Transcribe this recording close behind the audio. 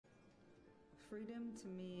Freedom to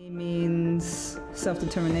me means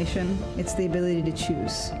self-determination. It's the ability to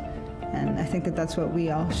choose. And I think that that's what we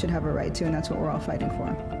all should have a right to, and that's what we're all fighting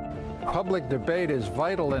for. Public debate is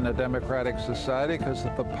vital in a democratic society because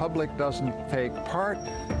if the public doesn't take part,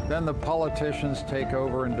 then the politicians take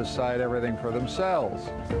over and decide everything for themselves.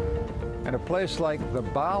 And a place like the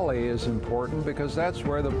Balie is important because that's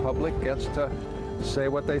where the public gets to say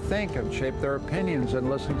what they think and shape their opinions and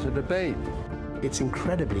listen to debate. It's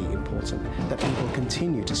incredibly important that people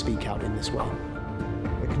continue to speak out in this way.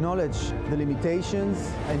 Acknowledge the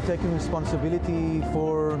limitations and taking responsibility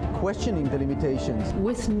for questioning the limitations.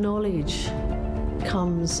 With knowledge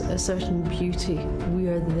comes a certain beauty. We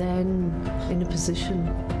are then in a position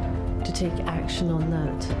to take action on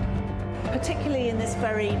that. Particularly in this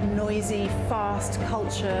very noisy, fast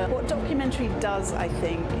culture, what documentary does, I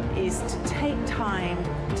think, is to take time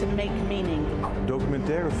to make meaning.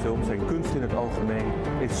 Documentaire films en kunst in het algemeen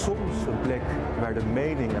is soms een plek waar de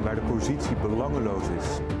mening en waar de positie belangeloos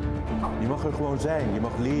is. Je mag er gewoon zijn, je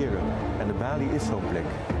mag leren en de Balie is zo'n plek.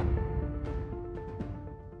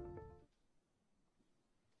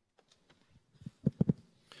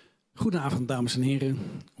 Goedenavond, dames en heren.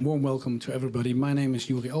 Warm welcome to everybody. My name is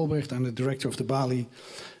Yuri Albrecht. I'm the director of the Balie,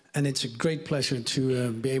 and it's a great pleasure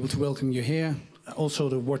to be able to welcome you here. Also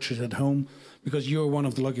the watchers at home, because you're one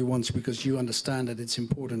of the lucky ones, because you understand that it's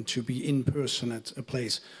important to be in person at a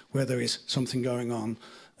place where there is something going on,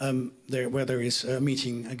 where there is a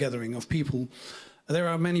meeting, a gathering of people. There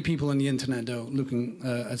are many people on the internet, though, looking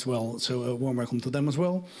as well, so a warm welcome to them as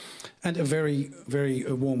well. And a very, very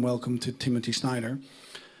warm welcome to Timothy Snyder.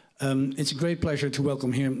 It's a great pleasure to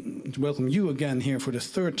welcome you again here for the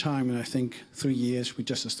third time in, I think, 3 years we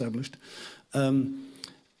just established.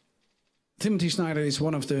 Timothy Snyder is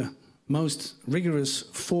one of the most rigorous,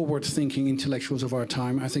 forward-thinking intellectuals of our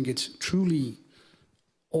time. I think it's truly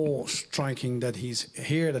awe-striking that he's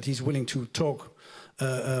here, that he's willing to talk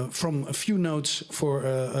from a few notes for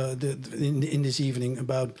in this evening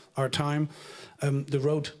about our time, the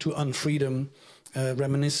road to unfreedom.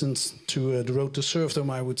 Reminiscence to the road to serfdom,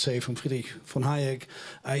 I would say, from Friedrich von Hayek.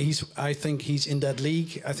 I think he's in that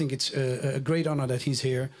league. I think it's a great honor that he's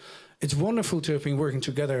here. It's wonderful to have been working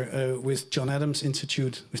together with John Adams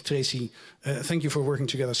Institute, with Tracy. Thank you for working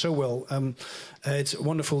together so well. It's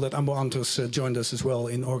wonderful that Ambo Antos joined us as well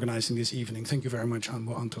in organizing this evening. Thank you very much,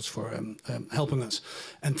 Ambo Antos, for helping us.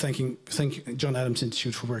 And thank you, John Adams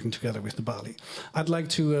Institute, for working together with the Balie. I'd like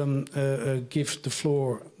to give the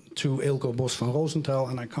floor to Eelco Bosch van Rosenthal,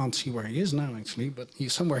 and I can't see where he is now, actually, but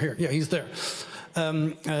he's somewhere here. Yeah, he's there.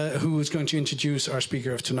 Who is going to introduce our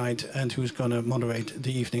speaker of tonight and who's going to moderate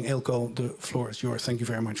the evening. Eelco, the floor is yours. Thank you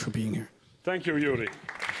very much for being here. Thank you, Yuri.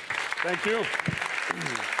 Thank you.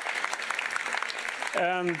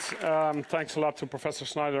 And thanks a lot to Professor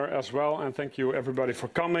Snyder as well, and thank you everybody for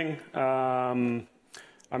coming. I'm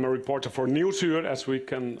a reporter for Nieuwsuur, as we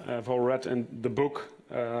can have all read in the book.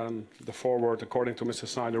 The foreword, according to Mr.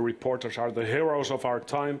 Snyder, reporters are the heroes of our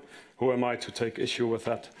time. Who am I to take issue with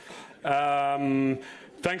that?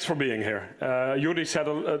 Thanks for being here. Yuri said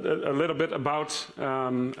a little bit about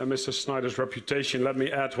Mr. Snyder's reputation. Let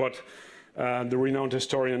me add what the renowned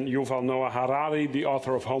historian Yuval Noah Harari, the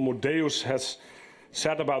author of Homo Deus, has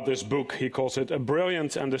said about this book. He calls it a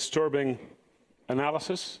brilliant and disturbing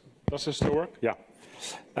analysis. Does this still work? Yeah.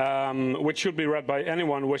 Which should be read by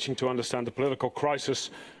anyone wishing to understand the political crisis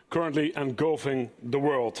currently engulfing the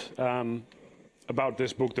world. About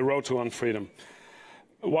this book, The Road to Unfreedom.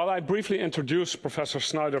 While I briefly introduce Professor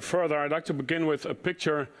Snyder further, I'd like to begin with a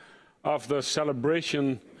picture of the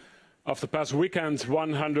celebration of the past weekend,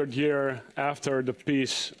 100 years after the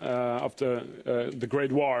peace of the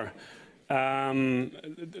Great War.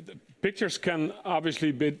 Pictures can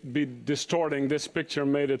obviously be distorting. This picture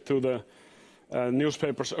made it to the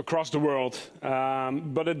newspapers across the world,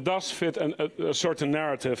 but it does fit a certain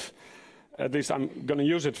narrative. At least I'm going to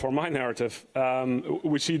use it for my narrative.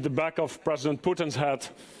 We see the back of President Putin's head.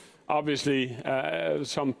 Obviously,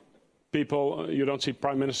 some people, you don't see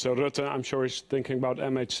Prime Minister Rutte. I'm sure he's thinking about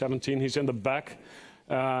MH17. He's in the back.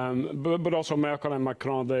 But also Merkel and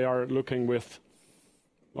Macron, they are looking with,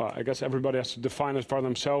 well, I guess everybody has to define it for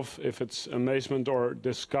themselves, if it's amazement or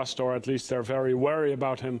disgust, or at least they're very wary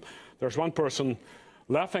about him. There's one person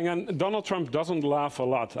laughing, and Donald Trump doesn't laugh a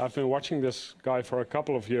lot. I've been watching this guy for a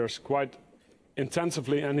couple of years quite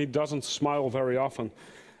intensively, and he doesn't smile very often.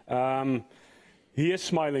 He is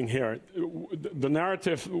smiling here. The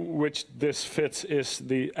narrative which this fits is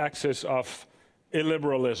the axis of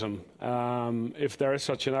illiberalism. If there is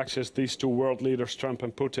such an axis, these two world leaders, Trump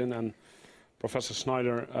and Putin, and Professor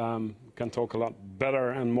Snyder can talk a lot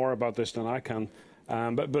better and more about this than I can.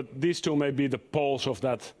 But these two may be the poles of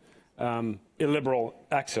that illiberal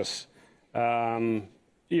axis.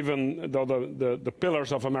 Even though the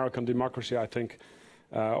pillars of American democracy, I think,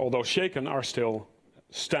 although shaken, are still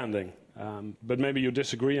standing. But maybe you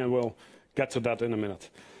disagree, and we'll get to that in a minute.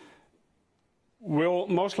 We'll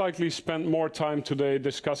most likely spend more time today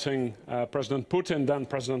discussing President Putin than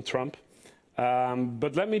President Trump.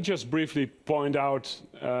 But let me just briefly point out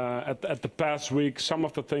at the past week some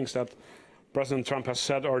of the things that President Trump has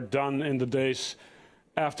said or done in the days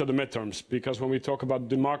after the midterms, because when we talk about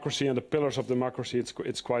democracy and the pillars of democracy,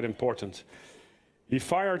 it's quite important. He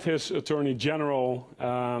fired his Attorney General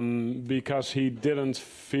because he didn't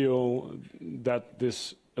feel that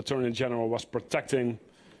this Attorney General was protecting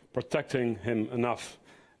him enough.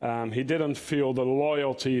 He didn't feel the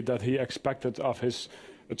loyalty that he expected of his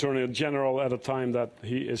Attorney General at a time that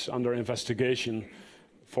he is under investigation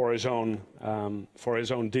for his own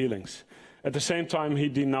dealings. At the same time, he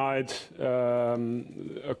denied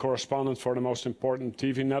a correspondent for the most important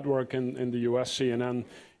TV network in the US, CNN.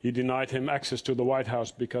 He denied him access to the White House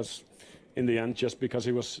because, in the end, just because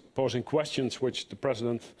he was posing questions which the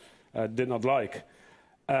president did not like.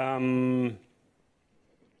 Then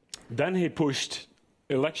he pushed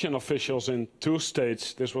election officials in 2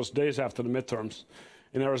 states, this was days after the midterms,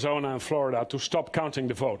 in Arizona and Florida, to stop counting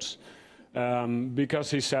the votes. Because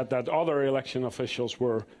he said that other election officials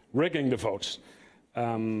were rigging the votes.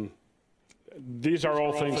 These are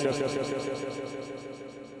all things that...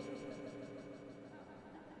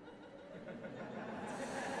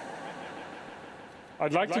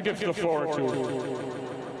 I'd like to give the floor to...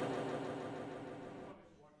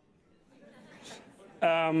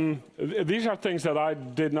 These are things that I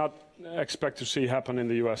did not expect to see happen in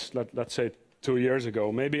the US, let's say 2 years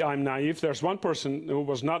ago. Maybe I'm naive. There's one person who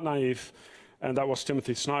was not naive, and that was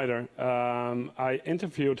Timothy Snyder. I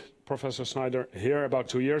interviewed Professor Snyder here about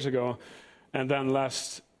 2 years ago, and then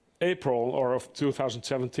last April of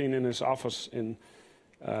 2017 in his office in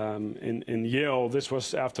Yale. This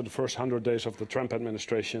was after the first 100 days of the Trump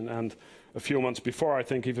administration, and a few months before, I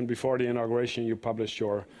think even before the inauguration, you published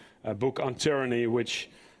your book on tyranny, which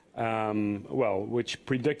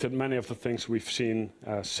predicted many of the things we've seen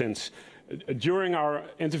since. During our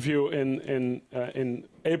interview in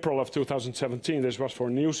April of 2017, this was for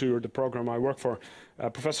Nieuwsuur, the program I work for,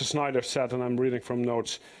 Professor Snyder said, and I'm reading from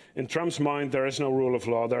notes, in Trump's mind there is no rule of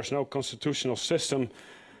law, there's no constitutional system.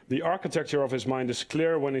 The architecture of his mind is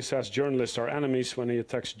clear when he says journalists are enemies, when he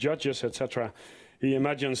attacks judges, etc. He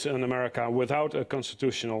imagines an America without a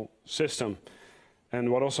constitutional system. And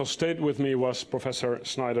what also stayed with me was Professor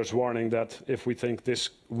Snyder's warning that if we think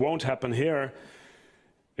this won't happen here,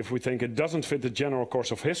 if we think it doesn't fit the general course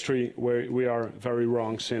of history, we are very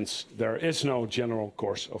wrong, since there is no general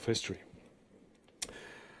course of history.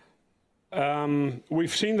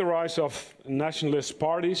 We've seen the rise of nationalist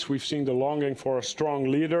parties. We've seen the longing for a strong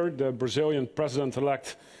leader, the Brazilian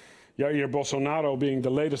president-elect Jair Bolsonaro being the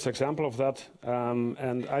latest example of that.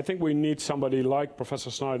 And I think we need somebody like Professor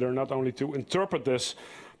Snyder not only to interpret this,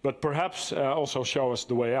 but perhaps also show us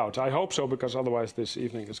the way out. I hope so, because otherwise this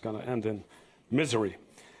evening is going to end in misery.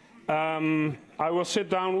 I will sit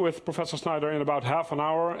down with Professor Snyder in about half an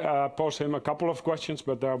hour, pose him a couple of questions,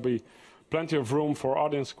 but there'll be plenty of room for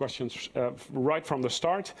audience questions right from the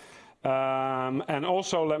start. And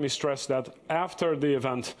also let me stress that after the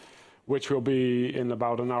event, which will be in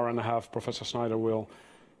about an hour and a half, Professor Snyder will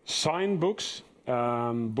sign books.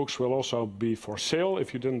 Books will also be for sale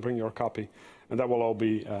if you didn't bring your copy, and that will all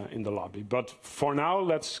be in the lobby. But for now,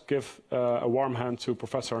 let's give a warm hand to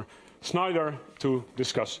Professor Snyder to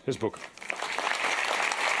discuss his book.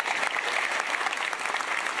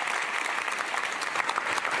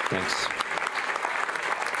 Thanks.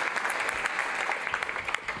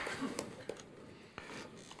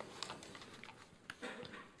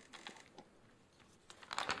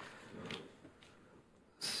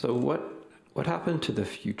 So what happened to the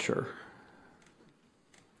future?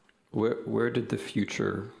 Where did the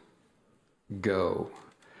future go?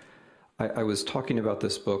 I was talking about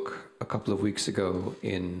this book a couple of weeks ago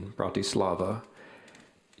in Bratislava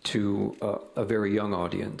to a very young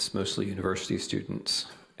audience, mostly university students.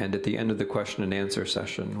 And at the end of the question and answer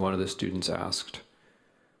session, one of the students asked,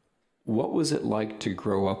 "What was it like to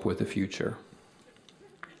grow up with a future?"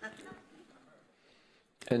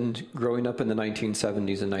 And growing up in the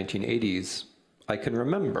 1970s and 1980s, I can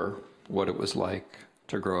remember what it was like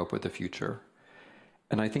to grow up with a future.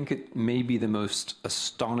 And I think it may be the most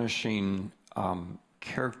astonishing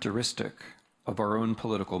characteristic of our own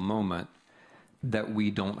political moment that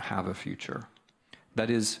we don't have a future. That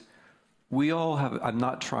is, we all have, I'm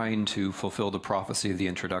not trying to fulfill the prophecy of the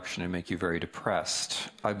introduction and make you very depressed.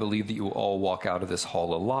 I believe that you will all walk out of this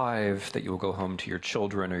hall alive, that you will go home to your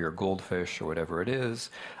children or your goldfish or whatever it is.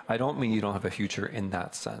 I don't mean you don't have a future in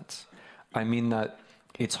that sense. I mean that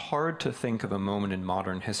it's hard to think of a moment in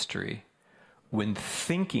modern history when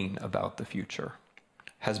thinking about the future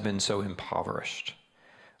has been so impoverished,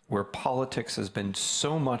 where politics has been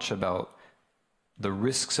so much about the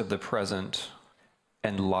risks of the present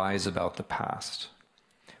and lies about the past.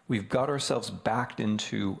 We've got ourselves backed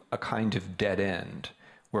into a kind of dead end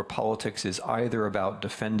where politics is either about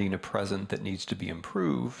defending a present that needs to be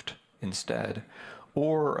improved instead,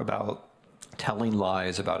 or about telling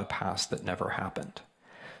lies about a past that never happened.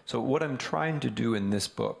 So what I'm trying to do in this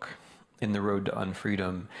book, In the Road to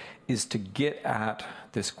Unfreedom, is to get at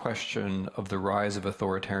this question of the rise of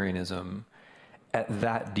authoritarianism at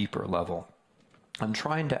that deeper level. I'm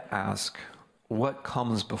trying to ask, what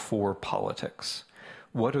comes before politics?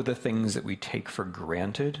 What are the things that we take for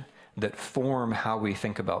granted that form how we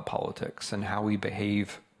think about politics and how we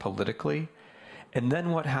behave politically? And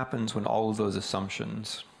then what happens when all of those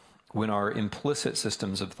assumptions, when our implicit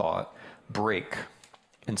systems of thought break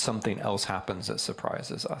and something else happens that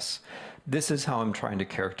surprises us? This is how I'm trying to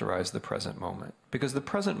characterize the present moment, because the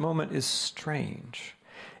present moment is strange.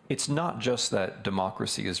 It's not just that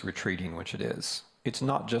democracy is retreating, which it is. It's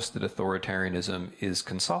not just that authoritarianism is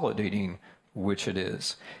consolidating, which it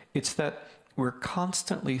is. It's that we're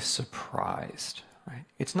constantly surprised, right?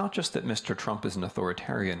 It's not just that Mr. Trump is an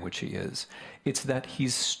authoritarian, which he is. It's that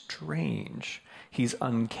he's strange. He's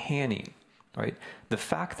uncanny, right? The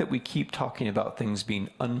fact that we keep talking about things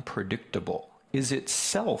being unpredictable is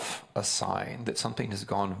itself a sign that something has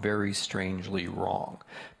gone very strangely wrong.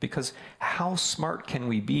 Because how smart can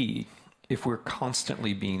we be if we're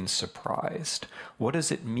constantly being surprised? What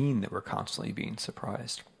does it mean that we're constantly being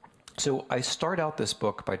surprised? So I start out this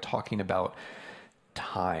book by talking about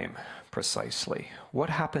time, precisely. What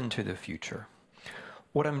happened to the future?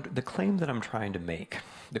 The claim that I'm trying to make,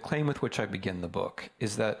 the claim with which I begin the book,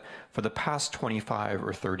 is that for the past 25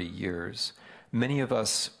 or 30 years, many of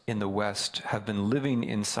us in the West have been living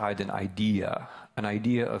inside an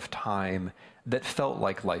idea of time that felt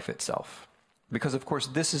like life itself. Because, of course,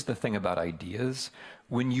 this is the thing about ideas.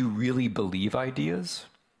 When you really believe ideas,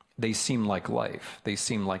 they seem like life. They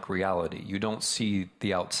seem like reality. You don't see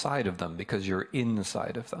the outside of them because you're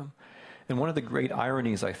inside of them. And one of the great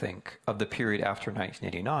ironies, I think, of the period after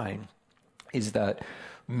 1989 is that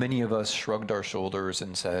many of us shrugged our shoulders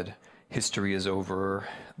and said, history is over,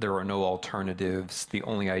 there are no alternatives, the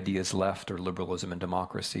only ideas left are liberalism and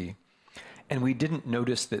democracy. And we didn't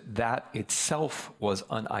notice that that itself was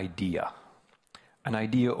an idea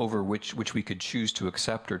over which we could choose to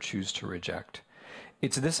accept or choose to reject.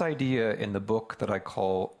 It's this idea in the book that I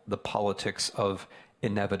call the politics of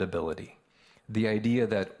inevitability. The idea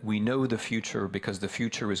that we know the future because the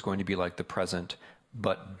future is going to be like the present,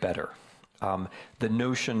 but better. The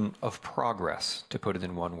notion of progress, to put it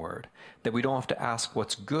in one word, that we don't have to ask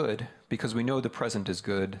what's good because we know the present is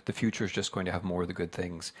good, the future is just going to have more of the good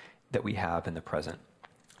things that we have in the present.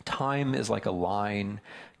 Time is like a line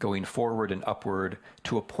going forward and upward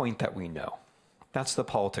to a point that we know. That's the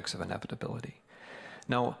politics of inevitability.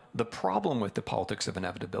 Now, the problem with the politics of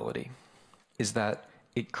inevitability is that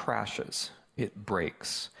it crashes, it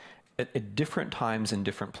breaks. At different times in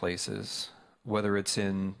different places, whether it's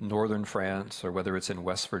in northern France or whether it's in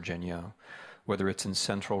West Virginia, whether it's in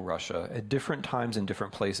central Russia, at different times in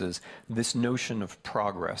different places, this notion of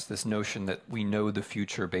progress, this notion that we know the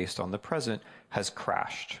future based on the present, has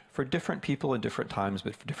crashed for different people at different times,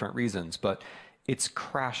 but for different reasons. But it's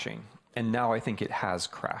crashing. And now I think it has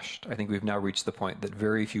crashed. I think we've now reached the point that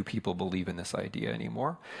very few people believe in this idea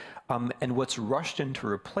anymore. And what's rushed in to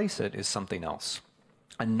replace it is something else.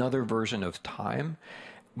 Another version of time,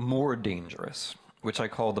 more dangerous, which I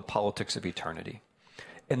call the politics of eternity.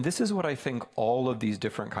 And this is what I think all of these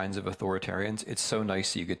different kinds of authoritarians, it's so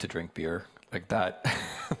nice that you get to drink beer like that.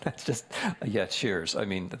 That's just, yeah, cheers. I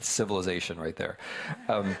mean, that's civilization right there.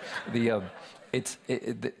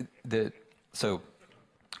 So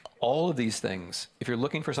all of these things, if you're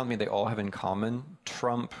looking for something they all have in common,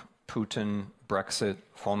 Trump, Putin, Brexit,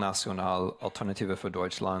 Front National, Alternative für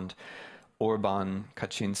Deutschland, Orban,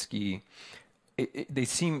 Kaczynski, they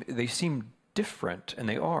seem different, and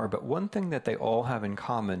they are, but one thing that they all have in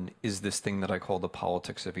common is this thing that I call the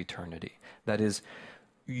politics of eternity. That is,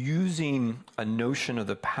 using a notion of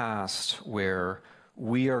the past where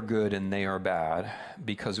we are good and they are bad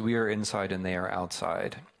because we are inside and they are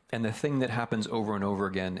outside. And the thing that happens over and over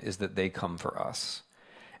again is that they come for us.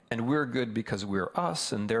 And we're good because we're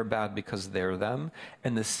us, and they're bad because they're them.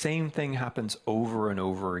 And the same thing happens over and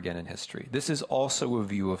over again in history. This is also a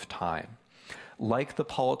view of time. Like the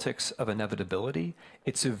politics of inevitability,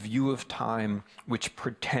 it's a view of time which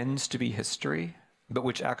pretends to be history, but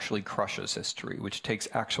which actually crushes history, which takes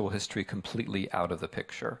actual history completely out of the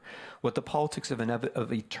picture. What the politics of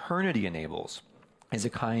eternity enables is a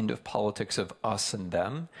kind of politics of us and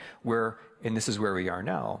them, where, and this is where we are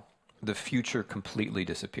now, the future completely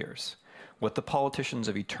disappears. What the politicians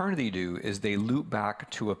of eternity do is they loop back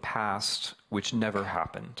to a past which never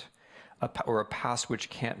happened, or a past which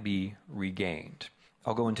can't be regained.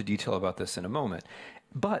 I'll go into detail about this in a moment.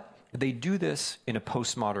 But they do this in a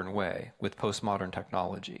postmodern way, with postmodern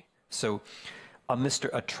technology. So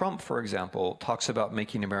a Trump, for example, talks about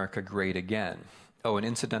making America great again. Oh, and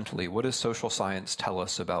incidentally, what does social science tell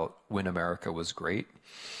us about when America was great?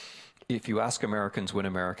 If you ask Americans when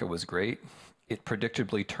America was great, it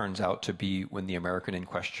predictably turns out to be when the American in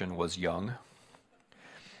question was young.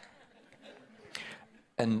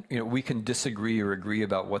 And we can disagree or agree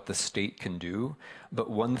about what the state can do, but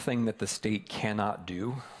one thing that the state cannot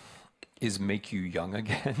do is make you young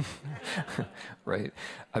again, right?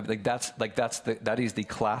 That is the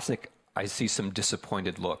classic. I see some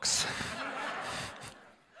disappointed looks.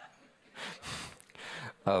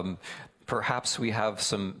 Perhaps we have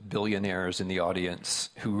some billionaires in the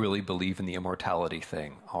audience who really believe in the immortality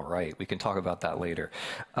thing. All right, we can talk about that later.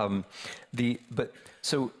 What the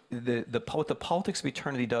politics of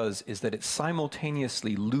eternity does is that it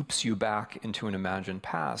simultaneously loops you back into an imagined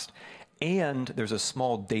past, and there's a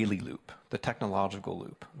small daily loop, the technological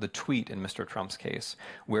loop, the tweet in Mr. Trump's case,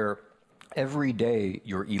 where every day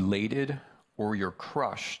you're elated or you're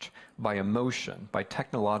crushed by emotion, by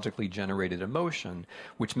technologically generated emotion,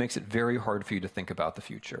 which makes it very hard for you to think about the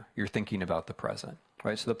future. You're thinking about the present,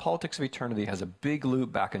 right? So the politics of eternity has a big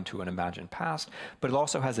loop back into an imagined past, but it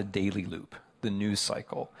also has a daily loop, the news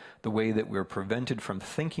cycle, the way that we're prevented from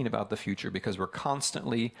thinking about the future because we're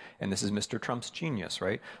constantly, and this is Mr. Trump's genius,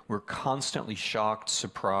 right? We're constantly shocked,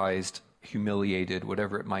 surprised, humiliated,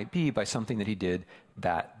 whatever it might be, by something that he did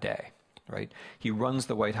that day. Right? He runs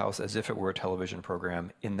the White House as if it were a television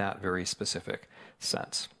program in that very specific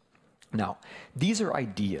sense. Now, these are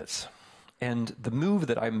ideas. And the move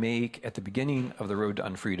that I make at the beginning of the road to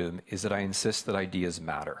unfreedom is that I insist that ideas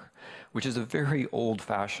matter, which is a very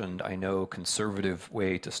old-fashioned, I know, conservative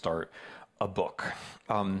way to start a book.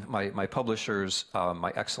 My publishers,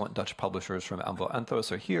 my excellent Dutch publishers from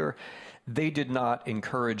Enthos are here. They did not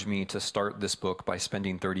encourage me to start this book by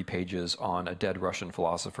spending 30 pages on a dead Russian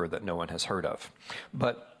philosopher that no one has heard of.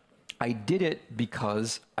 But I did it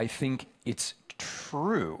because I think it's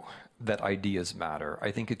true that ideas matter.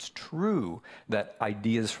 I think it's true that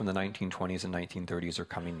ideas from the 1920s and 1930s are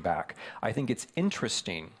coming back. I think it's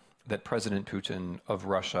interesting that President Putin of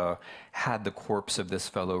Russia had the corpse of this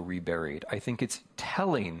fellow reburied. I think it's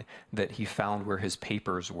telling that he found where his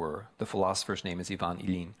papers were. The philosopher's name is Ivan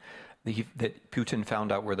Ilyin. That Putin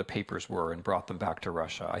found out where the papers were and brought them back to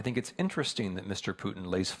Russia. I think it's interesting that Mr. Putin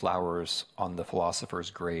lays flowers on the philosopher's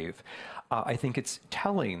grave. I think it's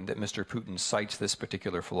telling that Mr. Putin cites this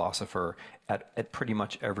particular philosopher at pretty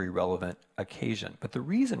much every relevant occasion. But the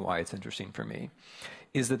reason why it's interesting for me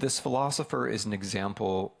is that this philosopher is an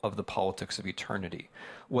example of the politics of eternity.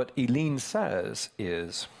 What Ilyin says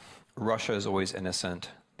is, Russia is always innocent,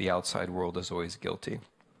 the outside world is always guilty.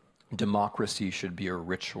 Democracy should be a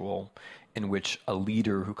ritual in which a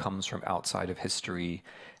leader who comes from outside of history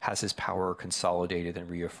has his power consolidated and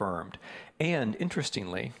reaffirmed. And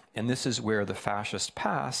interestingly, and this is where the fascist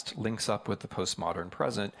past links up with the postmodern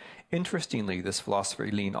present, interestingly, this philosopher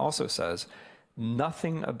Ilyin also says,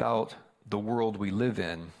 nothing about the world we live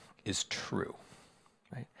in is true.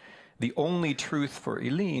 Right? The only truth for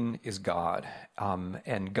Ilyin is God,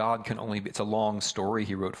 and God can only be, it's a long story,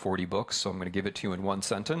 he wrote 40 books, so I'm going to give it to you in one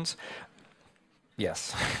sentence.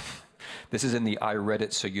 Yes, this is in the I read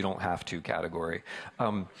it so you don't have to category.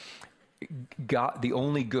 God, the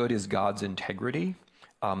only good is God's integrity.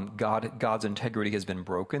 God's integrity has been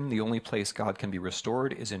broken. The only place God can be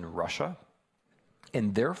restored is in Russia,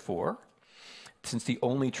 and therefore, since the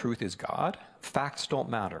only truth is God, facts don't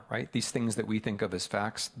matter, right? These things that we think of as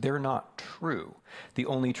facts, they're not true. The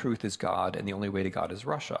only truth is God, and the only way to God is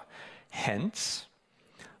Russia. Hence,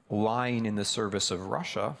 lying in the service of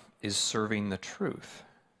Russia is serving the truth,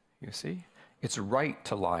 you see? It's right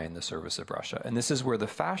to lie in the service of Russia. And this is where the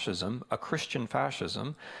fascism, a Christian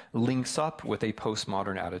fascism, links up with a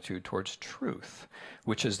postmodern attitude towards truth,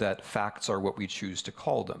 which is that facts are what we choose to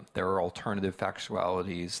call them. There are alternative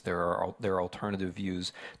factualities, there are alternative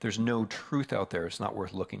views. There's no truth out there. It's not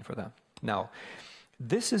worth looking for them. Now,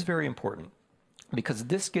 This is very important because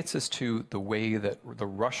this gets us to the way that the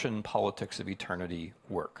Russian politics of eternity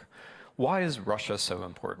work. Why is Russia so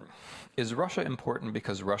important? Is Russia important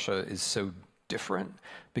because Russia is so different?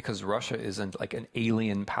 Because Russia isn't like an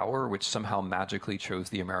alien power which somehow magically chose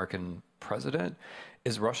the American president?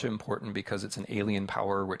 Is Russia important because it's an alien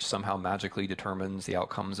power which somehow magically determines the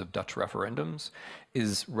outcomes of Dutch referendums?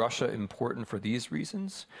 Is Russia important for these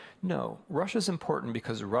reasons? No. Russia's important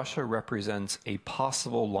because Russia represents a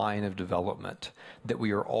possible line of development that we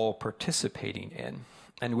are all participating in,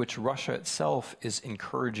 and which Russia itself is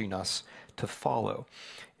encouraging us to follow.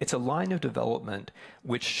 It's a line of development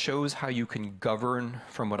which shows how you can govern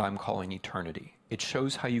from what I'm calling eternity. It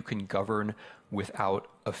shows how you can govern without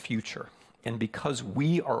a future. And because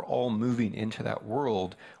we are all moving into that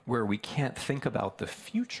world where we can't think about the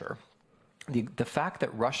future, the fact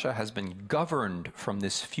that Russia has been governed from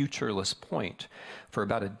this futureless point for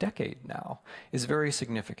about a decade now is very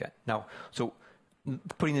significant. Now, so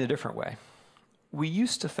putting it a different way, we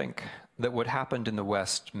used to think that what happened in the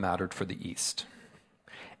West mattered for the East.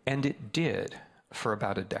 And it did for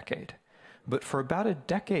about a decade. But for about a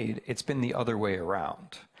decade, it's been the other way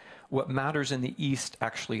around. What matters in the East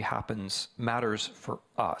actually matters for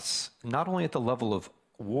us, not only at the level of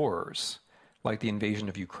wars, like the invasion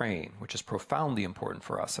of Ukraine, which is profoundly important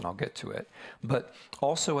for us, and I'll get to it, but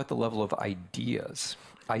also at the level of ideas.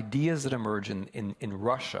 Ideas that emerge in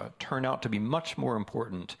Russia turn out to be much more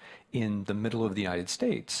important in the middle of the United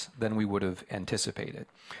States than we would have anticipated.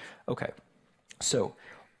 Okay, so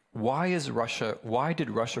why did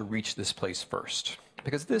Russia reach this place first?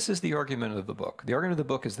 Because this is the argument of the book. The argument of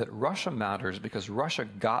the book is that Russia matters because Russia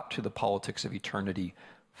got to the politics of eternity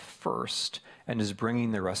first and is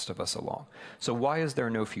bringing the rest of us along. So why is there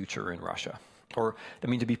no future in Russia? Or, I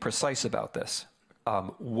mean, to be precise about this,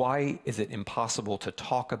 why is it impossible to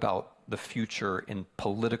talk about the future in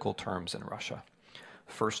political terms in Russia?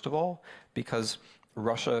 First of all, because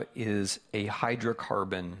Russia is a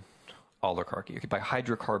hydrocarbon oligarchy. By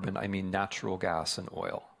hydrocarbon, I mean natural gas and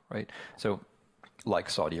oil, right? So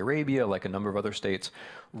like Saudi Arabia, like a number of other states,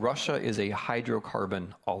 Russia is a hydrocarbon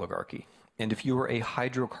oligarchy. And if you are a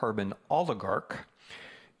hydrocarbon oligarch,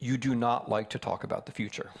 you do not like to talk about the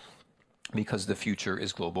future because the future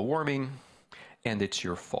is global warming and it's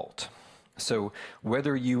your fault. So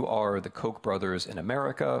whether you are the Koch brothers in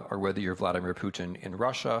America or whether you're Vladimir Putin in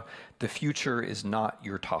Russia, the future is not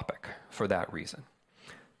your topic for that reason.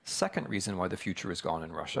 Second reason why the future is gone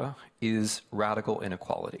in Russia is radical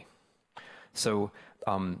inequality. So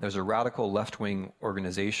there's a radical left-wing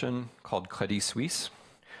organization called Credit Suisse,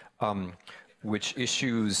 which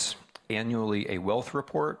issues annually a wealth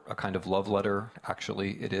report, a kind of love letter,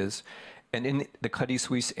 actually it is. And in the Credit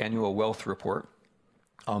Suisse annual wealth report,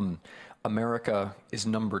 America is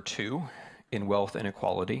number 2 in wealth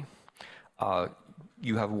inequality.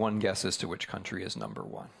 You have one guess as to which country is number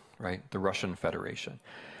 1, right? The Russian Federation.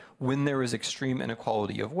 When there is extreme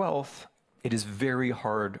inequality of wealth, it is very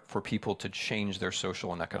hard for people to change their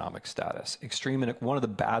social and economic status. One of the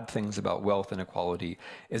bad things about wealth inequality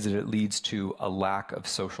is that it leads to a lack of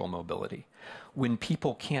social mobility. When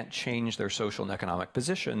people can't change their social and economic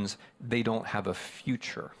positions, they don't have a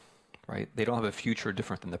future, right? They don't have a future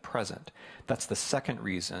different than the present. That's the second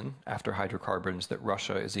reason, after hydrocarbons, that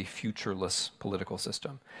Russia is a futureless political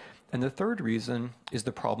system. And the third reason is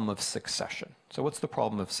the problem of succession. So what's the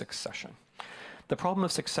problem of succession? The problem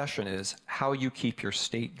of succession is how you keep your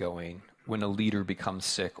state going when a leader becomes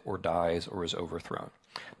sick or dies or is overthrown.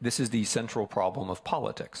 This is the central problem of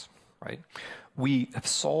politics, right? We have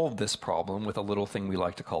solved this problem with a little thing we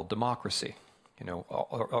like to call democracy. You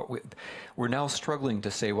know, we're now struggling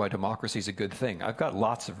to say why democracy is a good thing. I've got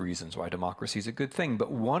lots of reasons why democracy is a good thing,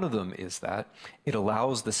 but one of them is that it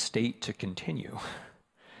allows the state to continue.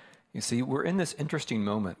 You see, we're in this interesting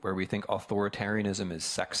moment where we think authoritarianism is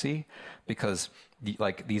sexy because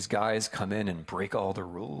these guys come in and break all the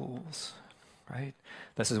rules, right?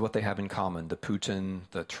 This is what they have in common. The Putin,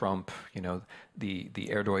 the Trump, you know, the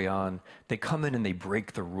Erdogan, they come in and they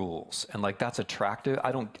break the rules. And that's attractive.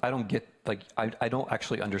 I don't get, I don't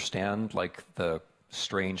actually understand the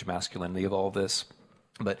strange masculinity of all this,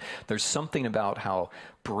 but there's something about how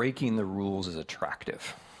breaking the rules is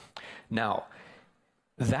attractive. Now,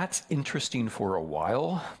 that's interesting for a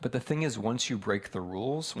while, but the thing is, once you break the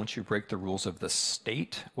rules of the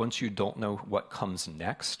state, once you don't know what comes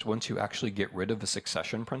next, once you actually get rid of the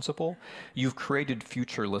succession principle, you've created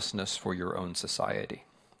futurelessness for your own society,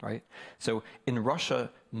 right? So in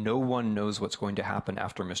Russia, no one knows what's going to happen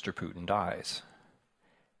after Mr. Putin dies,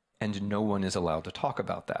 and no one is allowed to talk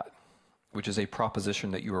about that. which is a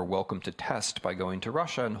proposition that you are welcome to test by going to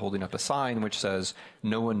Russia and holding up a sign which says,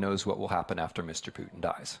 no one knows what will happen after Mr. Putin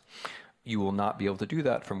dies. You will not be able to do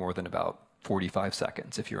that for more than about 45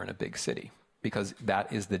 seconds if you're in a big city, because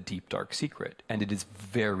that is the deep, dark secret, and it is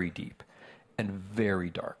very deep and very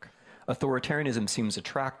dark. Authoritarianism seems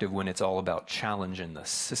attractive when it's all about challenging the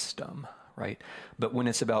system, right? But when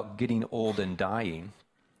it's about getting old and dying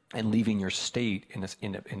and leaving your state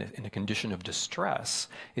in a condition of distress,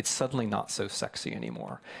 it's suddenly not so sexy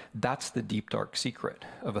anymore. That's the deep, dark secret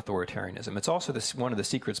of authoritarianism. It's also one of the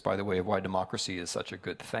secrets, by the way, of why democracy is such a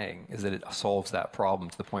good thing, is that it solves that problem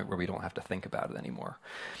to the point where we don't have to think about it anymore.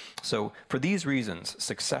 So for these reasons,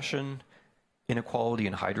 succession, inequality,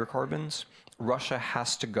 and hydrocarbons, Russia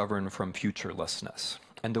has to govern from futurelessness.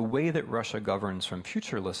 And the way that Russia governs from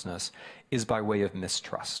futurelessness is by way of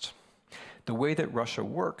mistrust. The way that Russia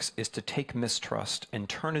works is to take mistrust and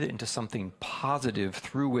turn it into something positive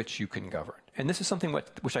through which you can govern. And this is something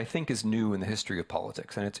which I think is new in the history of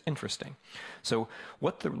politics, and it's interesting. So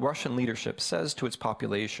what the Russian leadership says to its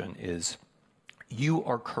population is, you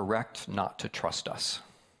are correct not to trust us.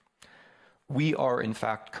 We are, in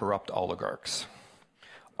fact, corrupt oligarchs.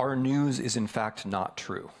 Our news is, in fact, not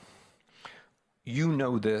true. You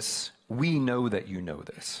know this. We know that you know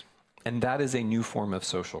this. And that is a new form of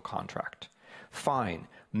social contract. Fine,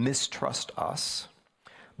 mistrust us,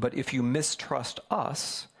 but if you mistrust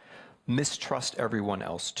us, mistrust everyone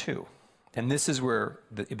else too. And this is where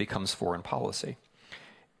it becomes foreign policy.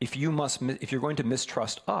 If you're going to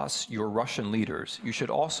mistrust us, your Russian leaders, you should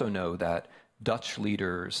also know that Dutch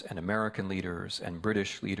leaders and American leaders and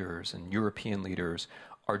British leaders and European leaders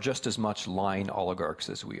are just as much lying oligarchs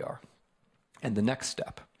as we are. And the next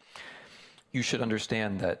step, you should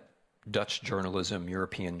understand that Dutch journalism,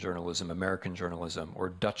 European journalism, American journalism, or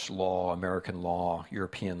Dutch law, American law,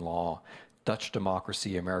 European law, Dutch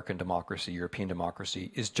democracy, American democracy, European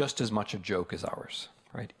democracy is just as much a joke as ours,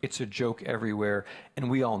 right? It's a joke everywhere, and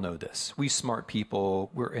we all know this. We smart people,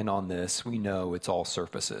 we're in on this. We know it's all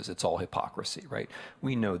surfaces, it's all hypocrisy, right?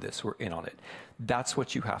 We know this, we're in on it. That's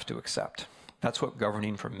what you have to accept. That's what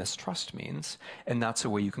governing from mistrust means, and that's a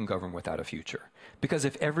way you can govern without a future. Because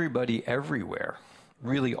if everybody everywhere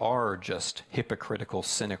really are just hypocritical,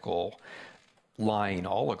 cynical, lying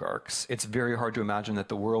oligarchs, it's very hard to imagine that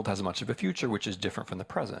the world has much of a future which is different from the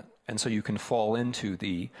present. And so you can fall into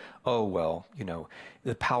the, oh, well, you know,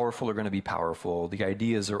 the powerful are going to be powerful, the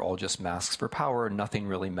ideas are all just masks for power, nothing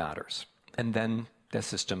really matters. And then the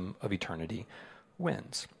system of eternity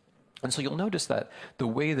wins. And so you'll notice that the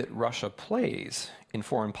way that Russia plays in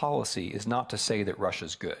foreign policy is not to say that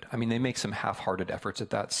Russia's good. I mean, they make some half-hearted efforts at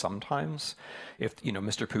that sometimes. If, you know,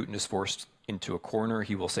 Mr. Putin is forced into a corner,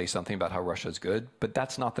 he will say something about how Russia's good, but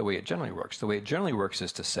that's not the way it generally works. The way it generally works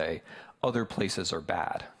is to say other places are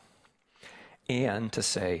bad, and to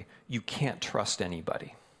say you can't trust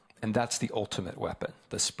anybody. And that's the ultimate weapon,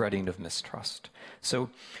 the spreading of mistrust. So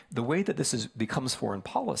the way that this becomes foreign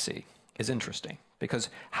policy is interesting. Because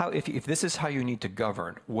if this is how you need to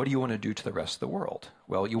govern, what do you want to do to the rest of the world?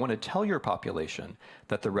 Well, you want to tell your population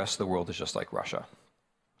that the rest of the world is just like Russia,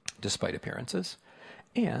 despite appearances.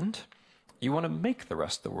 And you want to make the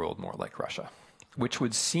rest of the world more like Russia, which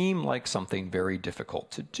would seem like something very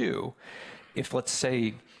difficult to do. If, let's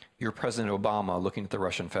say, you're President Obama looking at the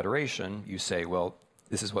Russian Federation, you say, well,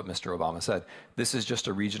 this is what Mr. Obama said. This is just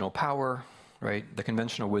a regional power, right? The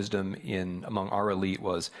conventional wisdom among our elite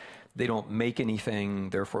was, they don't make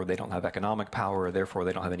anything, therefore they don't have economic power, therefore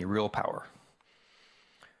they don't have any real power.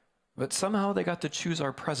 But somehow they got to choose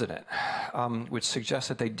our president, which suggests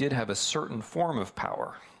that they did have a certain form of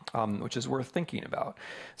power, which is worth thinking about.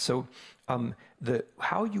 So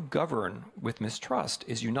how you govern with mistrust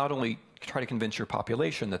is you not only try to convince your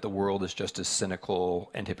population that the world is just as cynical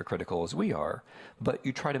and hypocritical as we are, but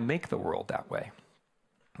you try to make the world that way.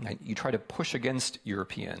 Right? You try to push against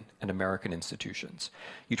European and American institutions.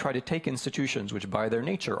 You try to take institutions which by their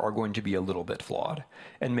nature are going to be a little bit flawed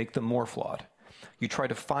and make them more flawed. You try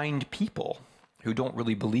to find people who don't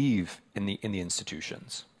really believe in the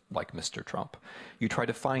institutions, like Mr. Trump. You try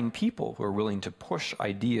to find people who are willing to push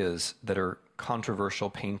ideas that are controversial,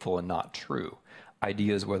 painful, and not true.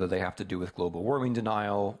 Ideas whether they have to do with global warming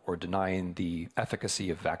denial or denying the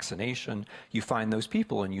efficacy of vaccination. You find those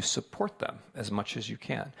people and you support them as much as you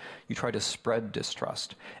can. You try to spread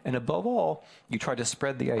distrust. And above all, you try to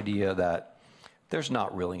spread the idea that there's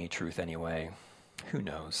not really any truth anyway. Who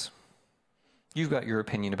knows? You've got your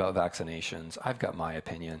opinion about vaccinations. I've got my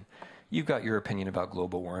opinion. You've got your opinion about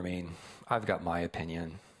global warming. I've got my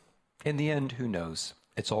opinion. In the end, who knows?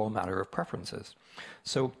 It's all a matter of preferences.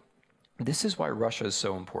 So This is why Russia is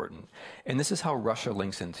so important. And this is how Russia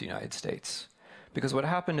links into the United States. Because what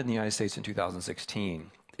happened in the United States in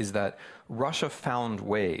 2016 is that Russia found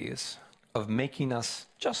ways of making us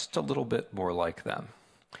just a little bit more like them.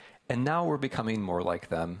 And now we're becoming more like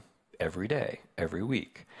them every day, every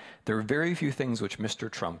week. There are very few things which Mr.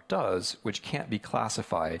 Trump does which can't be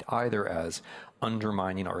classified either as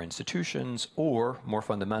undermining our institutions or, more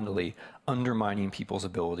fundamentally, undermining people's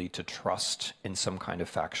ability to trust in some kind of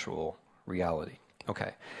factual reality.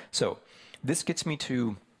 Okay, so this gets me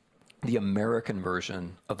to the American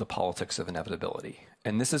version of the politics of inevitability.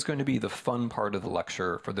 And this is going to be the fun part of the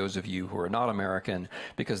lecture for those of you who are not American,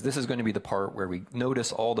 because this is going to be the part where we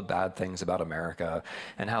notice all the bad things about America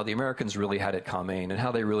and how the Americans really had it coming and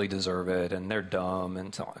how they really deserve it and they're dumb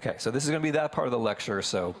and so on. Okay, so this is going to be that part of the lecture,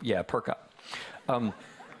 so yeah, perk up.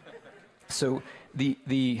 So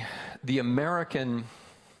the American...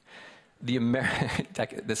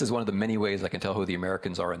 this is one of the many ways I can tell who the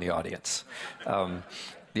Americans are in the audience.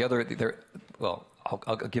 The other, well,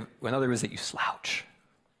 I'll give another is that you slouch.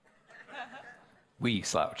 We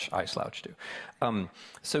slouch. I slouch too.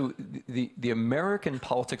 So the American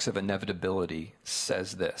politics of inevitability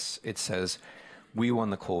says this. It says, we won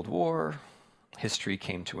the Cold War. History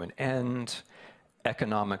came to an end.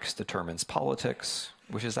 Economics determines politics,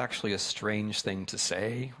 which is actually a strange thing to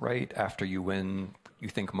say, right? After you win, you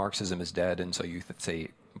think Marxism is dead, and so you say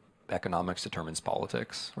economics determines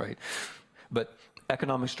politics, right? But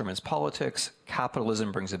economics determines politics,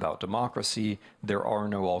 capitalism brings about democracy, there are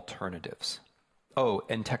no alternatives. Oh,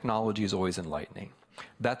 and technology is always enlightening.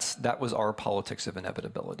 That was our politics of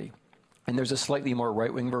inevitability. And there's a slightly more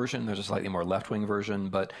right-wing version, there's a slightly more left-wing version,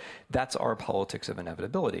 but that's our politics of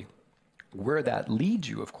inevitability. Where that leads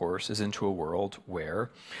you, of course, is into a world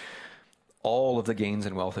where all of the gains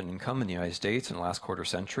in wealth and income in the United States in the last quarter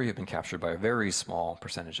century have been captured by a very small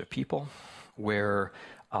percentage of people, where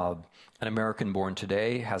an American born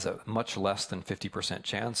today has a much less than 50%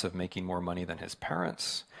 chance of making more money than his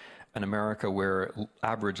parents, an America where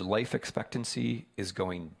average life expectancy is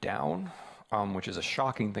going down, which is a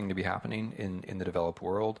shocking thing to be happening in the developed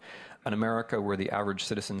world, an America where the average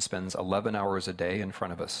citizen spends 11 hours a day in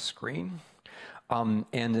front of a screen, and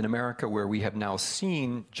in America where we have now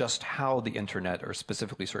seen just how the internet, or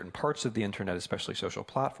specifically certain parts of the internet, especially social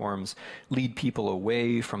platforms, lead people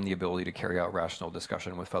away from the ability to carry out rational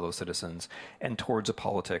discussion with fellow citizens and towards a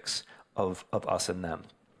politics of us and them.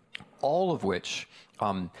 All of which,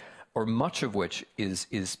 or much of which, is,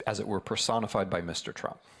 as it were, personified by Mr.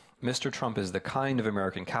 Trump. Mr. Trump is the kind of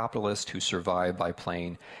American capitalist who survived by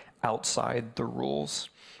playing outside the rules.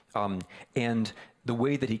 And the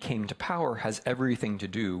way that he came to power has everything to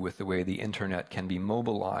do with the way the internet can be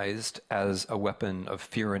mobilized as a weapon of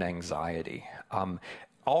fear and anxiety.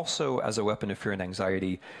 Also as a weapon of fear and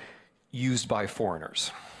anxiety used by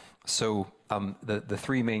foreigners. So the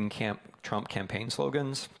three main Trump campaign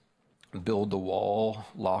slogans, build the wall,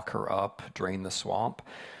 lock her up, drain the swamp,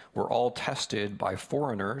 were all tested by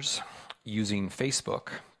foreigners using Facebook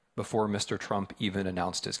before Mr. Trump even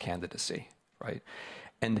announced his candidacy, right?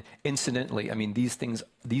 And incidentally, I mean, these things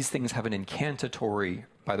have an incantatory,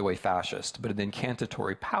 by the way, fascist, but an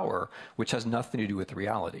incantatory power which has nothing to do with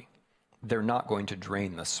reality. They're not going to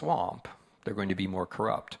drain the swamp. They're going to be more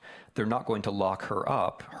corrupt. They're not going to lock her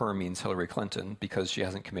up. Her means Hillary Clinton, because she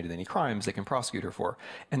hasn't committed any crimes they can prosecute her for.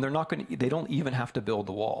 And they're not going to, they don't even have to build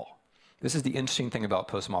the wall. This is the interesting thing about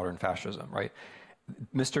postmodern fascism, right?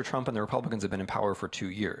 Mr. Trump and the Republicans have been in power for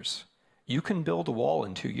 2 years. You can build a wall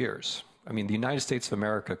in 2 years. I mean, the United States of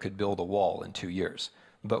America could build a wall in 2 years,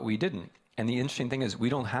 but we didn't. And the interesting thing is we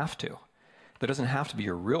don't have to. There doesn't have to be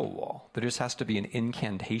a real wall. There just has to be an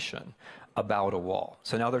incantation about a wall.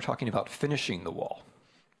 So now they're talking about finishing the wall,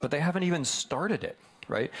 but they haven't even started it,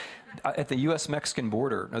 right? At the US-Mexican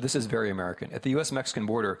border, now this is very American, at the US-Mexican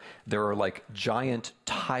border, there are like giant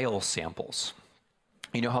tile samples.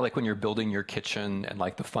 You know how like when you're building your kitchen and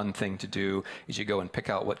like the fun thing to do is you go and pick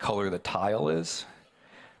out what color the tile is?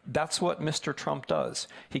 That's what Mr. Trump does.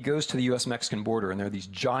 He goes to the US-Mexican border and there are these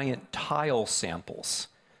giant tile samples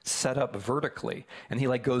set up vertically, and he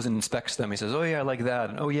like goes and inspects them. He says, oh yeah, I like that,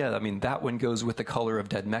 and oh yeah, I mean that one goes with the color of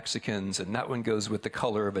dead Mexicans, and that one goes with the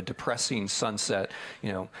color of a depressing sunset,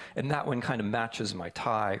 you know, and that one kind of matches my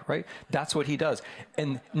tie, right? That's what he does.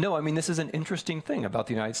 And no, I mean, this is an interesting thing about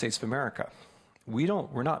the United States of America.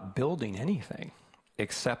 We're not building anything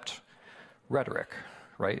except rhetoric,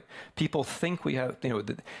 right? People think we have, you know,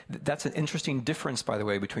 that's an interesting difference, by the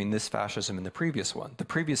way, between this fascism and the previous one. The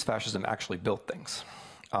previous fascism actually built things.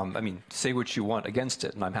 I mean, say what you want against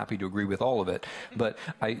it, and I'm happy to agree with all of it. But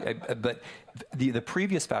but the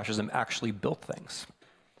previous fascism actually built things.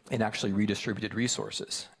 and actually redistributed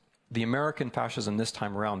resources. The American fascism this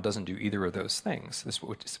time around doesn't do either of those things. This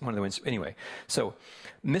is one of the ones. Anyway, so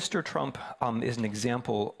Mr. Trump is an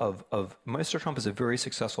example of Mr. Trump is a very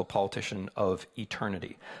successful politician of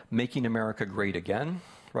eternity, making America great again,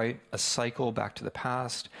 right? A cycle back to the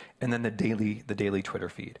past, and then the daily Twitter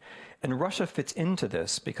feed. And Russia fits into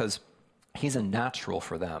this because he's a natural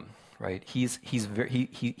for them. Right? He's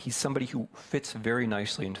somebody who fits very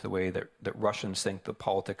nicely into the way that Russians think the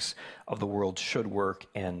politics of the world should work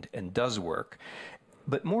and does work.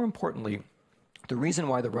 But more importantly, the reason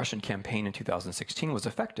why the Russian campaign in 2016 was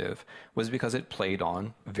effective was because it played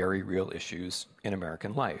on very real issues in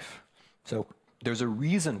American life. So there's a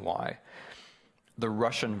reason why the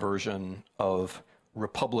Russian version of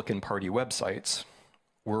Republican Party websites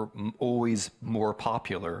were always more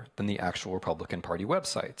popular than the actual Republican Party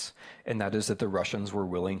websites. And that is that the Russians were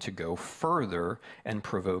willing to go further and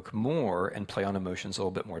provoke more and play on emotions a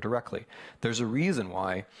little bit more directly. There's a reason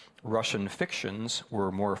why Russian fictions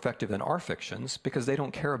were more effective than our fictions, because they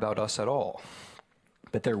don't care about us at all.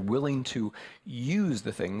 But they're willing to use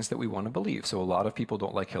the things that we want to believe. So a lot of people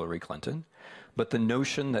don't like Hillary Clinton, but the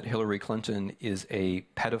notion that Hillary Clinton is a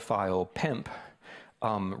pedophile pimp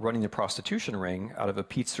running a prostitution ring out of a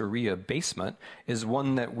pizzeria basement is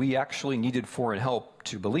one that we actually needed foreign help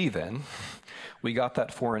to believe in. We got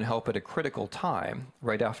that foreign help at a critical time,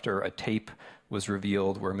 right after a tape was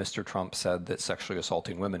revealed where Mr. Trump said that sexually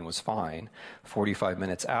assaulting women was fine. 45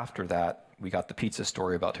 minutes after that, we got the pizza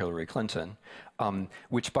story about Hillary Clinton,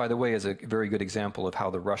 which, by the way, is a very good example of how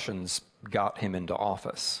the Russians got him into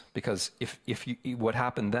office. Because what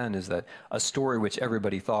happened then is that a story which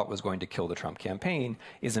everybody thought was going to kill the Trump campaign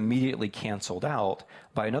is immediately canceled out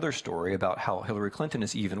by another story about how Hillary Clinton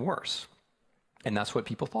is even worse. And that's what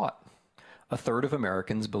people thought. A third of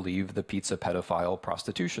Americans believe the pizza pedophile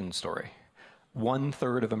prostitution story.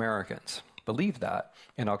 1/3 of Americans believed that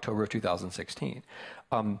in October of 2016.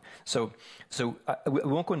 So we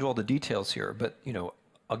won't go into all the details here, but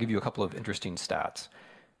I'll give you a couple of interesting stats.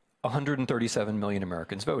 137 million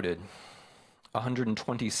Americans voted.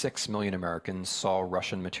 126 million Americans saw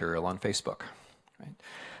Russian material on Facebook.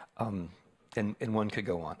 Right? And one could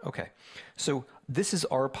go on. Okay, so this is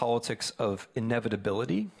our politics of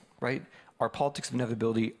inevitability, right? Our politics of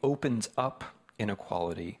inevitability opens up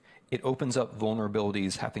inequality. It opens up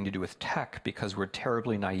vulnerabilities having to do with tech because we're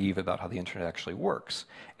terribly naive about how the internet actually works.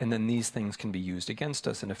 And then these things can be used against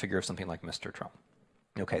us in a figure of something like Mr. Trump.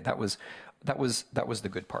 Okay, that was the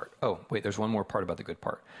good part. Oh, wait, there's one more part about the good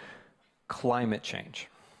part. Climate change.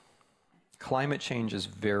 Climate change is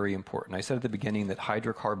very important. I said at the beginning that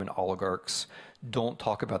hydrocarbon oligarchs don't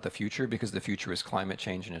talk about the future because the future is climate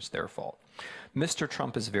change and it's their fault. Mr.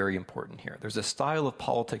 Trump is very important here. There's a style of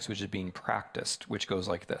politics which is being practiced, which goes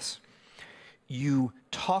like this. You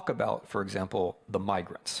talk about, for example, the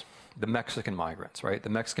migrants, the Mexican migrants, right? The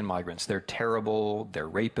Mexican migrants, they're terrible, they're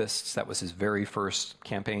rapists. That was his very first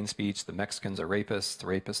campaign speech. The Mexicans are rapists, the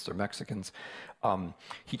rapists are Mexicans.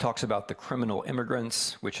 He talks about the criminal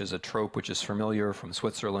immigrants, which is a trope which is familiar from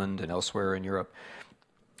Switzerland and elsewhere in Europe.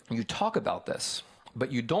 You talk about this,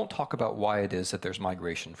 but you don't talk about why it is that there's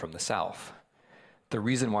migration from the South. The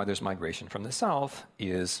reason why there's migration from the South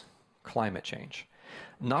is climate change.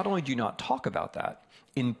 Not only do you not talk about that,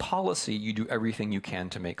 in policy, you do everything you can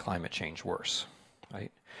to make climate change worse,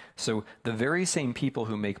 right? So the very same people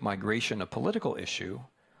who make migration a political issue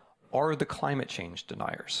are the climate change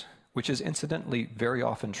deniers, which is incidentally very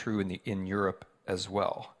often true in Europe as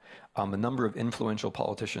well. A number of influential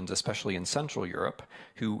politicians, especially in Central Europe,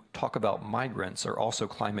 who talk about migrants are also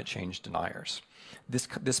climate change deniers.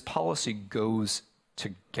 This policy goes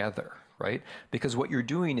together, right? Because what you're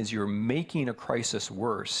doing is you're making a crisis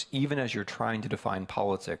worse, even as you're trying to define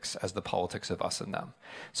politics as the politics of us and them.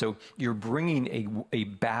 So you're bringing a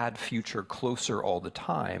bad future closer all the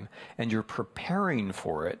time, and you're preparing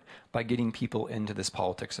for it by getting people into this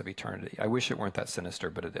politics of eternity. I wish it weren't that sinister,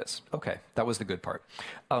 but it is. Okay, that was the good part.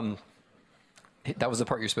 That was the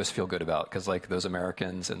part you're supposed to feel good about, because like those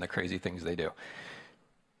Americans and the crazy things they do.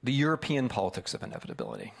 The European politics of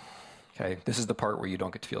inevitability. Okay, this is the part where you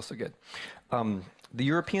don't get to feel so good. The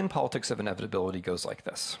European politics of inevitability goes like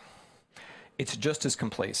this. It's just as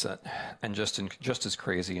complacent and just as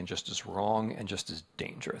crazy and just as wrong and just as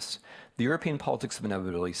dangerous. The European politics of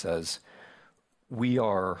inevitability says, we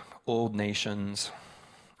are old nations,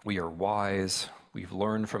 we are wise, we've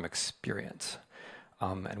learned from experience.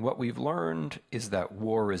 And what we've learned is that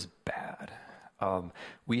war is bad.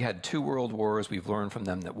 We had 2 world wars, we've learned from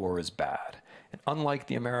them that war is bad. And unlike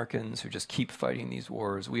the Americans who just keep fighting these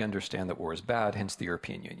wars, we understand that war is bad, hence the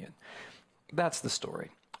European Union. That's the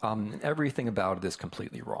story. Everything about it is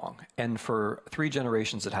completely wrong. And for 3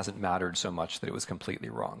 generations, it hasn't mattered so much that it was completely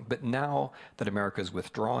wrong. But now that America is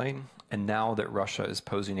withdrawing, and now that Russia is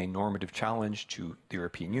posing a normative challenge to the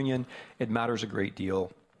European Union, it matters a great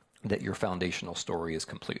deal that your foundational story is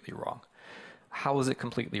completely wrong. How is it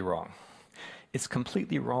completely wrong? It's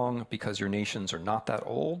completely wrong because your nations are not that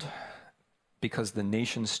old, because the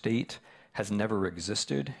nation state has never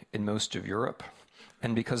existed in most of Europe,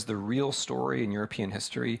 and because the real story in European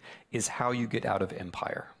history is how you get out of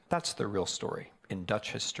empire. That's the real story. In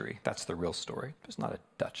Dutch history, that's the real story. There's not a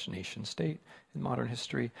Dutch nation state in modern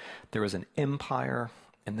history. There is an empire,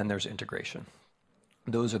 and then there's integration.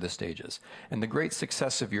 Those are the stages. And the great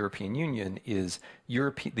success of European Union is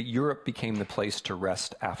that Europe became the place to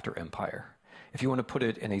rest after empire. If you want to put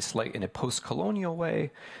it in a post-colonial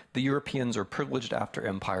way, the Europeans are privileged after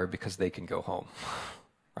empire because they can go home.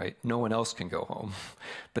 Right? No one else can go home.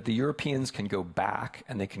 But the Europeans can go back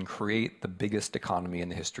and they can create the biggest economy in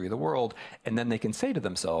the history of the world. And then they can say to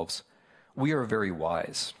themselves, we are very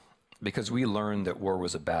wise because we learned that war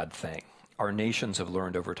was a bad thing. Our nations have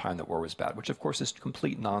learned over time that war was bad, which of course is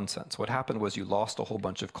complete nonsense. What happened was you lost a whole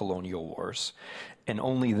bunch of colonial wars, and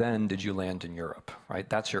only then did you land in Europe, right?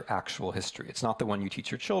 That's your actual history. It's not the one you teach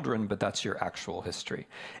your children, but that's your actual history.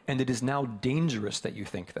 And it is now dangerous that you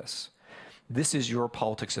think this. This is your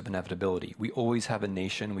politics of inevitability. We always have a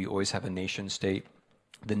nation. We always have a nation state.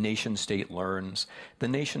 The nation state learns. The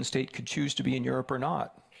nation state could choose to be in Europe or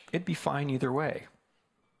not. It'd be fine either way.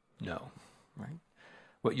 No, right?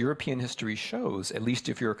 What European history shows, at least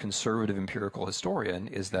if you're a conservative empirical historian,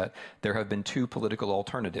 is that there have been 2 political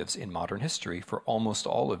alternatives in modern history for almost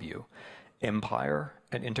all of you: empire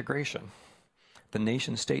and integration. The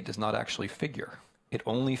nation state does not actually figure. It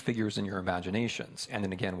only figures in your imaginations, and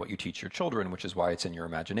then again, what you teach your children, which is why it's in your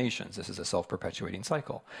imaginations. This is a self-perpetuating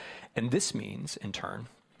cycle. And this means, in turn,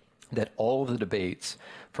 that all of the debates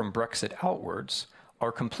from Brexit outwards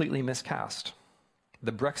are completely miscast.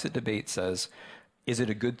 The Brexit debate says, is it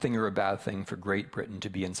a good thing or a bad thing for Great Britain to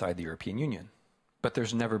be inside the European Union? But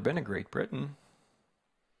there's never been a Great Britain.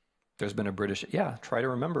 There's been a British, yeah, try to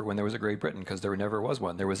remember when there was a Great Britain, because there never was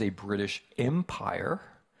one. There was a British Empire,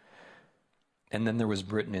 and then there was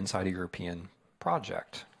Britain inside a European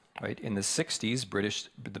project, right? In the 60s,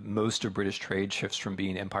 most of British trade shifts from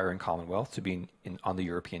being empire and commonwealth to being on the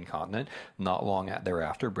European continent. Not long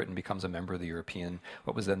thereafter, Britain becomes a member of the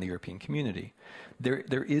what was then the European community.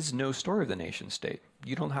 There is no story of the nation state.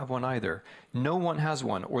 You don't have one either. No one has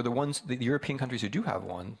one, or the European countries who do have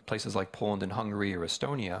one, places like Poland and Hungary or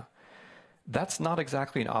Estonia, that's not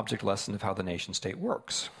exactly an object lesson of how the nation state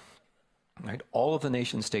works. Right? All of the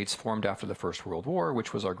nation states formed after the First World War,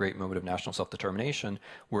 which was our great moment of national self-determination,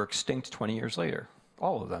 were extinct 20 years later.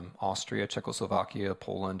 All of them. Austria, Czechoslovakia,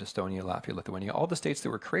 Poland, Estonia, Latvia, Lithuania, all the states that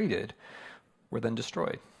were created were then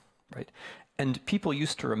destroyed. Right? And people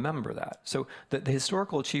used to remember that. So the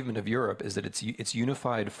historical achievement of Europe is that it's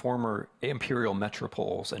unified former imperial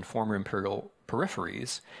metropoles and former imperial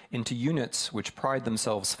peripheries into units which pride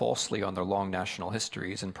themselves falsely on their long national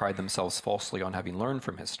histories and pride themselves falsely on having learned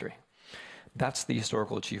from history. That's the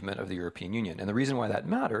historical achievement of the European Union. And the reason why that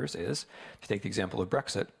matters is, to take the example of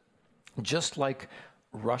Brexit, just like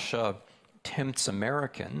Russia tempts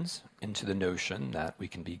Americans into the notion that we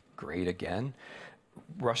can be great again,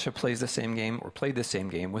 Russia plays the same game, or played the same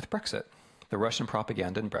game with Brexit. The Russian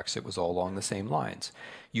propaganda in Brexit was all along the same lines.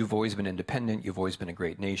 You've always been independent, you've always been a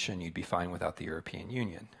great nation, you'd be fine without the European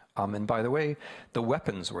Union. And by the way, the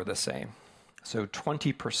weapons were the same. So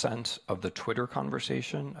 20% of the Twitter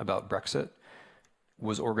conversation about Brexit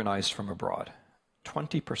was organized from abroad.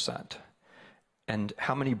 20%. And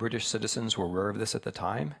how many British citizens were aware of this at the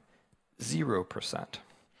time? 0%.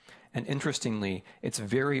 And interestingly, it's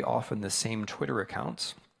very often the same Twitter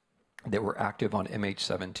accounts that were active on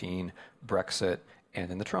MH17, Brexit, and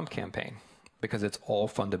in the Trump campaign, because it's all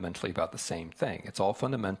fundamentally about the same thing. It's all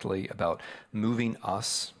fundamentally about moving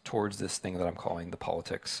us towards this thing that I'm calling the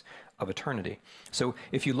politics of eternity. So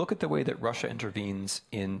if you look at the way that Russia intervenes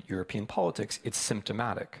in European politics, it's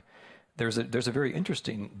symptomatic. There's a very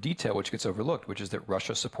interesting detail which gets overlooked, which is that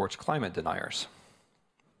Russia supports climate deniers,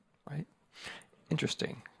 right?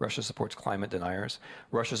 Interesting. Russia supports climate deniers.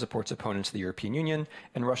 Russia supports opponents of the European Union,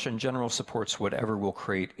 and Russia in general supports whatever will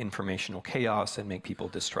create informational chaos and make people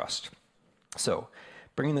distrust. So,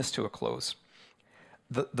 bringing this to a close,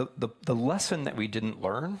 the lesson that we didn't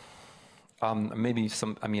learn, maybe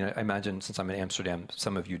some, I imagine since I'm in Amsterdam,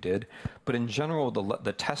 some of you did, but in general,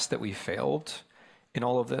 the test that we failed in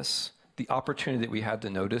all of this, the opportunity that we had to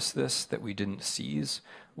notice this that we didn't seize,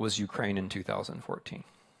 was Ukraine in 2014.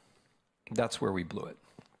 That's where we blew it.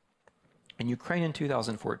 In Ukraine in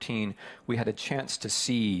 2014, we had a chance to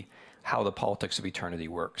see how the politics of eternity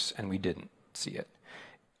works, and we didn't see it.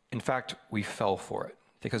 In fact, we fell for it.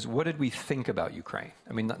 Because what did we think about Ukraine?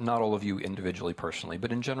 I mean, not all of you individually, personally,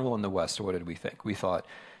 but in general in the West, what did we think? We thought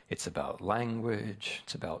it's about language,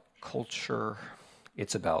 it's about culture,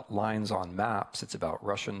 it's about lines on maps, it's about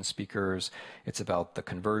Russian speakers, it's about the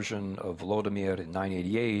conversion of Vladimir in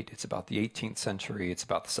 988, it's about the 18th century, it's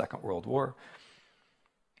about the Second World War.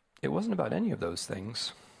 It wasn't about any of those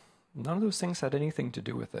things. None of those things had anything to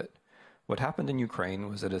do with it. What happened in Ukraine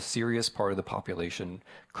was that a serious part of the population,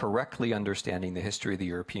 correctly understanding the history of the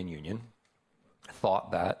European Union,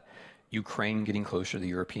 thought that Ukraine getting closer to the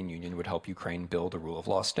European Union would help Ukraine build a rule of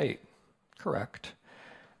law state. Correct.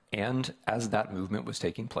 And as that movement was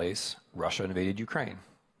taking place, Russia invaded Ukraine.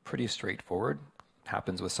 Pretty straightforward.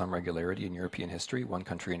 Happens with some regularity in European history. One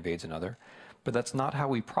country invades another. But that's not how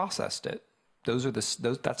we processed it.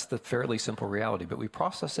 That's the fairly simple reality. But we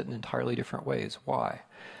processed it in entirely different ways. Why?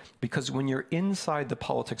 Because when you're inside the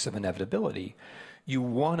politics of inevitability, you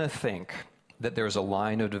want to think that there's a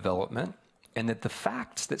line of development and that the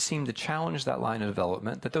facts that seem to challenge that line of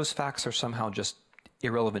development, that those facts are somehow just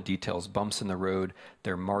irrelevant details, bumps in the road,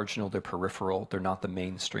 they're marginal, they're peripheral, they're not the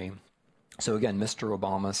mainstream. So again, Mr.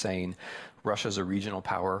 Obama saying Russia's a regional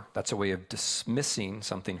power, that's a way of dismissing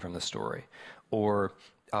something from the story. Or,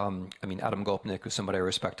 Adam Gopnik, who's somebody I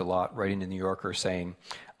respect a lot, writing in The New Yorker saying,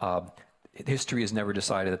 history is never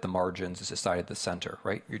decided at the margins, it's decided at the center,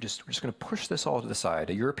 right? We're just going to push this all to the side.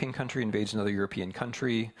 A European country invades another European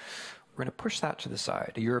country. We're going to push that to the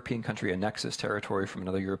side. A European country annexes territory from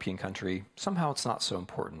another European country. Somehow it's not so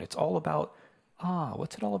important. It's all about,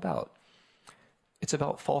 what's it all about? It's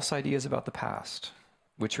about false ideas about the past,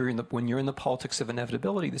 which when you're in the politics of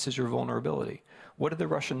inevitability, this is your vulnerability. What did the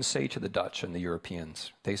Russians say to the Dutch and the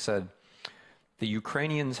Europeans? They said, the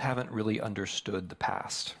Ukrainians haven't really understood the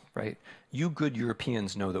past, right? You good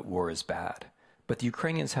Europeans know that war is bad, but the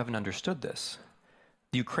Ukrainians haven't understood this.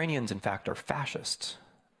 The Ukrainians, in fact, are fascists.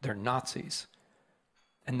 They're Nazis.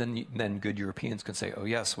 And then good Europeans can say, oh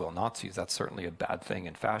yes, well, Nazis, that's certainly a bad thing,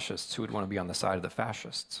 and fascists, who would want to be on the side of the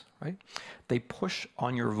fascists, right? They push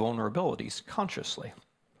on your vulnerabilities consciously.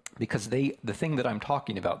 Because the thing that I'm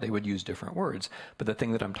talking about, they would use different words, but the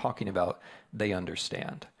thing that I'm talking about, they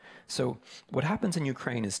understand. So what happens in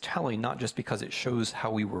Ukraine is telling, not just because it shows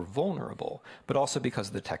how we were vulnerable, but also because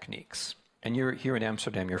of the techniques. And you're here in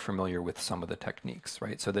Amsterdam, you're familiar with some of the techniques,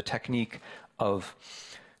 right? So the technique of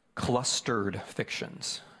clustered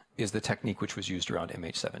fictions is the technique which was used around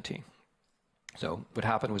MH17. So what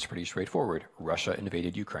happened was pretty straightforward. Russia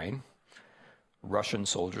invaded Ukraine. Russian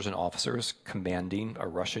soldiers and officers commanding a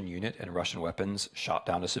Russian unit and Russian weapons shot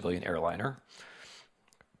down a civilian airliner,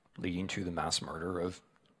 leading to the mass murder of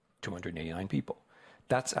 289 people.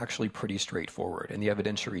 That's actually pretty straightforward, and the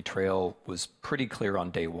evidentiary trail was pretty clear on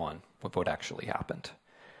day one with what actually happened.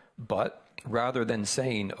 But rather than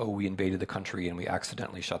saying, oh, we invaded the country and we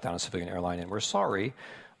accidentally shot down a civilian airline and we're sorry,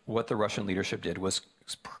 what the Russian leadership did was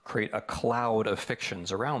create a cloud of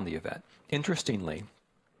fictions around the event. Interestingly,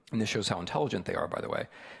 and this shows how intelligent they are, by the way,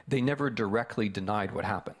 they never directly denied what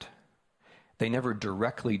happened. They never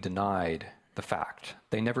directly denied the fact.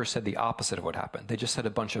 They never said the opposite of what happened. They just said a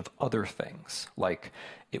bunch of other things, like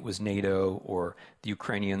it was NATO, or the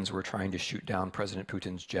Ukrainians were trying to shoot down President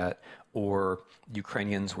Putin's jet, or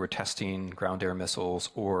Ukrainians were testing ground-air missiles,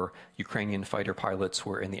 or Ukrainian fighter pilots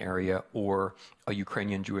were in the area, or a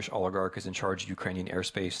Ukrainian Jewish oligarch is in charge of Ukrainian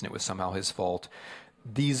airspace and it was somehow his fault.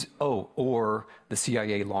 Or the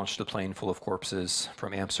CIA launched a plane full of corpses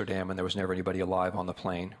from Amsterdam and there was never anybody alive on the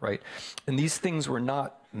plane, right? And these things were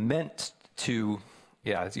not meant to,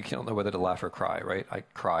 you don't know whether to laugh or cry, right?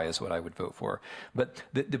 Cry is what I would vote for. But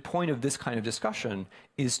the point of this kind of discussion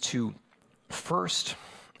is to first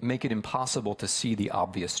make it impossible to see the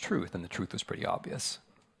obvious truth, and the truth was pretty obvious,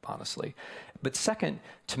 honestly. But second,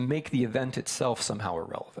 to make the event itself somehow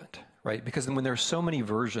irrelevant. Right? Because when there are so many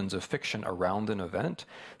versions of fiction around an event,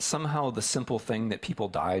 somehow the simple thing that people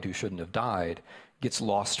died who shouldn't have died gets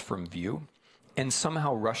lost from view, and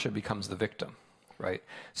somehow Russia becomes the victim, right?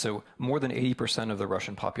 So more than 80% of the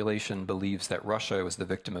Russian population believes that Russia was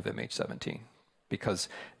the victim of MH17 because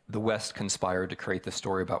the West conspired to create the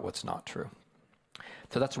story about what's not true.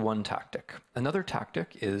 So that's one tactic. Another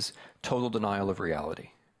tactic is total denial of reality,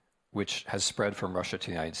 which has spread from Russia to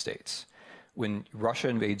the United States. When Russia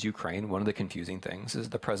invades Ukraine, one of the confusing things is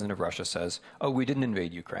the president of Russia says, oh, we didn't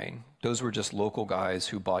invade Ukraine. Those were just local guys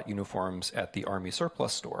who bought uniforms at the army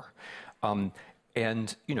surplus store.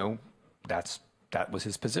 And, you know, that was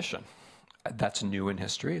his position. That's new in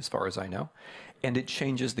history, as far as I know. And it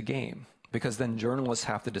changes the game. because then journalists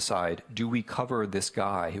have to decide, do we cover this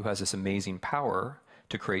guy who has this amazing power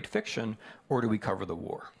to create fiction, or do we cover the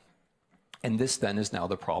war? And this then is now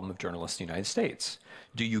the problem of journalists in the United States.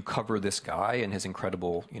 Do you cover this guy and his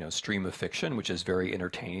incredible, stream of fiction, which is very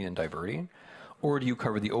entertaining and diverting, or do you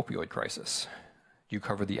cover the opioid crisis? Do you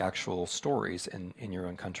cover the actual stories in your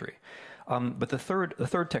own country? But the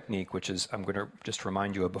third technique, which is I'm going to just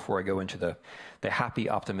remind you of before I go into the happy,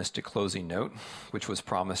 optimistic closing note, which was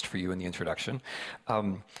promised for you in the introduction,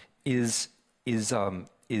 is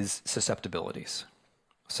susceptibilities.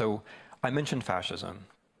 So I mentioned fascism.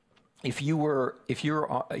 If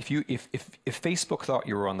Facebook thought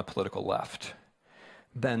you were on the political left,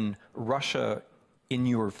 then Russia in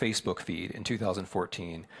your Facebook feed in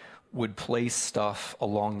 2014 would place stuff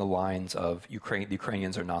along the lines of the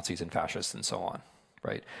Ukrainians are Nazis and fascists and so on,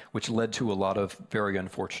 right? Which led to a lot of very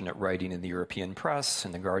unfortunate writing in the European press,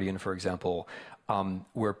 in The Guardian, for example,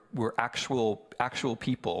 where actual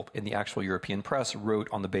people in the actual European press wrote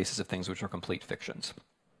on the basis of things which are complete fictions.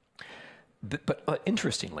 But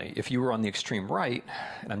interestingly, if you were on the extreme right,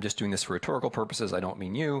 and I'm just doing this for rhetorical purposes, I don't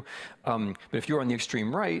mean you, but if you were on the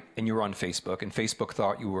extreme right and you were on Facebook and Facebook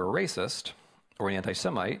thought you were a racist or an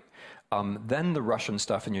anti-Semite, then the Russian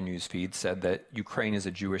stuff in your newsfeed said that Ukraine is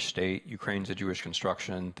a Jewish state, Ukraine is a Jewish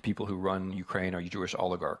construction, the people who run Ukraine are Jewish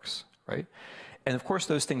oligarchs, right? And of course,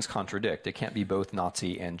 those things contradict. It can't be both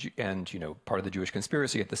Nazi and part of the Jewish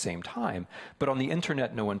conspiracy at the same time. But on the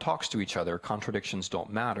internet, no one talks to each other. Contradictions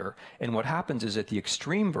don't matter. And what happens is that the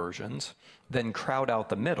extreme versions then crowd out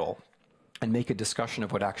the middle and make a discussion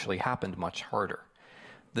of what actually happened much harder.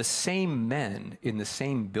 The same men in the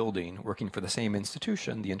same building working for the same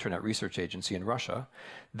institution, the Internet Research Agency in Russia,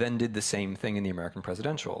 then did the same thing in the American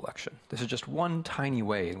presidential election. This is just one tiny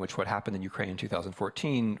way in which what happened in Ukraine in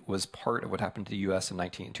 2014 was part of what happened to the US in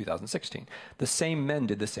 2016. The same men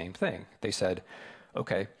did the same thing. They said,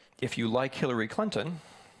 okay, if you like Hillary Clinton,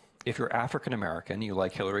 if you're African American, you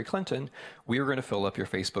like Hillary Clinton, we are going to fill up your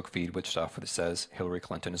Facebook feed with stuff that says Hillary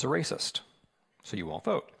Clinton is a racist, so you won't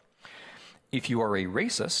vote. If you are a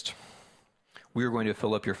racist, we are going to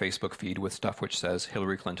fill up your Facebook feed with stuff which says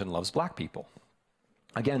Hillary Clinton loves black people.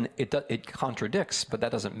 Again, it contradicts, but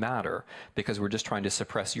that doesn't matter because we're just trying to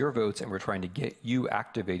suppress your votes and we're trying to get you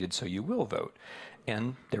activated so you will vote.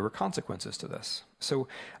 And there were consequences to this. So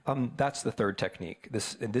that's the third technique.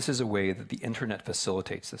 This is a way that the internet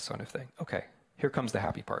facilitates this sort of thing. Okay, here comes the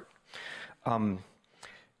happy part.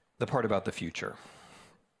 The part about the future.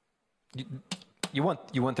 You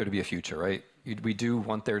want there to be a future, right? We do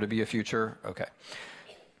want there to be a future? Okay.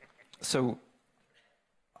 So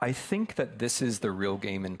I think that this is the real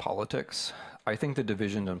game in politics. I think the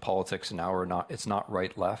division in politics now it's not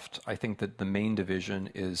right-left. I think that the main division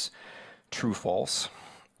is true-false,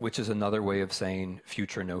 which is another way of saying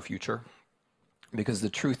future, no future. Because the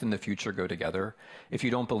truth and the future go together. If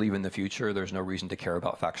you don't believe in the future, there's no reason to care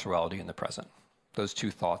about factuality in the present. Those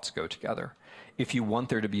two thoughts go together. If you want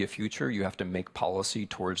there to be a future, you have to make policy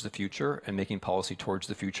towards the future, and making policy towards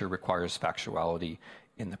the future requires factuality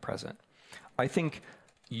in the present. I think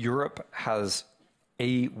Europe has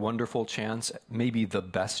a wonderful chance, maybe the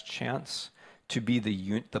best chance, to be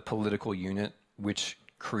the political unit which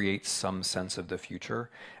creates some sense of the future.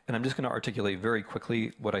 And I'm just going to articulate very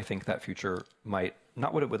quickly what I think that future might,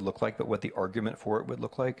 not what it would look like, but what the argument for it would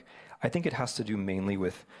look like. I think it has to do mainly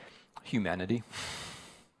with humanity.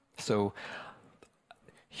 So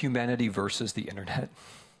humanity versus the internet,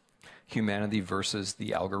 humanity versus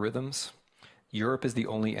the algorithms. Europe is the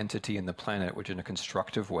only entity in the planet which in a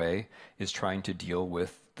constructive way is trying to deal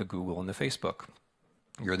with the Google and the Facebook.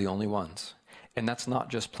 You're the only ones. And that's not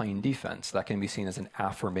just plain defense. That can be seen as an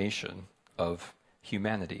affirmation of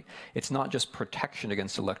humanity. It's not just protection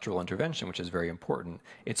against electoral intervention, which is very important.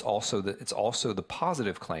 It's also the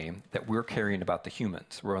positive claim that we're caring about the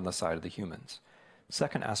humans. We're on the side of the humans.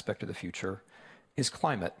 Second aspect of the future is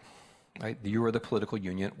climate. Right? You are the political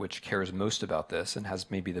unit which cares most about this and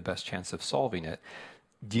has maybe the best chance of solving it.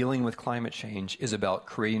 Dealing with climate change is about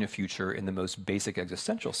creating a future in the most basic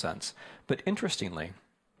existential sense. But interestingly,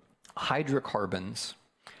 hydrocarbons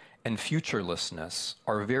and futurelessness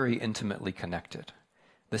are very intimately connected.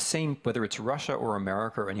 The same, whether it's Russia or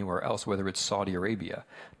America or anywhere else, whether it's Saudi Arabia,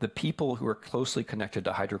 the people who are closely connected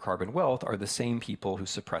to hydrocarbon wealth are the same people who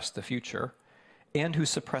suppress the future and who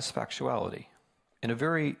suppress factuality in a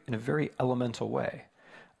very elemental way.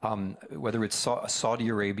 Whether it's Saudi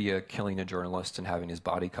Arabia killing a journalist and having his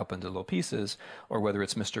body cut into little pieces, or whether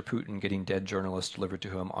it's Mr. Putin getting dead journalists delivered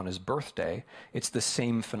to him on his birthday, it's the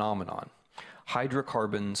same phenomenon.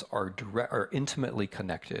 Hydrocarbons are intimately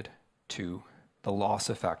connected to the loss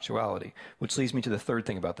of factuality, which leads me to the third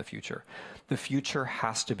thing about the future. The future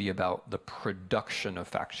has to be about the production of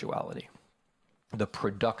factuality. The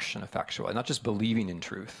production of factuality, not just believing in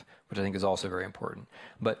truth, which I think is also very important,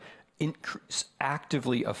 but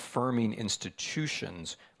actively affirming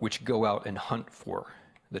institutions which go out and hunt for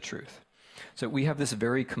the truth. So we have this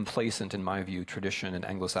very complacent, in my view, tradition in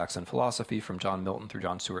Anglo-Saxon philosophy from John Milton through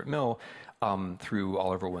John Stuart Mill, through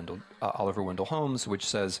Oliver Wendell Holmes, which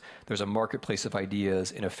says there's a marketplace of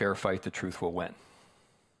ideas. In a fair fight, the truth will win.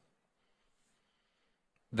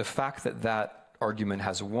 The fact that that argument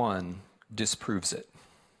has won disproves it.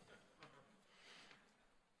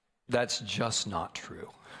 That's just not true.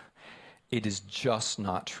 It is just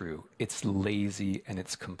not true. It's lazy and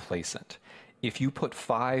it's complacent. If you put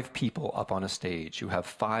 5 people up on a stage who have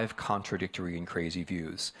 5 contradictory and crazy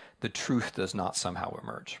views, the truth does not somehow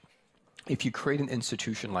emerge. If you create an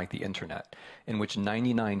institution like the internet, in which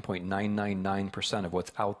 99.999% of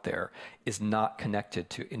what's out there is not connected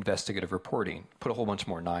to investigative reporting, put a whole bunch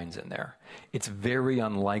more nines in there, it's very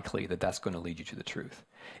unlikely that that's going to lead you to the truth.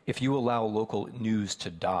 If you allow local news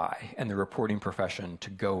to die and the reporting profession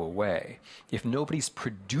to go away, if nobody's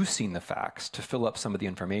producing the facts to fill up some of the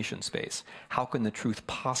information space, how can the truth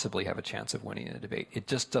possibly have a chance of winning in a debate? It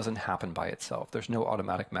just doesn't happen by itself. There's no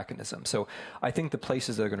automatic mechanism. So I think the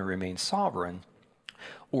places that are going to remain sovereign,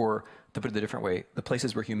 or to put it a different way, the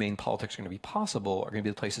places where humane politics are going to be possible are going to be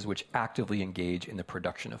the places which actively engage in the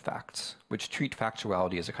production of facts, which treat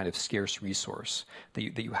factuality as a kind of scarce resource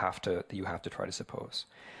that you have to try to suppose.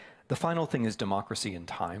 The final thing is democracy and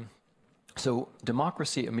time. So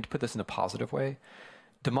democracy, I mean, to put this in a positive way,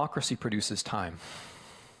 democracy produces time.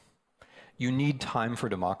 You need time for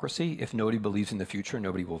democracy. If nobody believes in the future,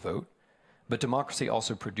 nobody will vote. But democracy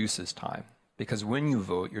also produces time. Because when you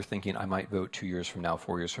vote, you're thinking, I might vote 2 years from now,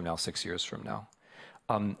 4 years from now, 6 years from now.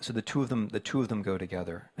 So the two of them go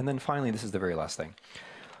together. And then finally, this is the very last thing.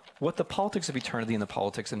 What the politics of eternity and the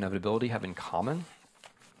politics of inevitability have in common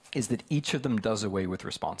is that each of them does away with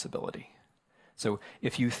responsibility. So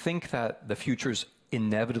if you think that the future's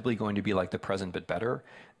inevitably going to be like the present but better,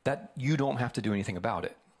 that you don't have to do anything about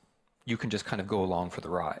it. You can just kind of go along for the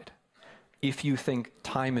ride. If you think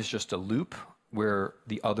time is just a loop where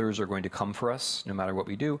the others are going to come for us no matter what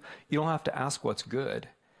we do, you don't have to ask what's good.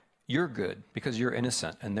 You're good because you're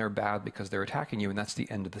innocent, and they're bad because they're attacking you, and that's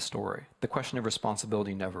the end of the story. The question of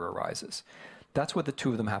responsibility never arises. That's what the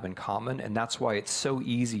two of them have in common, and that's why it's so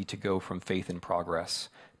easy to go from faith in progress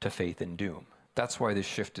to faith in doom. That's why this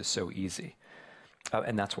shift is so easy,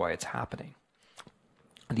 and that's why it's happening.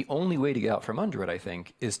 And the only way to get out from under it, I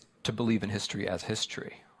think, is to believe in history as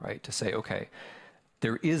history, right? To say, okay,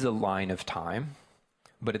 there is a line of time,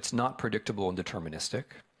 but it's not predictable and deterministic.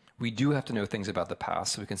 We do have to know things about the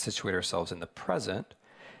past so we can situate ourselves in the present.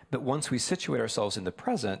 But once we situate ourselves in the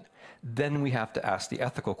present, then we have to ask the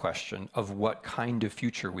ethical question of what kind of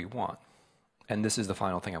future we want. And this is the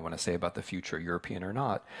final thing I want to say about the future, European or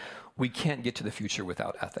not. We can't get to the future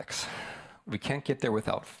without ethics. We can't get there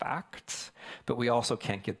without facts, but we also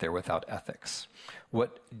can't get there without ethics.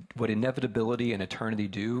 What inevitability and eternity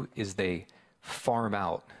do is they farm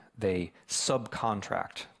out, they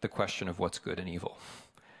subcontract the question of what's good and evil.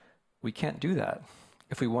 We can't do that.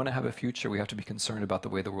 If we want to have a future, we have to be concerned about the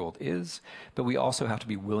way the world is, but we also have to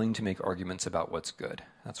be willing to make arguments about what's good.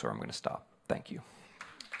 That's where I'm going to stop. Thank you.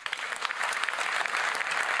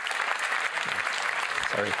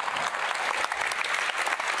 Sorry.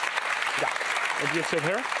 Yeah. Would you sit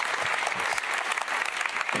here?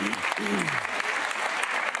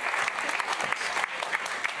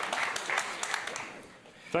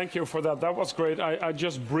 Thank you for that. That was great. I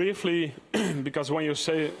just briefly, because when you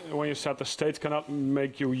said the state cannot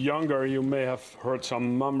make you younger, you may have heard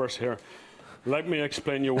some numbers here. Let me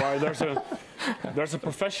explain you why. There's a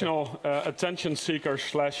professional attention seeker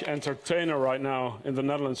 / entertainer right now in the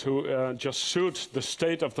Netherlands who just sued the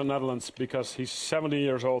state of the Netherlands because he's 70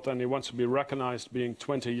 years old and he wants to be recognized being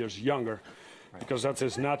 20 years younger, because that's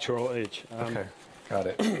his natural age. Okay, got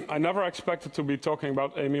it. I never expected to be talking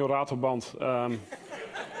about Emiel Ratelband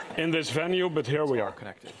in this venue, but here we are.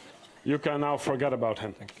 Connected. You can now forget about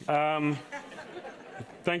him. Thank you.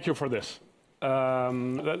 Thank you for this.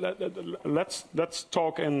 Let's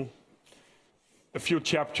talk in a few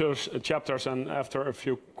chapters, and after a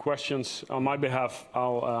few questions on my behalf,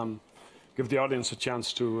 I'll give the audience a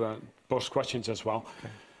chance to post questions as well. Okay.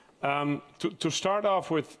 To start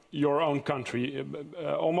off with your own country,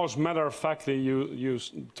 almost matter-of-factly, you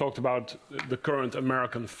talked about the current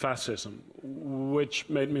American fascism, which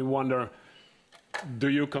made me wonder, do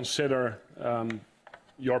you consider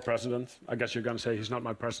your president, I guess you're going to say he's not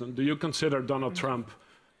my president, do you consider Donald Trump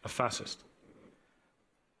a fascist?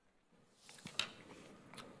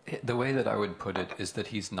 the way that I would put it is that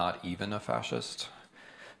he's not even a fascist.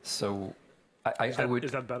 So I would.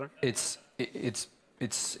 Is that better? It's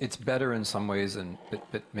better in some ways,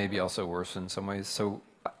 but maybe also worse in some ways. So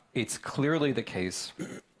it's clearly the case.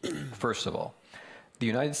 First of all, the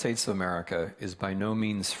United States of America is by no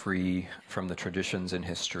means free from the traditions in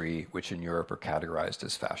history which in Europe are categorized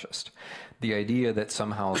as fascist. The idea that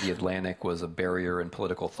somehow the Atlantic was a barrier in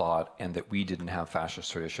political thought and that we didn't have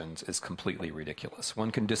fascist traditions is completely ridiculous. One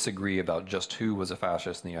can disagree about just who was a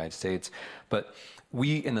fascist in the United States, but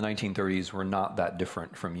we in the 1930s were not that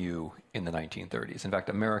different from you in the 1930s. In fact,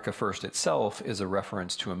 America First itself is a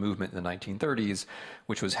reference to a movement in the 1930s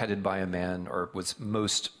which was headed by a man, or was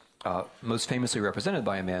most famously represented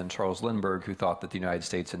by a man, Charles Lindbergh, who thought that the United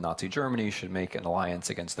States and Nazi Germany should make an alliance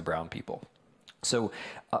against the brown people. So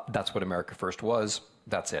that's what America First was.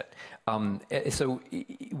 That's it. So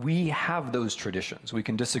we have those traditions. We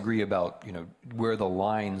can disagree about, where the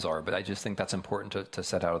lines are, but I just think that's important to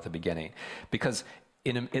set out at the beginning, because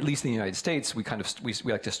at least in the United States, we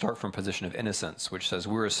like to start from a position of innocence, which says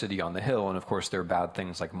we're a city on the hill, and of course there are bad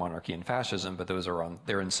things like monarchy and fascism, but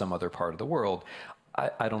they're in some other part of the world.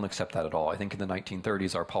 I don't accept that at all. I think in the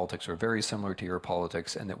 1930s, our politics were very similar to your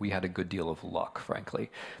politics, and that we had a good deal of luck, frankly.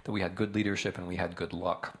 That we had good leadership and we had good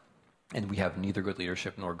luck. And we have neither good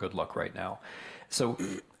leadership nor good luck right now. So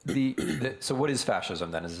so what is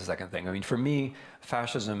fascism then is the second thing. I mean, for me,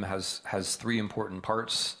 fascism has three important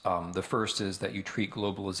parts. The first is that you treat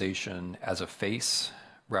globalization as a face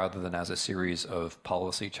rather than as a series of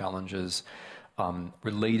policy challenges.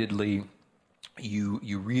 Relatedly,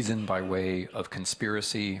 you reason by way of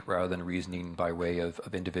conspiracy rather than reasoning by way of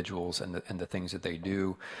individuals and the things that they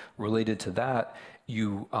do. Related to that,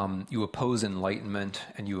 you oppose enlightenment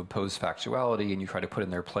and you oppose factuality, and you try to put in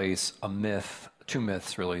their place a myth, two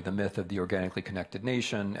myths really, the myth of the organically connected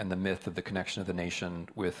nation and the myth of the connection of the nation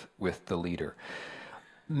with the leader.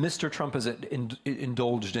 Mr. Trump has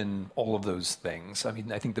indulged in all of those things. I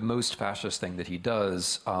mean, I think the most fascist thing that he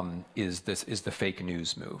does is the fake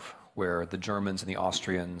news move, where the Germans and the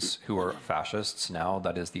Austrians, who are fascists now,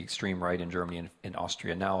 that is the extreme right in Germany and in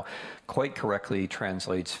Austria now, quite correctly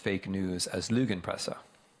translates fake news as Lügenpresse,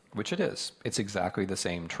 which it is. It's exactly the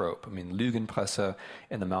same trope. I mean, Lügenpresse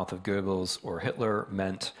in the mouth of Goebbels or Hitler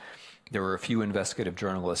meant there were a few investigative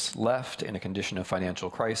journalists left in a condition of financial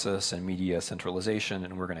crisis and media centralization,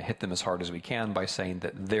 and we're going to hit them as hard as we can by saying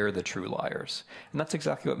that they're the true liars. And that's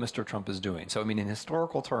exactly what Mr. Trump is doing. So, I mean, in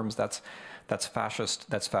historical terms, that's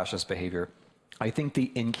fascist behavior. I think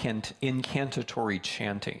the incantatory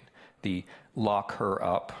chanting, the lock her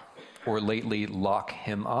up, or lately lock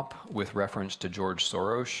him up, with reference to George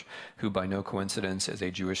Soros, who by no coincidence is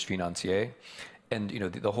a Jewish financier. And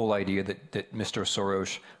the whole idea that Mr.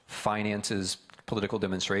 Soros finances political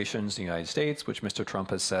demonstrations in the United States, which Mr. Trump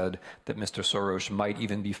has said that Mr. Soros might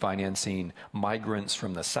even be financing migrants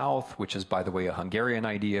from the South, which is, by the way, a Hungarian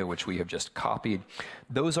idea, which we have just copied.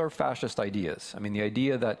 Those are fascist ideas. I mean, the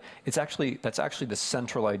idea that that's actually the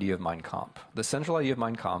central idea of Mein Kampf. The central idea of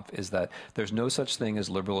Mein Kampf is that there's no such thing as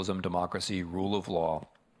liberalism, democracy, rule of law.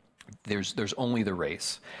 There's only the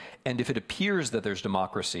race. And if it appears that there's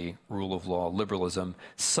democracy, rule of law, liberalism,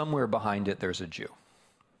 somewhere behind it there's a Jew.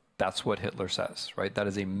 That's what Hitler says, right? That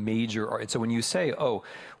is a major... So when you say, oh,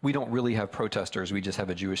 we don't really have protesters, we just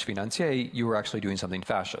have a Jewish financier, you are actually doing something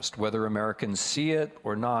fascist. Whether Americans see it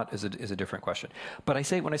or not is a different question. But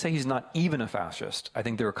when I say he's not even a fascist, I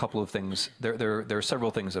think there are a couple of things, there are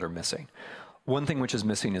several things that are missing. One thing which is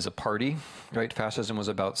missing is a party, right? Fascism was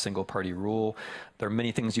about single-party rule. There are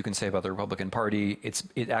many things you can say about the Republican Party.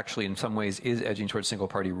 It actually, in some ways, is edging towards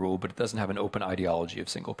single-party rule, but it doesn't have an open ideology of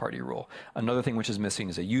single-party rule. Another thing which is missing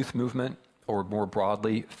is a youth movement, or more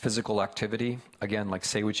broadly, physical activity. Again, like,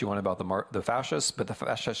 say what you want about the fascists, but the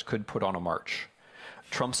fascists could put on a march.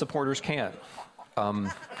 Trump supporters can't.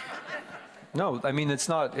 No, I mean, it's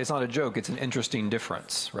not a joke. It's an interesting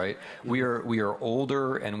difference, right? We are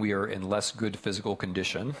older and we are in less good physical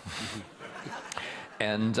condition.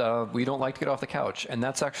 And we don't like to get off the couch. And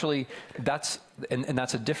that's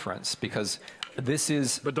a difference, because this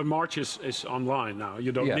is... But the march is online now.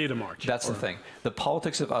 You don't need a march. That's the thing. The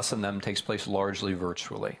politics of us and them takes place largely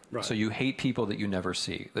virtually. Right. So you hate people that you never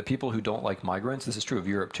see. The people who don't like migrants, this is true of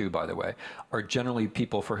Europe too, by the way, are generally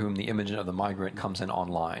people for whom the image of the migrant comes in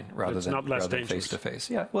online rather than face to face.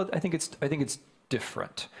 Yeah, well, I think it's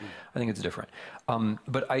different. I think it's different.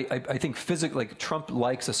 But I think Trump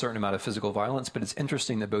likes a certain amount of physical violence, but it's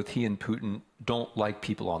interesting that both he and Putin don't like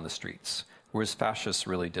people on the streets, whereas fascists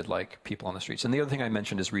really did like people on the streets. And the other thing I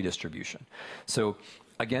mentioned is redistribution. So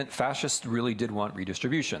again, fascists really did want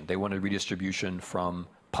redistribution. They wanted redistribution from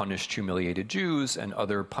punished, humiliated Jews and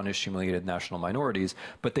other punished, humiliated national minorities,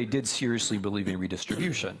 but they did seriously believe in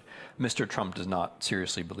redistribution. Mr. Trump does not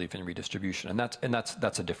seriously believe in redistribution, and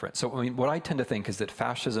that's a difference. So I mean, what I tend to think is that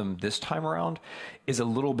fascism this time around is a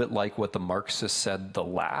little bit like what the Marxists said the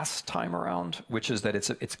last time around, which is that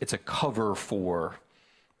it's a cover for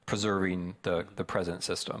preserving the present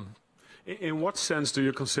system. In what sense do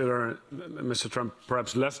you consider Mr. Trump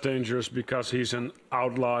perhaps less dangerous because he's an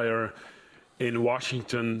outlier in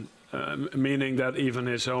Washington, meaning that even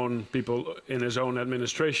his own people in his own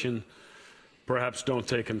administration perhaps don't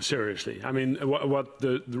take him seriously? I mean, what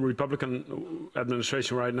the Republican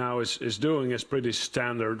administration right now is doing is pretty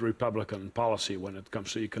standard Republican policy when it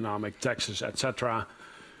comes to economic, taxes, etc.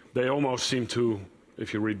 They almost seem to,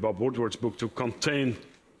 if you read Bob Woodward's book, to contain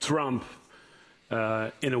Trump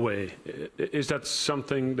in a way. Is that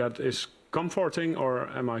something that is comforting, or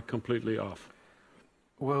am I completely off?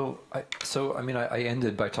 Well, I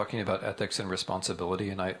ended by talking about ethics and responsibility,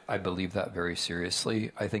 and I believe that very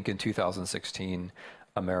seriously. I think in 2016,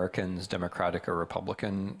 Americans, Democratic or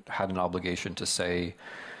Republican, had an obligation to say,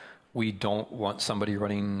 we don't want somebody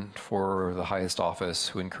running for the highest office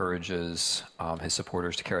who encourages his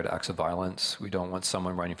supporters to carry out acts of violence. We don't want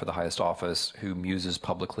someone running for the highest office who muses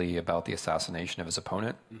publicly about the assassination of his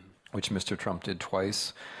opponent, which Mr. Trump did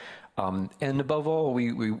twice. And above all,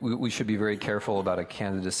 we should be very careful about a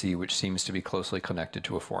candidacy which seems to be closely connected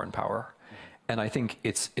to a foreign power. And I think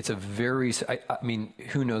it's a very, I mean,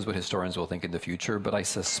 who knows what historians will think in the future, but I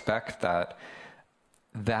suspect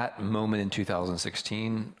that moment in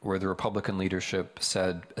 2016 where the Republican leadership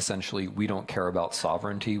said, essentially, we don't care about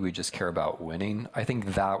sovereignty, we just care about winning, I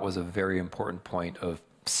think that was a very important point of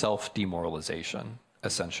self-demoralization,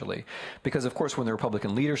 essentially. Because, of course, when the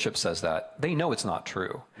Republican leadership says that, they know it's not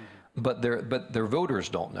true. But their voters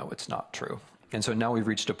don't know it's not true. And so now we've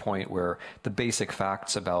reached a point where the basic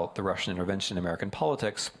facts about the Russian intervention in American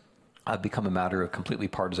politics have become a matter of completely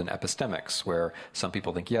partisan epistemics, where some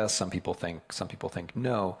people think yes, some people think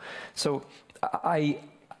no. So I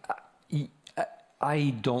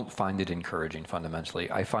don't find it encouraging fundamentally.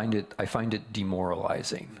 I find it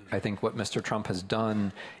demoralizing. I think what Mr. Trump has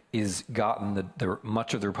done is gotten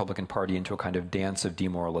much of the Republican Party into a kind of dance of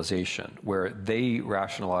demoralization, where they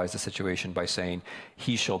rationalize the situation by saying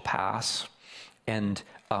he shall pass, and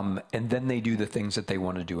then they do the things that they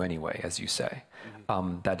want to do anyway, as you say.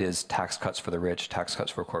 That is tax cuts for the rich, tax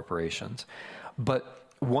cuts for corporations. But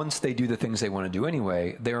once they do the things they want to do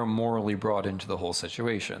anyway, they are morally brought into the whole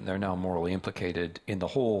situation. They're now morally implicated in the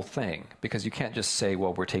whole thing, because you can't just say,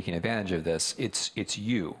 well, we're taking advantage of this. It's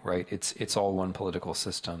you, right? It's all one political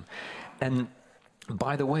system. And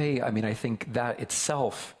by the way, I mean, I think that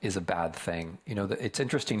itself is a bad thing. You know, it's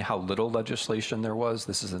interesting how little legislation there was.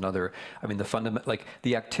 This is another, I mean,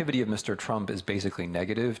 the activity of Mr. Trump is basically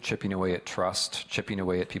negative, chipping away at trust, chipping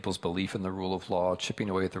away at people's belief in the rule of law, chipping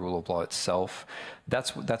away at the rule of law itself.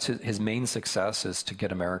 That's his main success, is to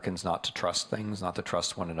get Americans not to trust things, not to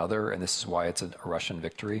trust one another. And this is why it's a Russian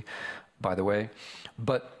victory, by the way.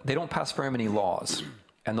 But they don't pass very many laws.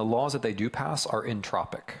 And the laws that they do pass are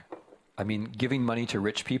entropic. I mean, giving money to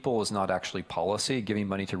rich people is not actually policy. Giving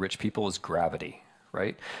money to rich people is gravity,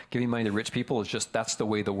 right? Giving money to rich people is just, that's the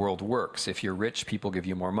way the world works. If you're rich, people give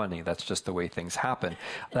you more money. That's just the way things happen.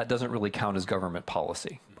 That doesn't really count as government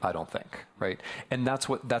policy, I don't think, right? And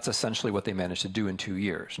that's essentially what they managed to do in 2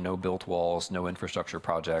 years. No built walls, no infrastructure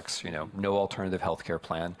projects, no alternative healthcare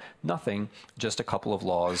plan, nothing, just a couple of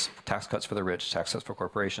laws, tax cuts for the rich, tax cuts for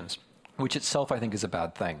corporations, which itself I think is a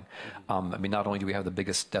bad thing. I mean, not only do we have the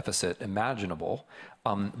biggest deficit imaginable,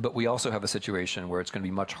 but we also have a situation where it's going to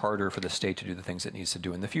be much harder for the state to do the things it needs to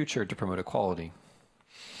do in the future to promote equality.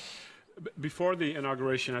 Before the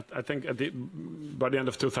inauguration, I think by the end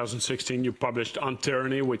of 2016, you published On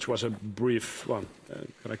Tyranny, which was a brief, well,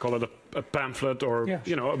 can I call it a pamphlet, or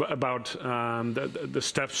about the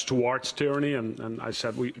steps towards tyranny. And I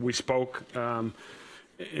said we spoke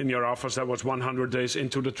in your office. That was 100 days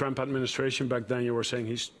into the Trump administration. Back then, you were saying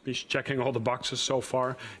he's checking all the boxes so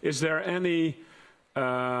far. Is there any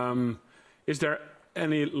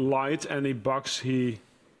light, any box he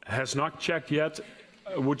has not checked yet?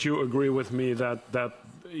 Would you agree with me that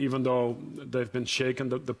even though they've been shaken,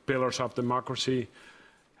 the pillars of democracy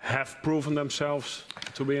have proven themselves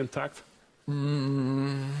to be intact?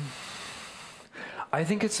 I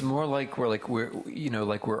think it's more like we're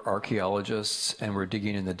archaeologists and we're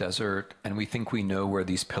digging in the desert and we think we know where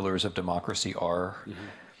these pillars of democracy are,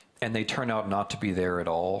 and they turn out not to be there at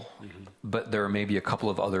all. But there are maybe a couple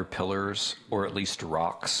of other pillars, or at least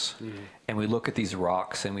rocks. And we look at these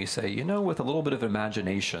rocks and we say, with a little bit of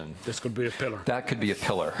imagination, this could be a pillar. That could be a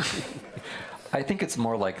pillar. I think it's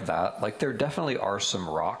more like that. Like there definitely are some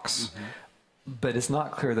rocks, but it's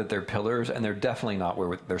not clear that they're pillars, and they're definitely not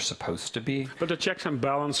where they're supposed to be. But the checks and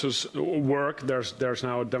balances work. There's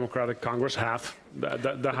now a Democratic Congress, half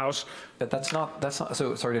the House. But that's not.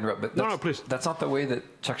 So sorry to interrupt. But no, please. That's not the way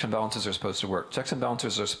that checks and balances are supposed to work. Checks and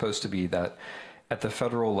balances are supposed to be that at the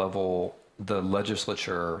federal level, the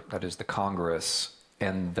legislature, that is the Congress,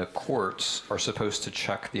 and the courts are supposed to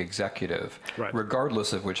check the executive,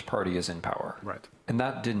 regardless of which party is in power. Right. And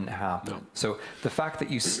that didn't happen. No. So the fact that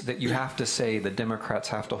you have to say the Democrats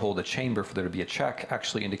have to hold a chamber for there to be a check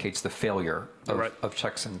actually indicates the failure of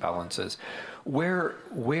checks and balances. Where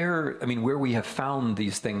we have found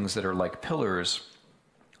these things that are like pillars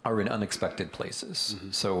are in unexpected places.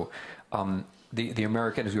 So the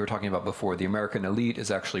American, as we were talking about before, the American elite is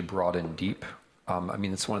actually broad and deep. I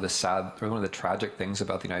mean, it's one of the tragic things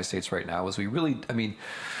about the United States right now is we really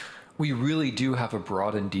do have a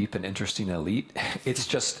broad and deep and interesting elite. It's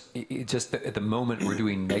just that at the moment we're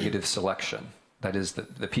doing negative selection. That is,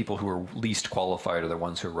 the people who are least qualified are the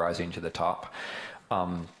ones who are rising to the top.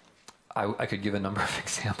 I could give a number of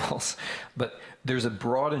examples, but there's a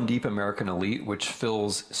broad and deep American elite which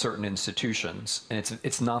fills certain institutions, and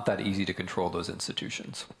it's not that easy to control those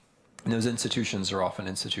institutions. And those institutions are often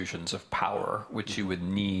institutions of power, which you would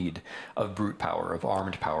need, of brute power, of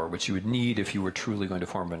armed power, which you would need if you were truly going to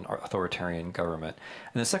form an authoritarian government.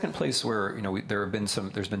 And the second place where there's been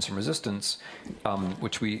some resistance,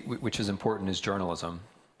 which is important, is journalism.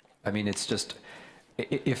 I mean, it's just,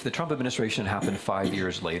 if the Trump administration happened 5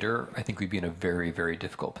 years later, I think we'd be in a very, very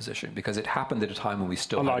difficult position, because it happened at a time when we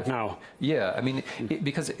still unlike now. Yeah, I mean,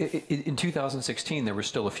 because in 2016 there were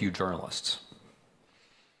still a few journalists.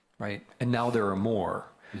 Right? And now there are more.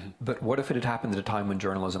 But what if it had happened at a time when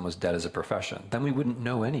journalism was dead as a profession? Then we wouldn't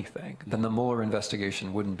know anything. Then the Mueller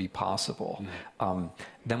investigation wouldn't be possible.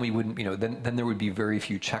 Then we wouldn't, then there would be very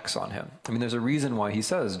few checks on him. I mean, there's a reason why he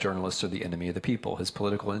says journalists are the enemy of the people. His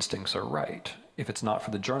political instincts are right. If it's not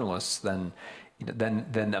for the journalists, then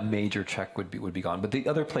a major check would be gone. But the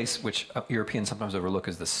other place which Europeans sometimes overlook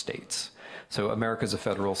is the states. So America's a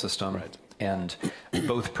federal system, and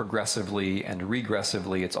both progressively and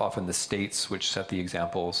regressively, it's often the states which set the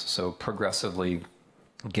examples. So progressively,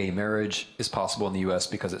 gay marriage is possible in the US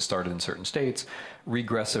because it started in certain states.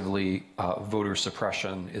 Regressively, voter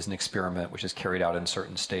suppression is an experiment which is carried out in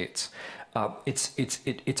certain states.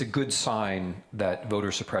 It's a good sign that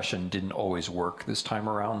voter suppression didn't always work this time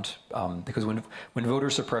around, because when voter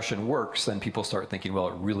suppression works, then people start thinking, well,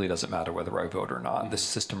 it really doesn't matter whether I vote or not. This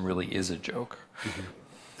system really is a joke.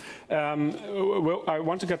 Well, I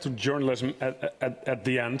want to get to journalism at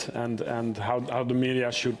the end, and how the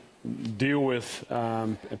media should deal with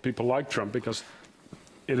people like Trump, because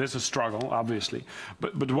it is a struggle, obviously.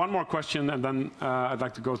 But one more question, and then I'd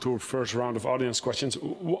like to go to a first round of audience questions.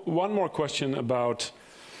 One more question about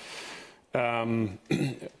the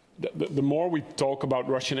more we talk about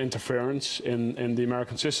Russian interference in the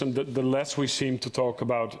American system, the less we seem to talk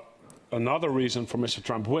about another reason for Mr.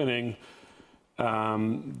 Trump winning.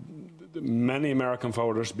 Many American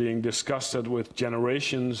voters being disgusted with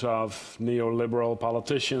generations of neoliberal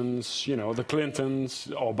politicians, the Clintons,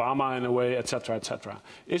 Obama in a way, etc., etc.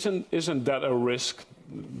 Isn't that a risk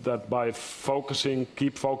that by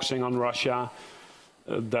keep focusing on Russia,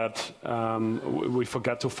 that we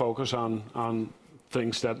forget to focus on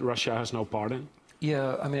things that Russia has no part in?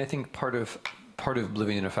 Yeah, I mean, I think part of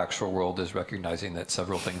living in a factual world is recognizing that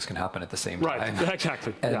several things can happen at the same time. Right,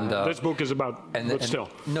 exactly. And this book is about, but still.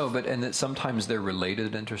 No, and that sometimes they're related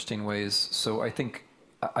in interesting ways. So I think,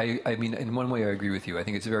 I mean, in one way I agree with you. I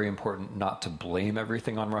think it's very important not to blame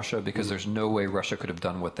everything on Russia, because there's no way Russia could have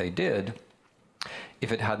done what they did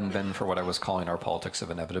if it hadn't been for what I was calling our politics of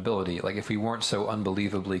inevitability. Like, if we weren't so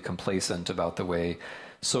unbelievably complacent about the way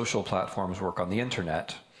social platforms work on the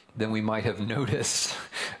internet, then we might have noticed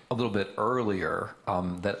a little bit earlier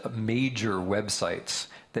that major websites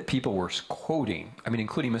that people were quoting, I mean,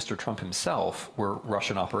 including Mr. Trump himself, were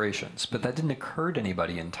Russian operations. But that didn't occur to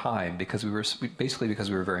anybody in time, because we were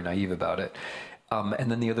very naive about it.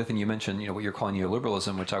 And then the other thing you mentioned, what you're calling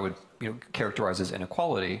neoliberalism, which I would characterize as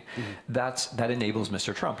inequality, that enables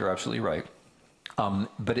Mr. Trump. You're absolutely right.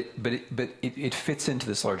 But it fits into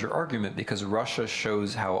this larger argument, because Russia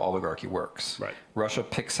shows how oligarchy works. Right. Russia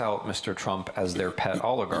picks out Mr. Trump as their pet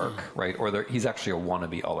oligarch, right? Or he's actually a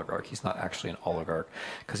wannabe oligarch. He's not actually an oligarch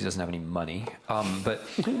because he doesn't have any money.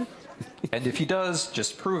 And if he does,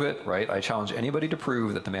 just prove it, right? I challenge anybody to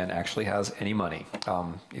prove that the man actually has any money.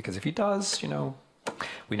 Because if he does,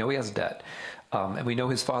 we know he has debt. And we know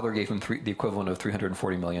his father gave him the equivalent of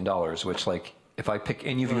 $340 million, which, like, If I pick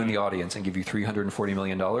any of you in the audience and give you $340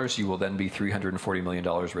 million, you will then be $340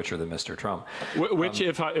 million richer than Mr. Trump. Which,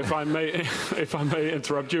 if I may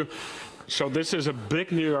interrupt you, so this is a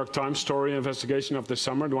big New York Times story investigation of this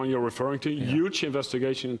summer, the one you're referring to, huge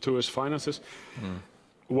investigation into his finances.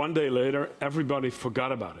 One day later, everybody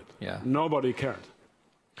forgot about it. Yeah. Nobody cared.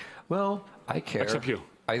 Well, I care. Except you.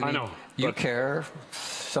 I know. You care.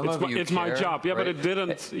 Some of you it's care, my job. Yeah, right? but it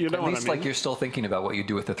didn't. You know At what least I mean? like you're still thinking about what you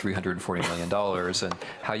do with the $340 million and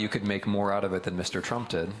how you could make more out of it than Mr. Trump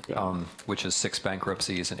did, which is 6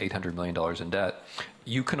 bankruptcies and $800 million in debt.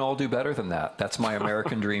 You can all do better than that. That's my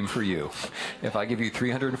American dream for you. If I give you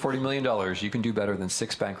 $340 million, you can do better than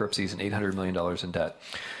 6 bankruptcies and $800 million in debt.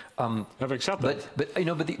 Have accepted. But you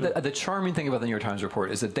know, the charming thing about the New York Times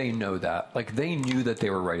report is that they know that, like, they knew that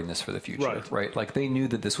they were writing this for the future, right? Like, they knew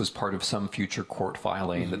that this was part of some future court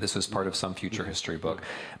filing, that this was part of some future history book.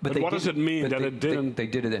 But what does it mean that it didn't? They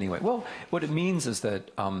did it anyway. Well, what it means is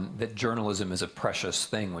that that journalism is a precious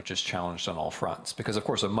thing which is challenged on all fronts. Because, of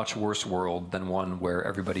course, a much worse world than one where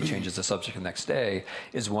everybody changes the subject the next day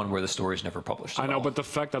is one where the story is never published at all. I know, but the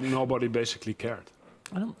fact that nobody basically cared.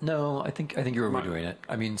 I don't know. I think you're overdoing it.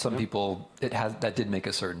 I mean, some people that did make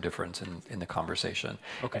a certain difference in the conversation.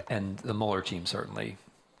 Okay. And the Mueller team certainly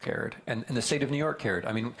cared, and the state of New York cared.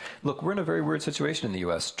 I mean, look, we're in a very weird situation in the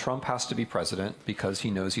U.S. Trump has to be president because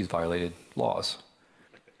he knows he's violated laws.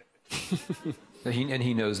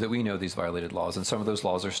 He knows that we know these violated laws, and some of those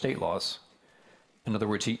laws are state laws. In other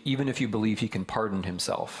words, even if you believe he can pardon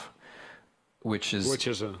himself, which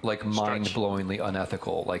is like mind-blowingly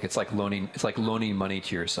unethical. Like it's like loaning money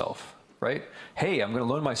to yourself, right? Hey, I'm going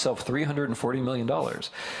to loan myself $340 million.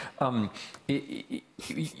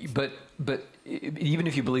 But even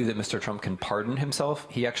if you believe that Mr. Trump can pardon himself,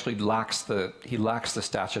 he actually lacks the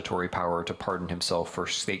statutory power to pardon himself for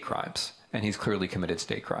state crimes, and he's clearly committed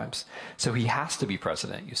state crimes. So he has to be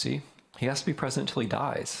president. You see, he has to be president until he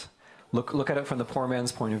dies. Look at it from the poor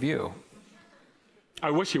man's point of view.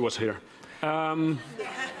 I wish he was here. I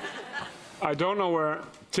don't know where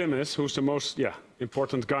Tim is, who's the most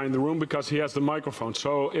important guy in the room, because he has the microphone.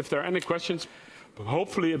 So if there are any questions,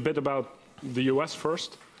 hopefully a bit about the US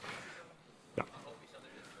first. Yeah.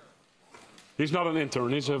 He's not an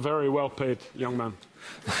intern. He's a very well-paid young man.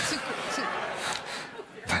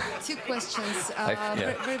 Two questions,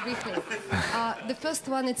 very briefly. The first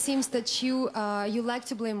one, it seems that you like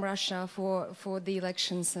to blame Russia for the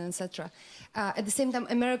elections, etc. At the same time,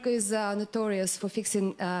 America is notorious for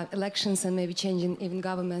fixing elections and maybe changing even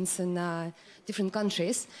governments in different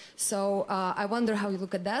countries. So I wonder how you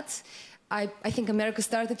look at that. I think America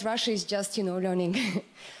started, Russia is just, learning.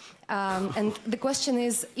 And the question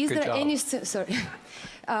is there any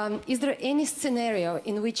is there any scenario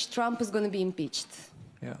in which Trump is going to be impeached?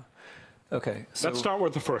 Yeah. Okay. So, let's start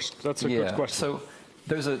with the first. That's a good question. So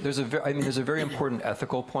there's a very important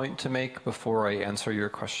ethical point to make before I answer your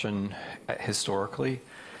question historically,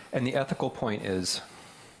 and the ethical point is: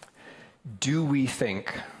 do we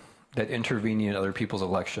think that intervening in other people's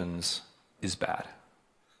elections is bad?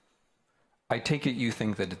 I take it you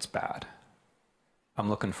think that it's bad. I'm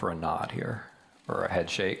looking for a nod here, or a head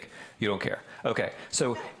shake. You don't care. Okay.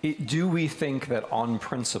 So do we think that on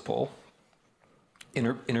principle,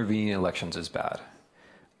 intervening in elections is bad?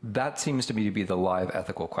 That seems to me to be the live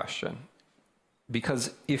ethical question.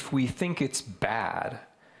 Because if we think it's bad,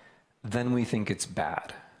 then we think it's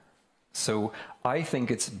bad. So I think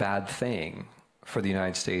it's a bad thing for the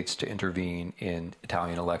United States to intervene in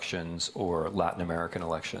Italian elections or Latin American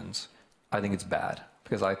elections. I think it's bad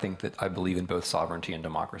because I believe in both sovereignty and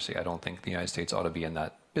democracy. I don't think the United States ought to be in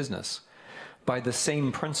that business. By the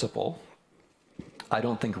same principle, I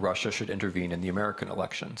don't think Russia should intervene in the American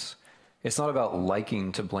elections. It's not about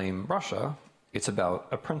liking to blame Russia. It's about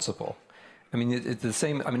a principle. I mean, it's the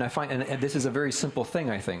same. I mean, I find, and this is a very simple thing,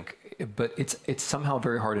 I think, but it's somehow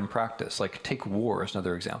very hard in practice. Like, take war as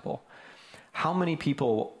another example. How many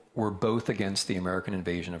people were both against the American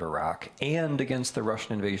invasion of Iraq and against the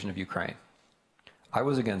Russian invasion of Ukraine? I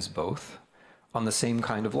was against both on the same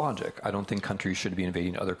kind of logic. I don't think countries should be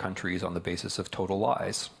invading other countries on the basis of total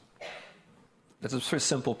lies. That's a sort of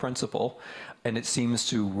simple principle, and it seems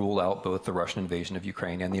to rule out both the Russian invasion of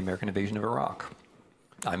Ukraine and the American invasion of Iraq.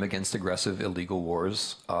 I'm against aggressive, illegal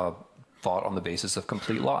wars fought on the basis of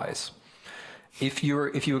complete lies. If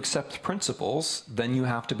you accept principles, then you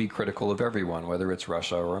have to be critical of everyone, whether it's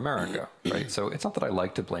Russia or America, right? So it's not that I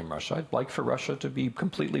like to blame Russia. I'd like for Russia to be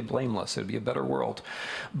completely blameless. It'd be a better world.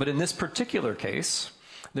 But in this particular case,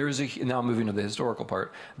 There is now moving to the historical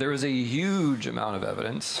part, there is a huge amount of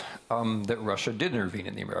evidence that Russia did intervene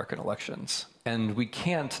in the American elections. And we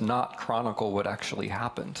can't not chronicle what actually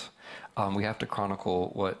happened. We have to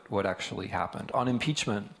chronicle what actually happened. On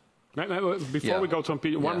impeachment... Before we go to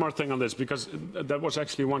impeachment, one more thing on this, because that was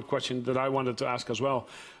actually one question that I wanted to ask as well.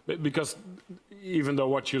 Because even though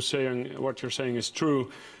what you're saying is true,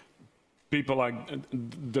 people like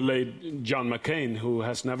the late John McCain, who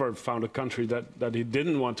has never found a country that he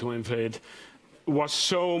didn't want to invade, was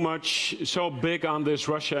so big on this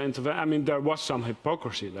Russia intervention. I mean, there was some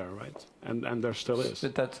hypocrisy there, right? And there still is.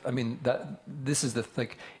 But that's, I mean, this is the thing.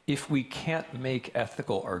 If we can't make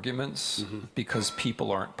ethical arguments because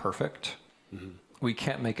people aren't perfect, we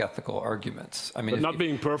can't make ethical arguments. I mean, but not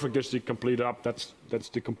being perfect is the complete that's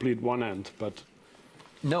the complete one end, but.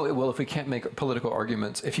 No, well, if we can't make political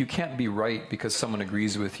arguments, if you can't be right because someone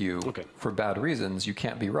agrees with you for bad reasons, you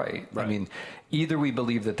can't be right. I mean, either we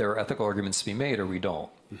believe that there are ethical arguments to be made or we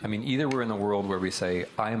don't. I mean, either we're in a world where we say,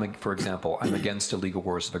 for example, I'm against illegal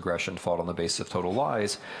wars of aggression fought on the basis of total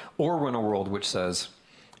lies, or we're in a world which says,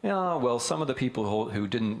 yeah, well, some of the people who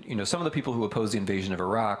didn't, some of the people who opposed the invasion of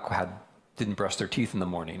Iraq didn't brush their teeth in the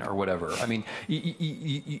morning or whatever. I mean,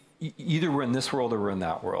 either we're in this world or we're in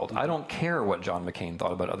that world. I don't care what John McCain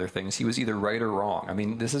thought about other things. He was either right or wrong. I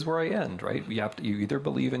mean, this is where I end, right? You either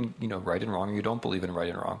believe in, right and wrong, or you don't believe in right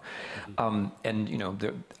and wrong.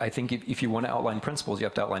 I think if you want to outline principles, you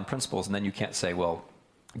have to outline principles, and then you can't say, well,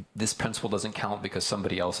 this principle doesn't count because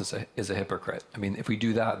somebody else is a hypocrite. I mean, if we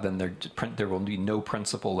do that, then there will be no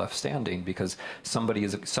principle left standing because somebody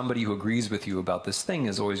who agrees with you about this thing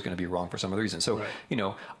is always going to be wrong for some other reason. So,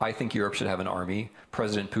 I think Europe should have an army.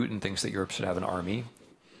 President Putin thinks that Europe should have an army.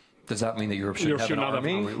 Does that mean that Europe should have an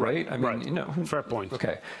army? Right? I mean, fair point.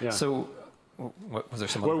 Okay. Yeah. So. Was there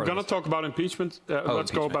some? Well, we're going to talk about impeachment.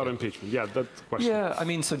 Let's go about impeachment. Yeah, that question. Yeah, I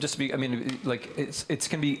mean, so just to be, I mean, like it's going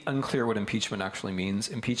to be unclear what impeachment actually means.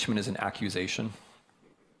 Impeachment is an accusation,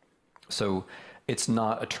 so it's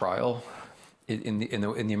not a trial. In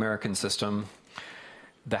the American system,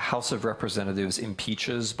 the House of Representatives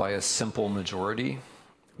impeaches by a simple majority,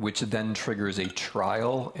 which then triggers a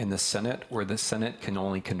trial in the Senate, where the Senate can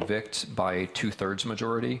only convict by 2/3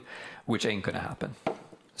 majority, which ain't going to happen.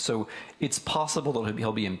 So it's possible that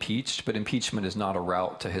he'll be impeached, but impeachment is not a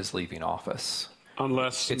route to his leaving office.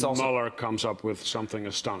 Unless Mueller comes up with something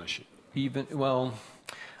astonishing.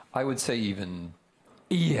 I would say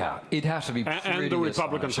it'd have to be pretty and the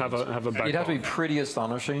Republicans have a backbone. It'd have to be pretty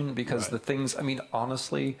astonishing because the things, I mean,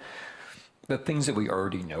 honestly, the things that we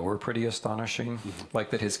already know are pretty astonishing, like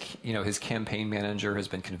that his campaign manager has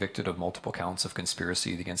been convicted of multiple counts of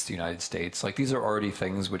conspiracy against the United States. Like these are already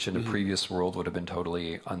things which in a previous world would have been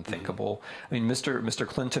totally unthinkable. I mean, Mr.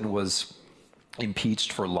 Clinton was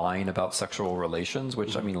impeached for lying about sexual relations,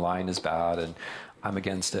 which I mean, lying is bad, and I'm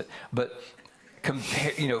against it. But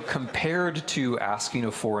compared to asking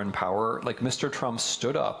a foreign power, like Mr. Trump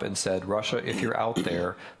stood up and said, Russia, if you're out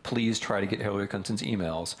there, please try to get Hillary Clinton's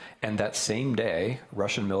emails. And that same day,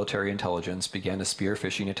 Russian military intelligence began a spear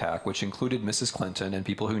phishing attack, which included Mrs. Clinton and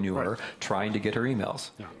people who knew her trying to get her emails.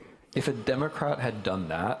 Yeah. If a Democrat had done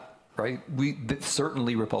that, right,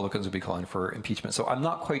 certainly Republicans would be calling for impeachment. So I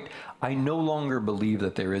no longer believe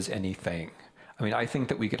that there is anything. I mean, I think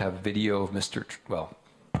that we could have video of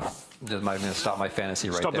I'm going to stop my fantasy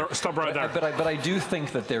right there. Stop right there. But I do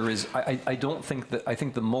think that there is. I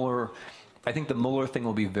think the Mueller thing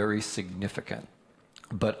will be very significant,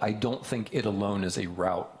 but I don't think it alone is a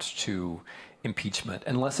route to impeachment,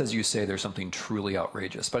 unless, as you say, there's something truly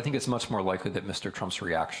outrageous. But I think it's much more likely that Mr. Trump's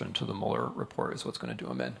reaction to the Mueller report is what's going to do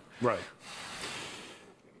him in. Right.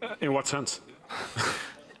 In what sense?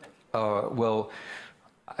 Well,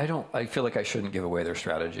 I feel like I shouldn't give away their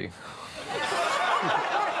strategy.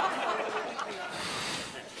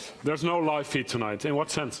 There's no live feed tonight. In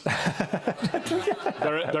what sense?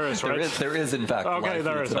 there is, right? There is, in fact, okay, live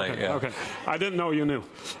there feed is. Tonight, Okay, yeah. okay. I didn't know you knew.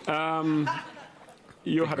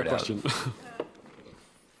 You had a question.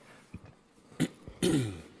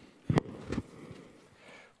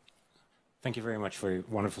 Thank you very much for your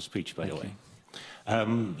wonderful speech, by the way.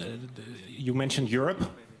 You mentioned Europe.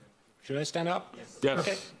 Should I stand up?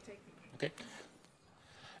 Yes. Okay.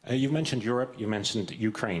 You mentioned Europe. You mentioned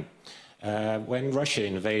Ukraine. When Russia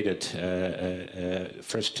invaded,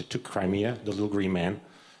 first took Crimea, the little green man,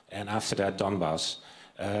 and after that Donbass,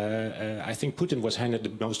 I think Putin was handed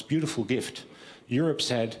the most beautiful gift. Europe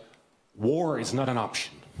said, war is not an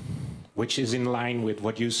option, which is in line with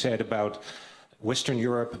what you said about Western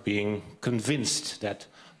Europe being convinced that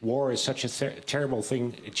war is such a terrible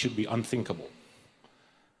thing, it should be unthinkable.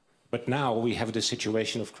 But now we have the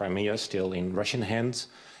situation of Crimea still in Russian hands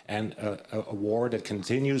and a war that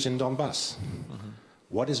continues in Donbass.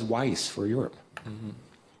 What is wise for Europe?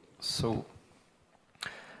 So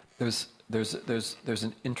there's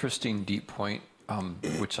an interesting deep point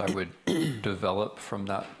which I would develop from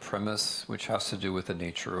that premise, which has to do with the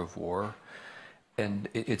nature of war. And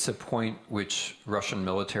it's a point which Russian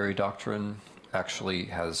military doctrine actually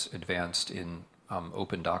has advanced in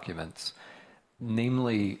open documents,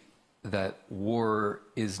 namely that war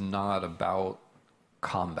is not about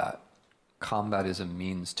combat. Combat is a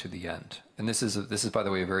means to the end. And this is, by the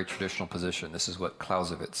way, a very traditional position. This is what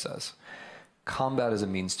Clausewitz says. Combat is a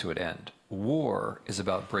means to an end. War is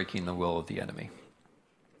about breaking the will of the enemy.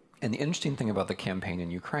 And the interesting thing about the campaign in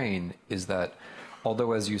Ukraine is that,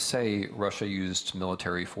 although, as you say, Russia used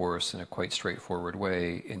military force in a quite straightforward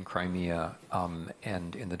way in Crimea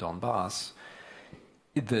and in the Donbass,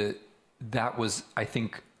 that was, I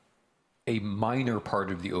think, a minor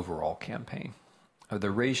part of the overall campaign.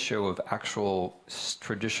 The ratio of actual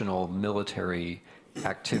traditional military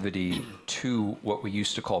activity to what we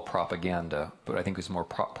used to call propaganda, but I think is more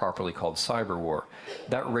properly called cyber war,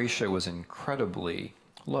 that ratio was incredibly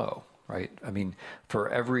low, right? I mean, for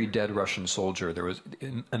every dead Russian soldier, there was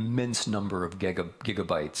an immense number of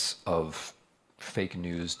gigabytes of fake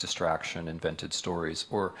news, distraction, invented stories,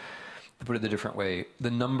 or to put it a different way,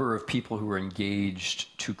 the number of people who were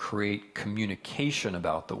engaged to create communication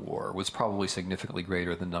about the war was probably significantly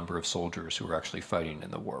greater than the number of soldiers who were actually fighting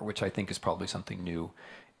in the war, which I think is probably something new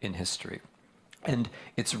in history. And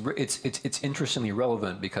it's interestingly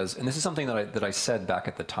relevant because, and this is something that I said back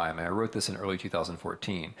at the time, and I wrote this in early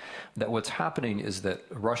 2014, that what's happening is that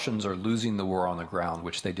Russians are losing the war on the ground,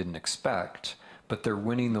 which they didn't expect, but they're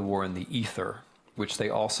winning the war in the ether, which they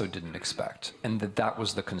also didn't expect, and that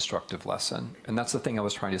was the constructive lesson. And that's the thing I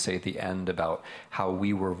was trying to say at the end about how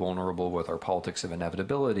we were vulnerable with our politics of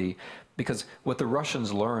inevitability, because what the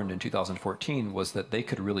Russians learned in 2014 was that they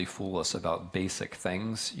could really fool us about basic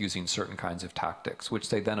things using certain kinds of tactics, which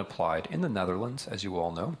they then applied in the Netherlands, as you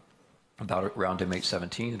all know, around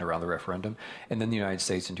MH17 and around the referendum, and then the United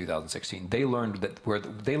States in 2016. They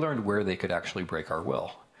learned where they could actually break our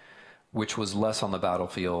will, which was less on the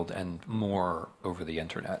battlefield and more over the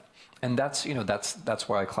internet. And that's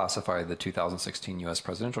why I classify the 2016 US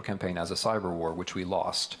presidential campaign as a cyber war, which we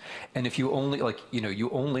lost. And if you only,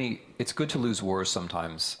 it's good to lose wars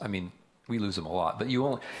sometimes. I mean, we lose them a lot, but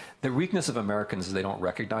the weakness of Americans is they don't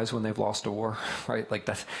recognize when they've lost a war, right? Like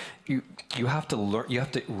that's, you have to learn, you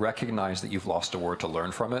have to recognize that you've lost a war to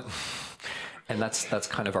learn from it. And that's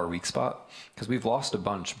kind of our weak spot, because we've lost a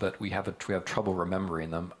bunch, but we have trouble remembering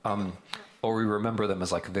them, or we remember them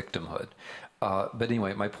as like victimhood. But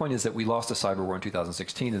anyway, my point is that we lost a cyber war in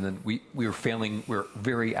 2016, and then we're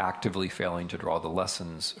very actively failing to draw the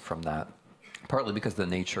lessons from that, partly because of the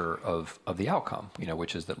nature of the outcome,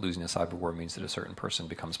 which is that losing a cyber war means that a certain person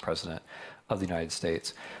becomes president of the United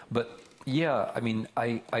States. But yeah, I mean,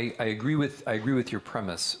 I agree with your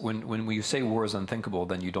premise. When you say war is unthinkable,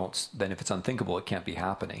 then if it's unthinkable, it can't be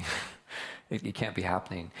happening. It can't be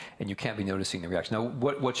happening, and you can't be noticing the reaction. Now,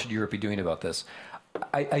 what should Europe be doing about this?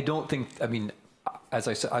 I don't think. I mean, as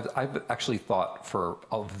I said, I've actually thought for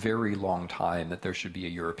a very long time that there should be a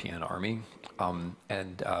European army,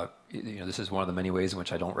 this is one of the many ways in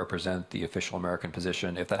which I don't represent the official American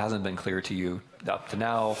position. If that hasn't been clear to you up to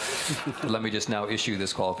now, let me just now issue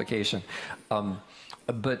this qualification.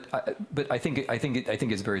 But I think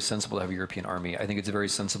it's very sensible to have a European army. I think it's very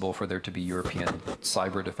sensible for there to be European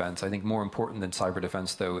cyber defense. I think more important than cyber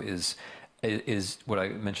defense, though, is what I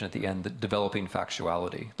mentioned at the end, developing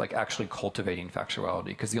factuality, like actually cultivating factuality,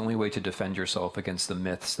 because the only way to defend yourself against the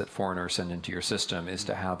myths that foreigners send into your system is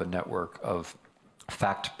to have a network of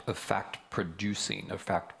fact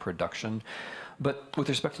production. But with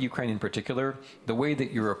respect to Ukraine in particular, the way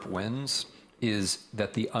that Europe wins is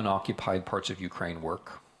that the unoccupied parts of Ukraine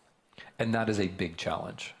work, and that is a big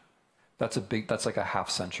challenge. That's like a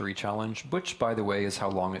half-century challenge, which, by the way, is how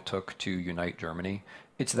long it took to unite Germany.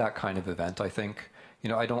 It's that kind of event, I think.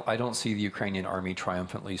 I don't see the Ukrainian army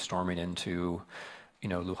triumphantly storming into,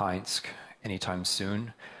 Luhansk anytime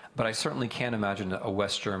soon. But I certainly can't imagine a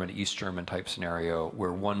West German, East German type scenario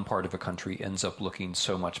where one part of a country ends up looking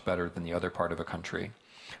so much better than the other part of a country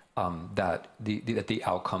that the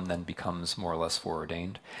outcome then becomes more or less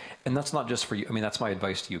foreordained. And that's not just for you. I mean, that's my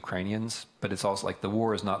advice to Ukrainians, but it's also like the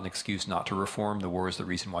war is not an excuse not to reform. The war is the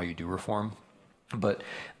reason why you do reform. But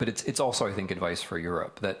it's also, I think, advice for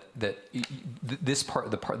Europe that this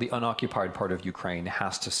part, the unoccupied part of Ukraine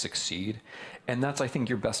has to succeed, and that's, I think,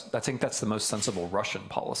 your best. I think that's the most sensible Russian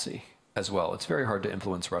policy, as well. It's very hard to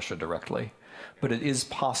influence Russia directly, but it is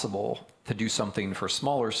possible to do something for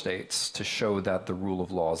smaller states to show that the rule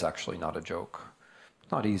of law is actually not a joke.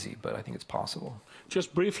 It's not easy, but I think it's possible.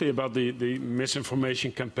 Just briefly about the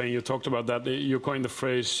misinformation campaign, you talked about that. You coined the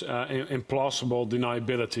phrase implausible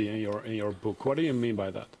deniability in your book. What do you mean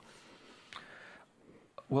by that?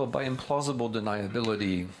 Well, by implausible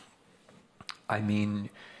deniability, I mean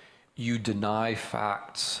you deny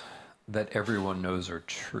facts that everyone knows are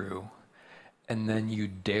true, and then you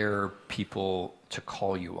dare people to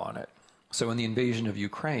call you on it. So in the invasion of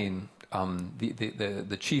Ukraine,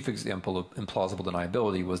 the chief example of implausible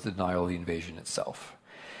deniability was the denial of the invasion itself.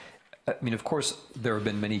 I mean, of course, there have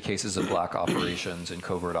been many cases of black operations and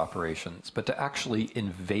covert operations, but to actually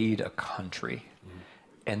invade a country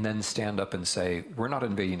and then stand up and say, we're not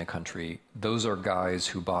invading a country, those are guys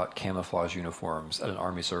who bought camouflage uniforms at an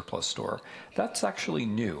army surplus store. That's actually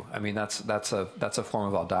new. I mean, that's a form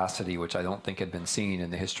of audacity which I don't think had been seen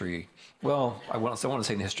in the history. Well, I don't want to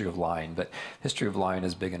say in the history of lying, but history of lying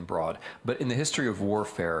is big and broad. But in the history of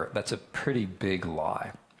warfare, that's a pretty big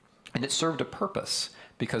lie. And it served a purpose,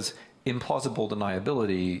 because implausible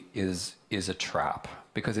deniability is a trap,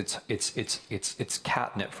 because it's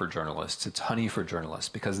catnip for journalists, it's honey for journalists,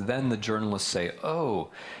 because then the journalists say, oh,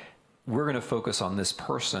 we're going to focus on this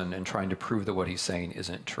person and trying to prove that what he's saying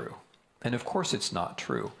isn't true. And of course it's not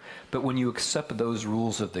true. But when you accept those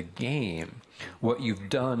rules of the game, what you've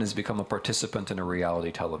done is become a participant in a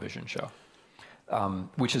reality television show.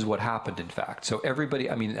 Which is what happened, in fact. So everybody,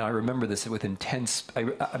 I mean, I remember this with intense, I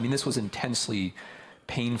mean, this was intensely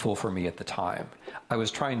painful for me at the time. I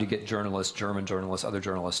was trying to get journalists, German journalists, other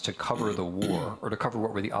journalists, to cover the war, or to cover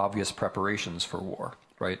what were the obvious preparations for war,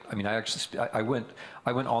 right? I mean, I went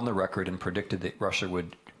on the record and predicted that Russia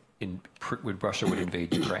would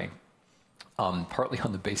invade Ukraine, partly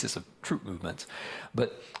on the basis of troop movements,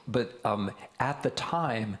 but at the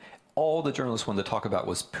time, all the journalists wanted to talk about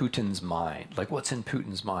was Putin's mind. Like, what's in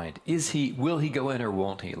Putin's mind? Will he go in or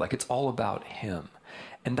won't he? Like, it's all about him.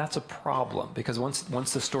 And that's a problem, because once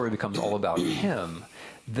the story becomes all about him,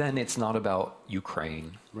 then it's not about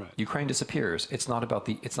Ukraine. Right. Ukraine disappears. It's not about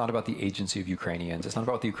the agency of Ukrainians. It's not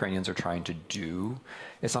about what the Ukrainians are trying to do.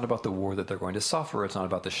 It's not about the war that they're going to suffer. It's not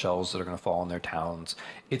about the shells that are going to fall on their towns.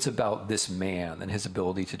 It's about this man and his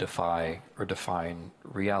ability to defy or define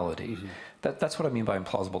reality. Mm-hmm. That's what I mean by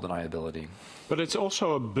implausible deniability. But it's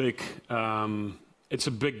also a big it's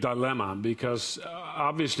a big dilemma, because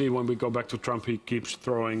obviously when we go back to Trump, he keeps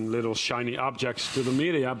throwing little shiny objects to the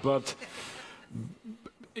media, but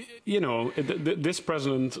you know, this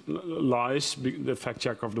president lies. The fact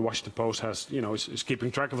checker of the Washington Post has, you know, is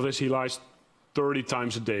keeping track of this. He lies 30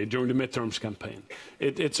 times a day during the midterms campaign.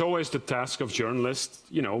 It's always the task of journalists,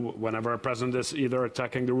 you know, whenever a president is either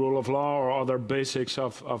attacking the rule of law or other basics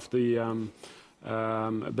of the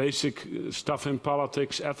basic stuff in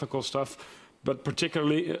politics, ethical stuff, but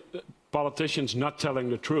particularly politicians not telling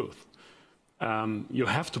the truth. You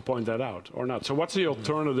have to point that out, or not. So what's the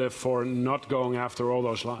alternative for not going after all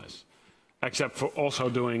those lies, except for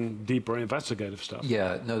also doing deeper investigative stuff?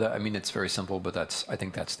 Yeah, no, I mean, it's very simple, but I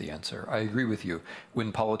think that's the answer. I agree with you.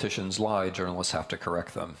 When politicians lie, journalists have to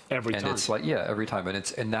correct them. Every time. And it's like, yeah, every time.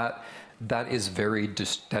 And that is very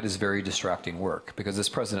distracting work, because this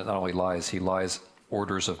president not only lies, he lies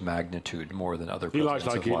orders of magnitude more than other presidents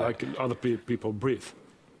have lied. He lies like other people breathe.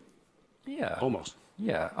 Yeah. Almost.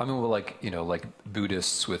 Yeah, I mean, well, like, you know, like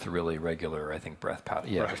Buddhists with really regular, I think, breath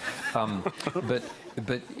pattern. Yeah, right.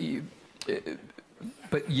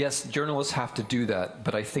 But yes, journalists have to do that.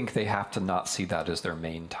 But I think they have to not see that as their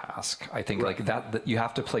main task. I think like that you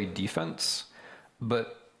have to play defense,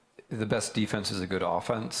 but the best defense is a good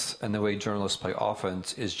offense, and the way journalists play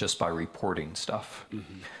offense is just by reporting stuff.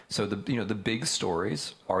 Mm-hmm. So the big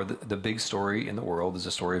stories are the big story in the world is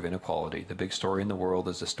a story of inequality. The big story in the world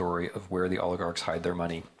is a story of where the oligarchs hide their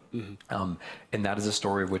money. Mm-hmm. And that is a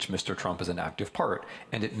story of which Mr. Trump is an active part.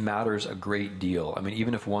 And it matters a great deal. I mean,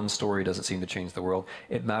 even if one story doesn't seem to change the world,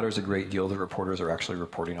 it matters a great deal that reporters are actually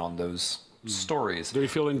reporting on those stories. Do you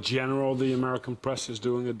feel in general the American press is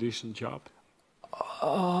doing a decent job?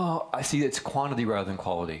 I see it's quantity rather than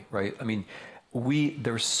quality, right? I mean,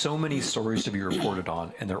 there's so many stories to be reported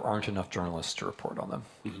on, and there aren't enough journalists to report on them.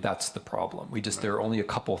 Mm-hmm. That's the problem. There are only a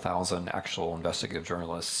couple thousand actual investigative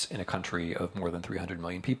journalists in a country of more than 300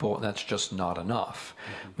 million people, and that's just not enough.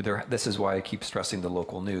 Mm-hmm. This is why I keep stressing the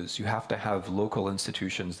local news. You have to have local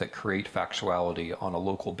institutions that create factuality on a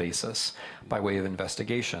local basis by way of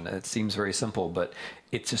investigation. And it seems very simple, but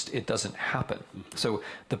it doesn't happen. So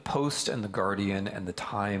the Post and the Guardian and the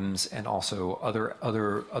Times and also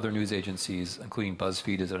other news agencies, including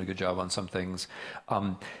BuzzFeed, has done a good job on some things.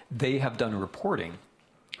 They have done reporting,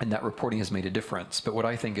 and that reporting has made a difference. But what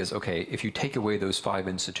I think is, okay, if you take away those 5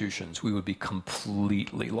 institutions, we would be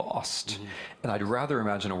completely lost. And I'd rather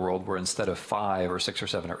imagine a world where instead of 5 or 6 or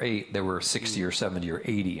 7 or 8, there were 60 or 70 or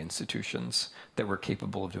 80 institutions that were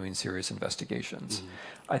capable of doing serious investigations.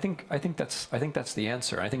 I think that's the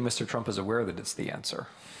answer. I think Mr. Trump is aware that it's the answer.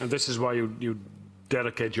 And this is why you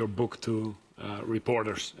dedicate your book to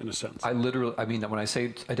reporters, in a sense. I mean, when I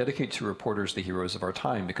say I dedicate to reporters the heroes of our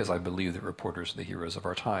time, because I believe that reporters are the heroes of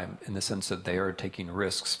our time, in the sense that they are taking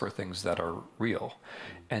risks for things that are real,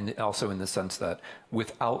 and also in the sense that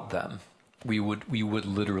without them, we would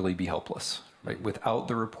literally be helpless. Right? Without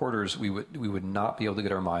the reporters, we would not be able to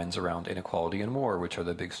get our minds around inequality and war, which are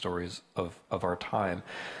the big stories of our time.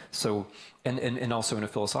 So, and also in a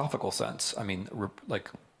philosophical sense, I mean,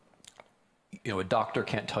 like, you know, a doctor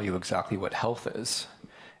can't tell you exactly what health is,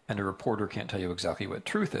 and a reporter can't tell you exactly what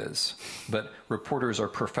truth is. But reporters are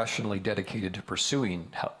professionally dedicated to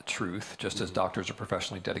pursuing truth, just as doctors are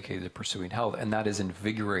professionally dedicated to pursuing health, and that is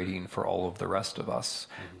invigorating for all of the rest of us.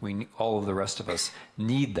 All of the rest of us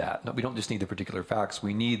need that. No, we don't just need the particular facts.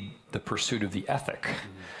 We need the pursuit of the ethic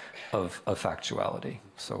of factuality.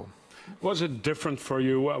 So, was it different for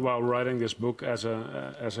you while writing this book as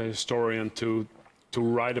a historian to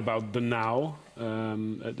write about the now,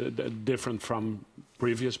 different from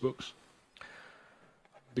previous books?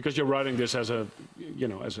 Because you're writing this as a, you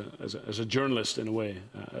know, as a journalist in a way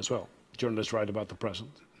as well. Journalists write about the present.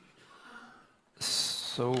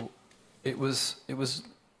 So it was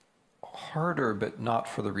harder, but not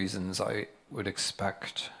for the reasons I would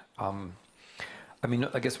expect. I mean,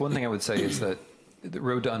 I guess one thing I would say is that The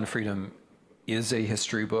Road to Unfreedom is a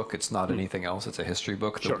history book. It's not anything else. It's a history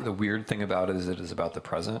book. Sure. The weird thing about it is about the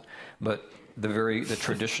present, but the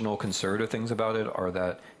traditional conservative things about it are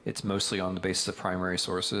that it's mostly on the basis of primary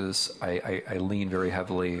sources. I lean very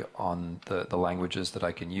heavily on the languages that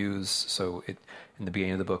I can use. So in the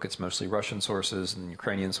beginning of the book, it's mostly Russian sources and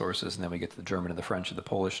Ukrainian sources, and then we get to the German and the French and the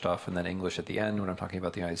Polish stuff, and then English at the end when I'm talking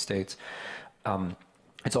about the United States.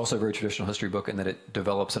 It's also a very traditional history book in that it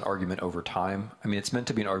develops an argument over time. I mean, it's meant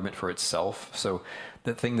to be an argument for itself. So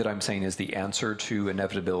the thing that I'm saying is the answer to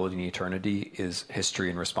inevitability and eternity is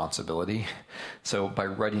history and responsibility. So by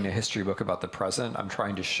writing a history book about the present, I'm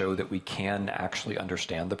trying to show that we can actually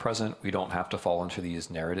understand the present. We don't have to fall into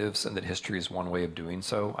these narratives, and that history is one way of doing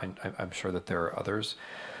so. I'm sure that there are others.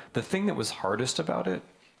 The thing that was hardest about it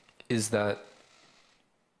is that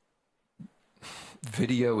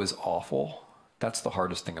video is awful. That's the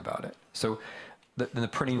hardest thing about it. So the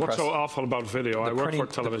printing What's press... so awful about video? I work for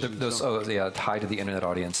television. Oh, yeah, tied to the internet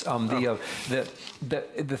audience. The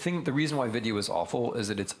reason why video is awful is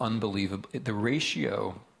that it's unbelievable. The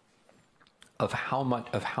ratio of how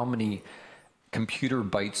many computer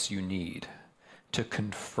bytes you need to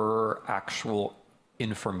confer actual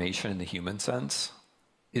information in the human sense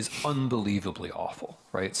is unbelievably awful,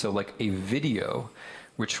 right? So like a video,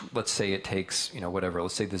 which let's say it takes, whatever,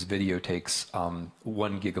 let's say this video takes 1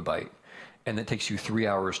 gigabyte, and it takes you 3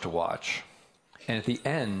 hours to watch. And at the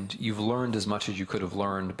end, you've learned as much as you could have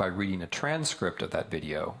learned by reading a transcript of that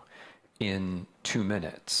video in 2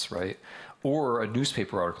 minutes, right? Or a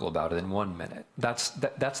newspaper article about it in 1 minute.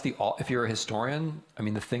 If you're a historian, I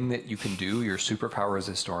mean, the thing that you can do, your superpower as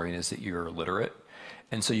a historian, is that you're literate.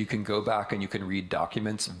 And so you can go back and you can read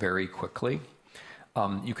documents very quickly.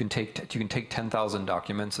 You can take 10,000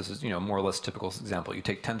 documents. This is, more or less typical example. You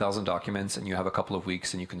take 10,000 documents and you have a couple of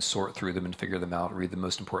weeks and you can sort through them and figure them out, read the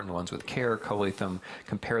most important ones with care, collate them,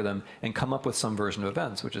 compare them, and come up with some version of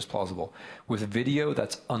events, which is plausible. With video,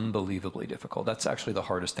 that's unbelievably difficult. That's actually the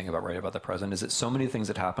hardest thing about writing about the present, is that so many things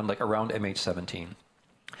that happened, like around MH17.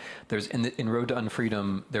 There's in Road to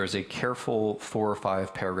Unfreedom, there's a careful 4 or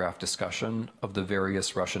 5 paragraph discussion of the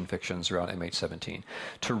various Russian fictions around MH17.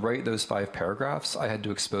 To write those 5 paragraphs, I had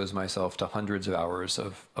to expose myself to hundreds of hours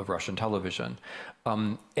of Russian television.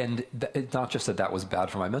 And it's not just that was bad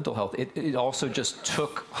for my mental health, it also just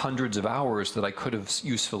took hundreds of hours that I could have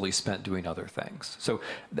usefully spent doing other things. So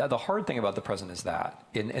the hard thing about the present is that.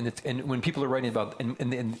 And when people are writing about,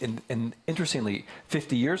 and interestingly,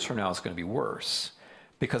 50 years from now, it's going to be worse,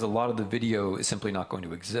 because a lot of the video is simply not going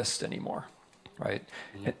to exist anymore, right?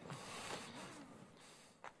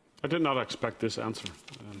 I did not expect this answer.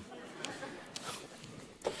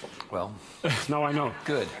 Well, now I know.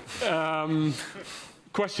 Good.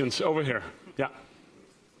 Questions over here? Yeah.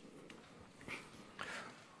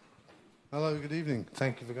 Hello, good evening.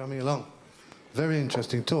 Thank you for coming along. Very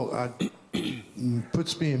interesting talk.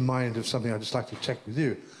 puts me in mind of something I'd just like to check with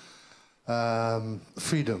you.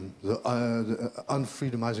 Freedom, the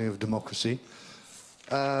unfreedomizing of democracy.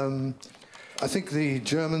 I think the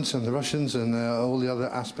Germans and the Russians and all the other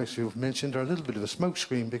aspects you've mentioned are a little bit of a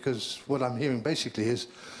smokescreen, because what I'm hearing basically is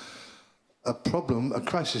a problem, a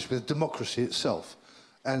crisis with democracy itself.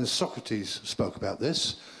 And Socrates spoke about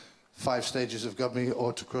this. 5 stages of governing: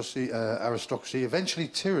 autocracy, aristocracy, eventually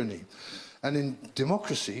tyranny. And in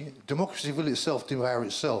democracy, democracy will itself devour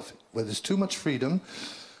itself. Where there's too much freedom,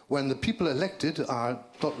 when the people elected are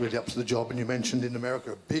not really up to the job, and you mentioned in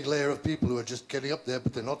America a big layer of people who are just getting up there,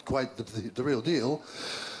 but they're not quite the real deal,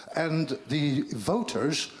 and the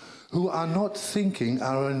voters who are not thinking,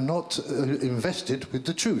 are not invested with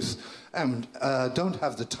the truth, and don't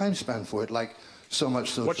have the time span for it, like so much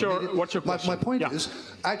social media. What's your question? My point is,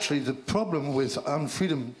 actually, the problem with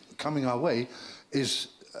unfreedom coming our way is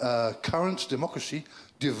current democracy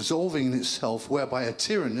dissolving itself, whereby a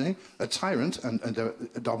tyrant,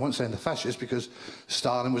 and I won't say the fascist, because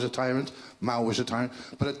Stalin was a tyrant, Mao was a tyrant,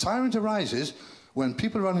 but a tyrant arises when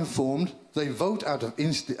people are uninformed. They vote out of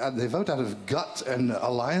gut and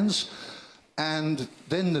alliance, and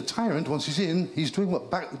then the tyrant, once he's in, he's doing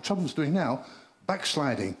what Trump's doing now,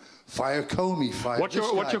 backsliding. Fire Comey, fire. What's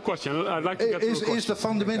your question? I'd like to get to the question. Is the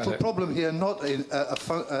fundamental problem here not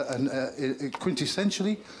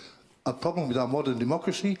quintessentially a problem with our modern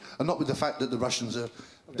democracy, and not with the fact that the Russians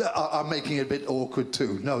are making it a bit awkward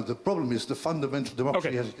too? No, the problem is the fundamental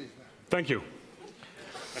democracy. Okay. Thank you.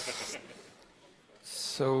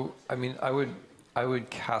 So, I mean, I would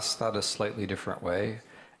cast that a slightly different way,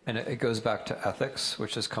 and it goes back to ethics,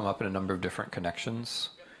 which has come up in a number of different connections.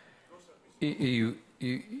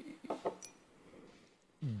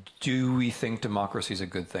 Do we think democracy is a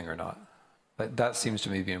good thing or not? That seems to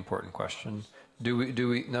me to be an important question. Do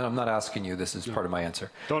we? No, I'm not asking you. This is part of my answer.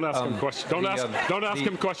 Don't ask him questions. Don't ask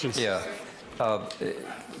him questions. Yeah.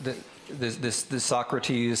 The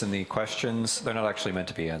Socrates and the questions, they're not actually meant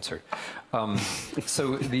to be answered. Where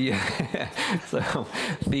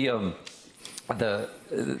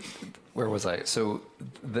was I? So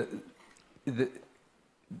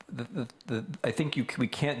I think we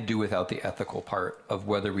can't do without the ethical part of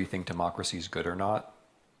whether we think democracy is good or not.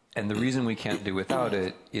 And the reason we can't do without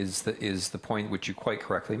it is the point which you quite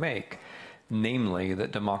correctly make, namely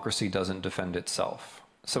that democracy doesn't defend itself.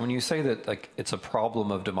 So when you say that it's a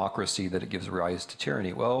problem of democracy that it gives rise to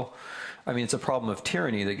tyranny, well, I mean, it's a problem of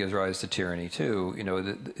tyranny that gives rise to tyranny too. You know,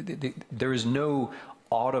 there is no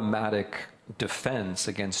automatic defense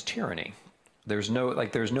against tyranny. There's no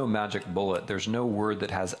magic bullet. There's no word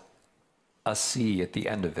that has a C at the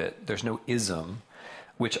end of it. There's no ism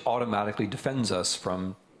which automatically defends us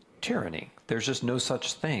from tyranny. There's just no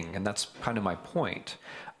such thing, and that's kind of my point.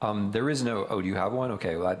 There is no, oh, do you have one?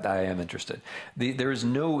 Okay, well, I am interested. There's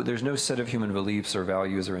no set of human beliefs or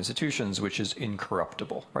values or institutions which is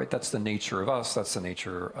incorruptible, right? That's the nature of us. That's the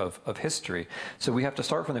nature of history. So we have to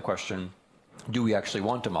start from the question, do we actually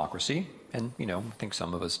want democracy? And, you know, I think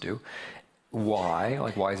some of us do. Why?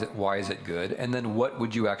 Like, why is it good? And then what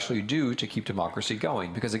would you actually do to keep democracy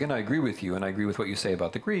going? Because again, I agree with you, and I agree with what you say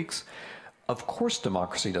about the Greeks. Of course,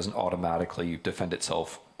 democracy doesn't automatically defend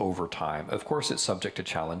itself over time. Of course, it's subject to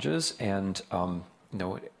challenges, and you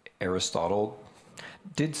know, Aristotle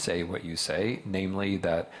did say what you say, namely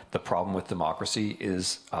that the problem with democracy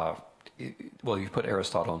is, well, you put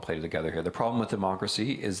Aristotle and Plato together here. The problem with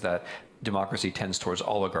democracy is that democracy tends towards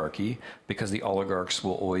oligarchy because the oligarchs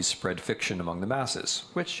will always spread fiction among the masses,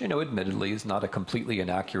 which, you know, admittedly is not a completely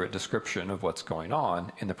inaccurate description of what's going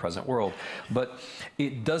on in the present world. But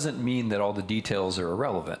it doesn't mean that all the details are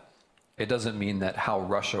irrelevant. It doesn't mean that how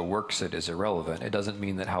Russia works it is irrelevant. It doesn't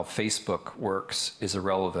mean that how Facebook works is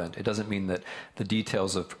irrelevant. It doesn't mean that the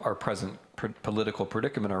details of our present political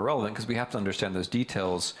predicament are irrelevant, because we have to understand those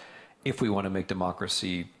details if we want to make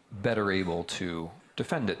democracy better able to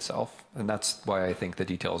defend itself. And that's why I think the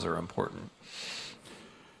details are important.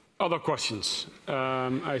 Other questions?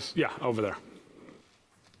 Yeah, over there.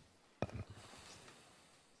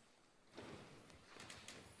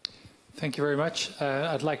 Thank you very much.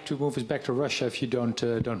 I'd like to move us back to Russia, if you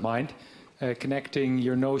don't mind, connecting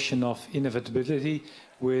your notion of inevitability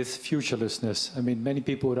with futurelessness. I mean, many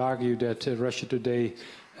people would argue that Russia today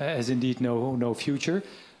has indeed no future.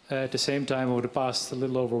 At the same time, over the past a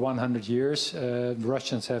little over 100 years, the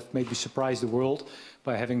Russians have maybe surprised the world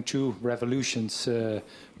by having 2 revolutions,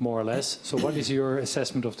 more or less. So what is your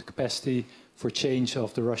assessment of the capacity for change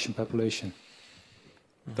of the Russian population?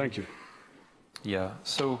 Thank you. Yeah,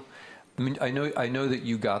 so I mean, I know that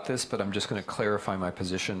you got this, but I'm just going to clarify my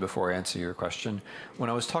position before I answer your question. When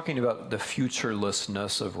I was talking about the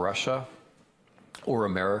futurelessness of Russia, or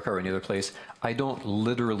America or any other place, I don't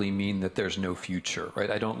literally mean that there's no future,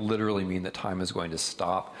 right? I don't literally mean that time is going to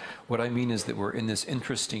stop. What I mean is that we're in this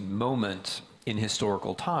interesting moment in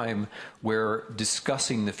historical time where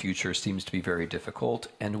discussing the future seems to be very difficult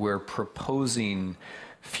and where proposing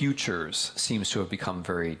futures seems to have become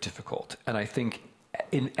very difficult. And I think,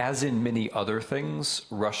 as in many other things,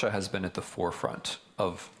 Russia has been at the forefront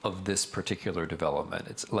of this particular development.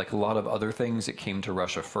 It's like a lot of other things, it came to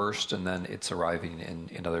Russia first and then it's arriving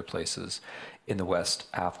in other places in the West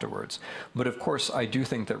afterwards. But of course, I do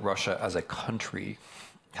think that Russia as a country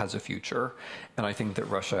has a future, and I think that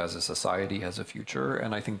Russia as a society has a future,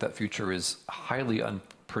 and I think that future is highly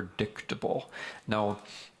unpredictable. Now,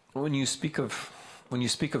 when you speak of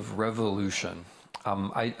revolution,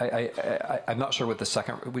 I'm not sure what the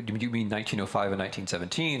second. Did you mean 1905 and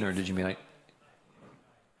 1917, or did you mean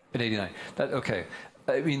in 89? That okay?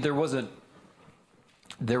 I mean, there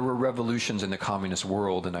were revolutions in the communist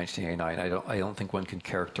world in 1989. I don't think one can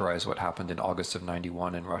characterize what happened in August of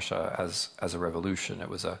 '91 in Russia as a revolution. It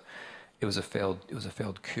was a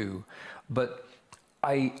failed coup. But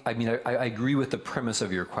I agree with the premise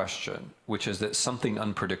of your question, which is that something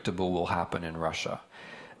unpredictable will happen in Russia.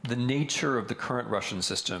 The nature of the current Russian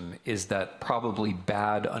system is that probably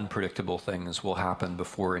bad, unpredictable things will happen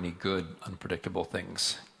before any good, unpredictable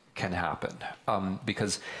things can happen.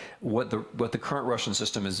 Because what the current Russian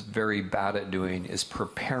system is very bad at doing is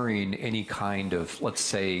preparing any kind of, let's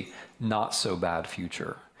say, not so bad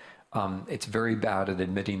future. It's very bad at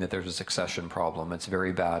admitting that there's a succession problem. It's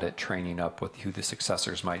very bad at training up with who the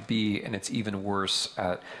successors might be, and it's even worse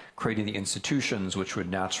at creating the institutions which would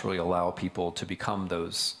naturally allow people to become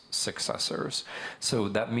those successors. So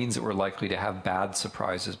that means that we're likely to have bad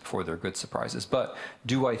surprises before they're good surprises. But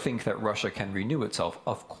do I think that Russia can renew itself?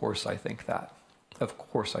 Of course I think that. Of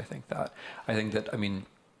course I think that. I think that, I mean,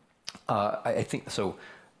 I think so.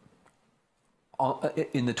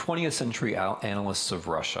 In the 20th century analysts of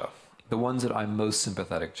Russia, the ones that I'm most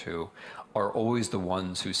sympathetic to are always the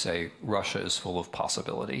ones who say Russia is full of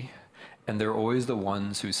possibility. And they're always the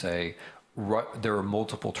ones who say there are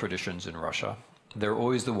multiple traditions in Russia. They're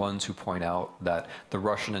always the ones who point out that the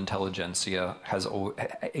Russian intelligentsia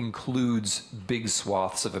includes big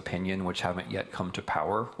swaths of opinion which haven't yet come to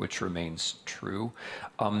power, which remains true.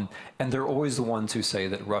 And they're always the ones who say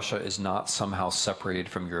that Russia is not somehow separated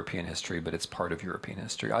from European history, but it's part of European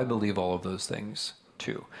history. I believe all of those things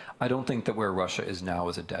too. I don't think that where Russia is now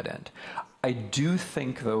is a dead end. I do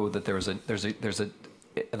think, though, that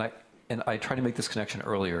and I tried to make this connection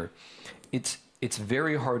earlier. It's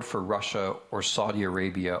very hard for Russia or Saudi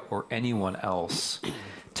Arabia or anyone else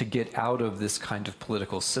to get out of this kind of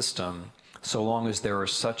political system so long as there are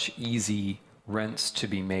such easy rents to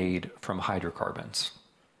be made from hydrocarbons.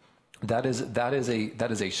 That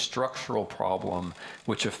is a structural problem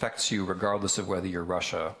which affects you regardless of whether you're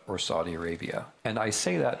Russia or Saudi Arabia. And I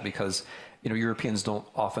say that because, you know, Europeans don't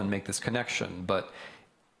often make this connection, but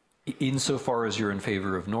insofar as you're in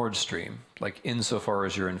favor of Nord Stream, like insofar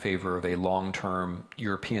as you're in favor of a long-term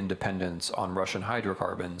European dependence on Russian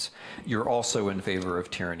hydrocarbons, you're also in favor of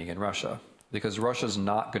tyranny in Russia. Because Russia's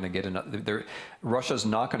not going to get another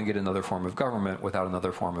form of government without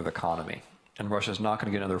another form of economy. And Russia's not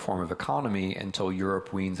going to get another form of economy until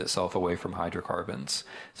Europe weans itself away from hydrocarbons.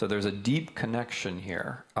 So there's a deep connection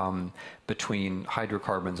here between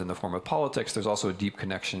hydrocarbons in the form of politics. There's also a deep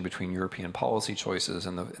connection between European policy choices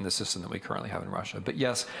and the system that we currently have in Russia. But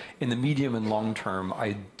yes, in the medium and long term,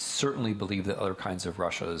 I certainly believe that other kinds of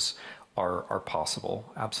Russias are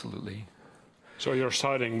possible. Absolutely. So you're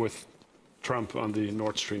siding with Trump on the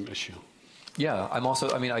Nord Stream issue? Yeah, I'm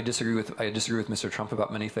also. I mean, I disagree with Mr. Trump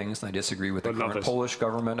about many things, and I disagree with the current Polish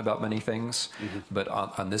government about many things. Mm-hmm. But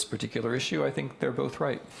on this particular issue, I think they're both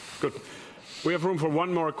right. Good. We have room for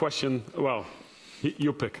one more question. Well,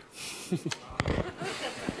 you pick.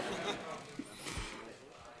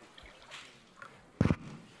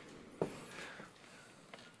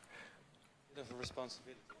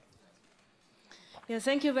 Responsibility. Yeah,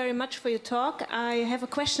 thank you very much for your talk. I have a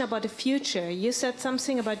question about the future. You said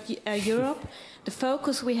something about Europe, the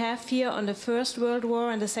focus we have here on the First World War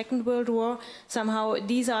and the Second World War. Somehow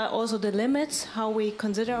these are also the limits, how we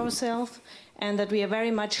consider ourselves, and that we are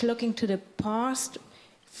very much looking to the past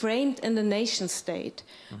framed in the nation state.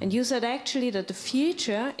 Mm-hmm. And you said actually that the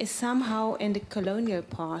future is somehow in the colonial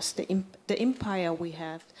past, the empire we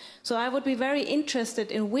have. So I would be very interested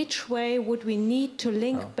in which way would we need to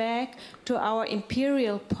link back to our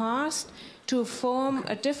imperial past to form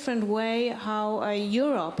a different way how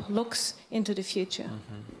Europe looks into the future.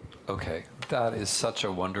 Mm-hmm. Okay, that is such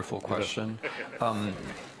a wonderful question.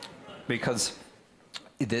 Because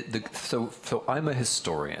So I'm a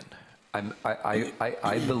historian.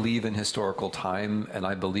 I believe in historical time, and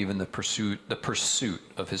I believe in the pursuit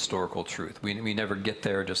of historical truth. We never get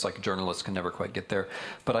there, just like journalists can never quite get there.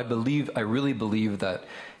 But I really believe that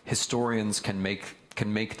historians can make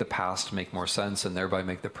the past make more sense, and thereby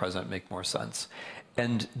make the present make more sense.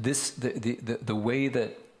 And the way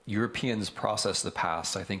that Europeans process the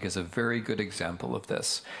past, I think, is a very good example of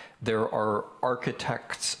this. There are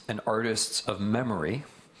architects and artists of memory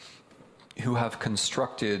who have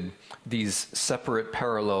constructed these separate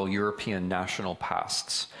parallel European national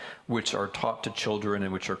pasts, which are taught to children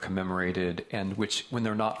and which are commemorated, and which, when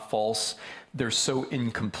they're not false, they're so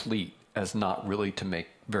incomplete as not really to make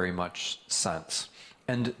very much sense.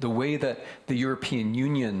 And the way that the European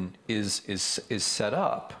Union is set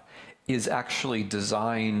up is actually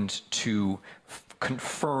designed to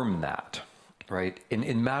confirm that. Right?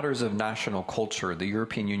 In matters of national culture, the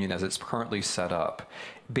European Union, as it's currently set up,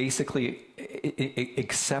 basically it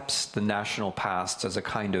accepts the national past as a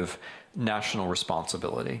kind of national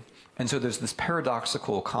responsibility. And so there's this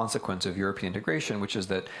paradoxical consequence of European integration, which is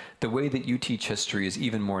that the way that you teach history is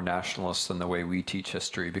even more nationalist than the way we teach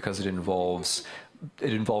history, because it involves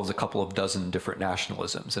a couple of dozen different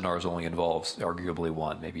nationalisms, and ours only involves arguably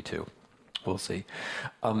one, maybe two. We'll see.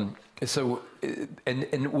 What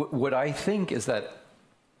I think is that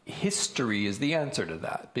history is the answer to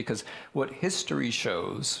that, because what history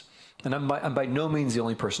shows, and I'm by no means the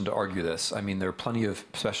only person to argue this. I mean, there are plenty of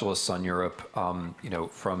specialists on Europe,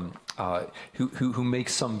 who make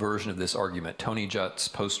some version of this argument. Tony Judd's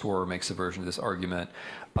post-war makes a version of this argument.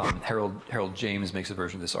 Harold James makes a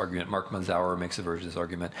version of this argument. Mark Manzauer makes a version of this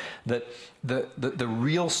argument. That the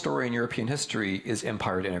real story in European history is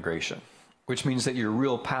empire integration, which means that your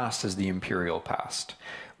real past is the imperial past,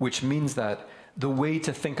 which means that the way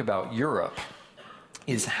to think about Europe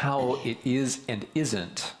is how it is and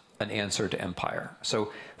isn't an answer to empire.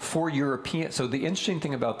 So the interesting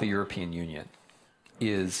thing about the European Union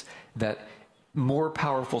is that more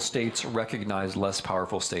powerful states recognize less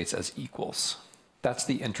powerful states as equals. That's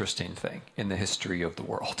the interesting thing in the history of the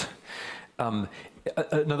world.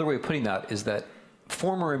 Another way of putting that is that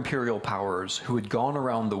former imperial powers who had gone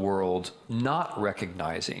around the world not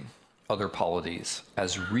recognizing other polities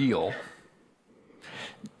as real,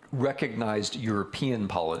 recognized European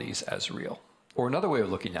polities as real. Or another way of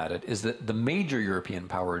looking at it is that the major European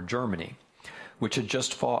power, Germany, which had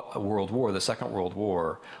just fought a world war, the Second World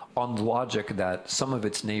War, on the logic that some of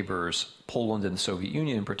its neighbors, Poland and the Soviet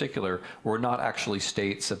Union in particular, were not actually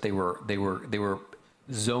states, that they were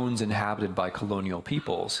zones inhabited by colonial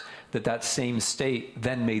peoples, that same state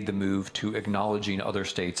then made the move to acknowledging other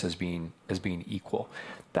states as being equal.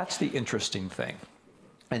 That's the interesting thing.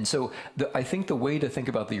 And so I think the way to think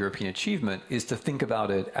about the European achievement is to think about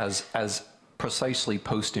it as precisely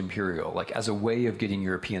post-imperial, like as a way of getting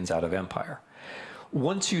Europeans out of empire.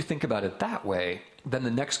 Once you think about it that way, then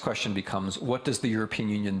the next question becomes, what does the European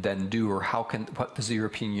Union then do, or what does the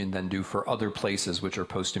European Union then do for other places which are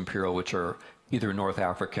post-imperial, which are either North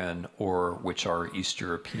African or which are East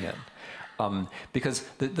European? Because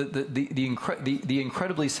the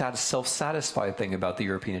incredibly self-satisfied thing about the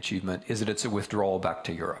European achievement is that it's a withdrawal back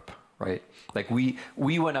to Europe, right? Like we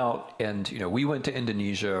went out and, we went to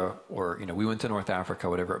Indonesia, or, we went to North Africa,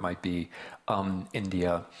 whatever it might be,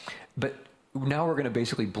 India, but now we're going to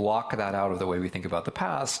basically block that out of the way we think about the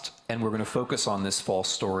past, and we're going to focus on this false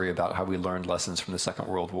story about how we learned lessons from the Second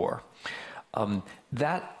World War.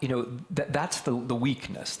 That's the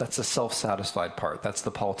weakness. That's the self-satisfied part. That's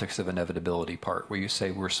the politics of inevitability part, where you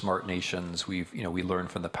say we're smart nations. We learn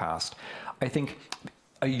from the past. I think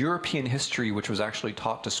a European history which was actually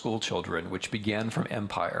taught to school children, which began from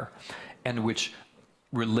empire, and which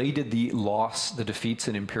related the defeats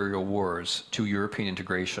in imperial wars to European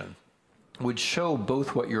integration, would show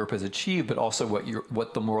both what Europe has achieved, but also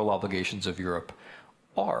what the moral obligations of Europe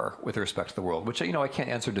are with respect to the world, which I can't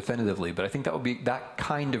answer definitively, but I think that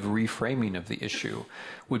kind of reframing of the issue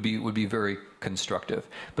would be very constructive.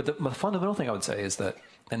 But the fundamental thing I would say is that,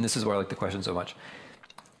 and this is why I like the question so much,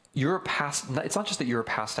 it's not just that Europe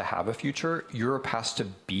has to have a future, Europe has to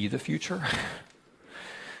be the future.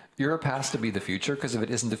 Europe has to be the future, because if it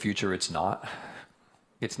isn't the future, it's not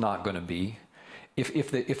going to be.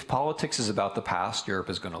 If politics is about the past, Europe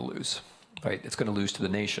is going to lose. Right? It's going to lose to the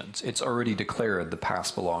nations. It's already declared the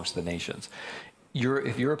past belongs to the nations.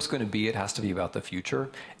 If Europe's going to be, it has to be about the future.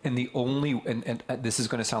 And and this is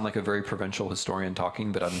going to sound like a very provincial historian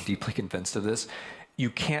talking, but I'm deeply convinced of this. You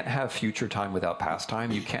can't have future time without past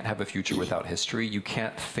time. You can't have a future without history. You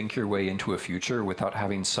can't think your way into a future without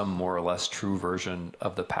having some more or less true version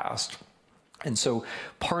of the past. And so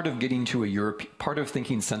part of getting to part of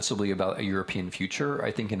thinking sensibly about a European future,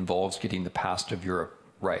 I think, involves getting the past of Europe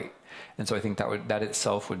right. And so I think that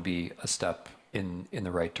itself would be a step in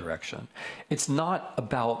the right direction. It's not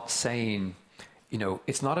about saying, you know,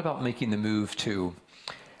 it's not about making the move to,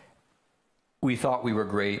 we thought we were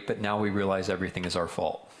great, but now we realize everything is our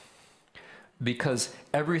fault. Because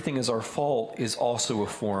everything is our fault is also a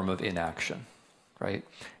form of inaction, right?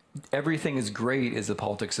 Everything is great is the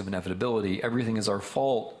politics of inevitability. Everything is our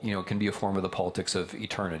fault, you know, can be a form of the politics of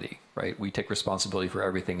eternity, right? We take responsibility for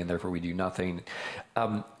everything and therefore we do nothing.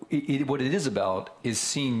 What it is about is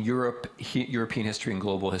seeing European history and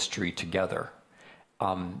global history together.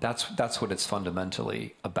 That's what it's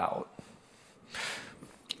fundamentally about.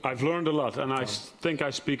 I've learned a lot, and I think I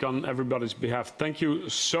speak on everybody's behalf. Thank you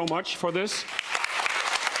so much for this.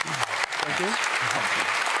 Thank you.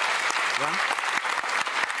 Yeah.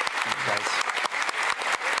 Guys.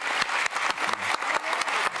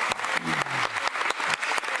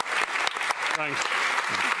 Thanks.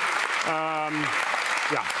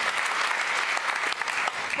 Yeah.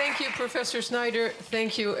 Thank you, Professor Snyder.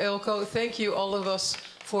 Thank you, Eelco. Thank you, all of us,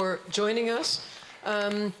 for joining us.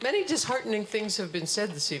 Many disheartening things have been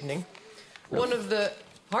said this evening. One of the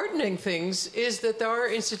heartening things is that there are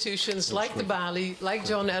institutions like the Balie, like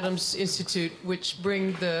John Adams Institute, which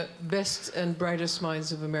bring the best and brightest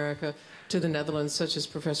minds of America to the Netherlands, such as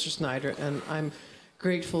Professor Snyder, and I'm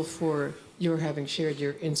grateful for your having shared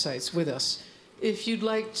your insights with us. If you'd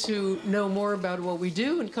like to know more about what we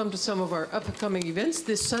do and come to some of our upcoming events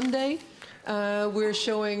this Sunday, we're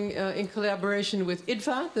showing, in collaboration with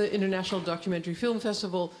IDFA, the International Documentary Film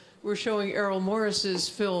Festival, we're showing Errol Morris's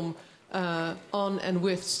film on and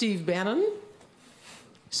with Steve Bannon.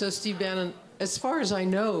 So Steve Bannon, as far as I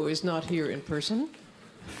know, is not here in person.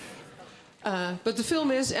 But the film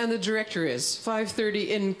is, and the director is, 5:30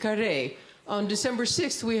 in Carré. On December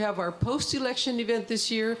 6th, we have our post-election event this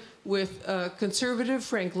year with conservative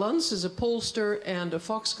Frank Luntz as a pollster and a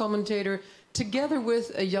Fox commentator, together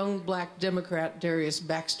with a young black Democrat, Darius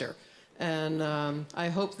Baxter. And I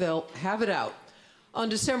hope they'll have it out. On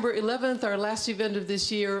December 11th, our last event of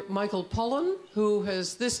this year, Michael Pollan, who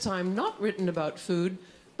has this time not written about food,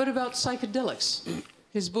 but about psychedelics.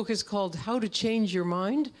 His book is called How to Change Your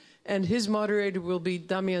Mind, and his moderator will be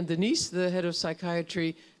Damien Denis, the head of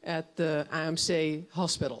psychiatry at the AMC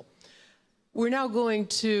hospital. We're now going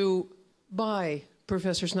to buy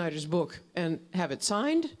Professor Snyder's book and have it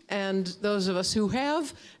signed, and those of us who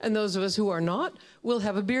have and those of us who are not will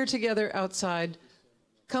have a beer together outside.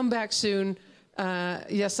 Come back soon.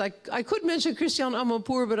 Yes, I could mention Christian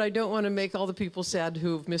Amanpour, but I don't want to make all the people sad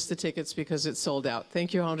who've missed the tickets because it's sold out.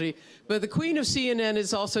 Thank you, Henri. But the Queen of CNN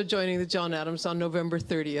is also joining the John Adams on November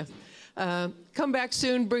 30th. Come back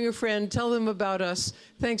soon, bring a friend, tell them about us.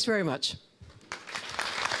 Thanks very much.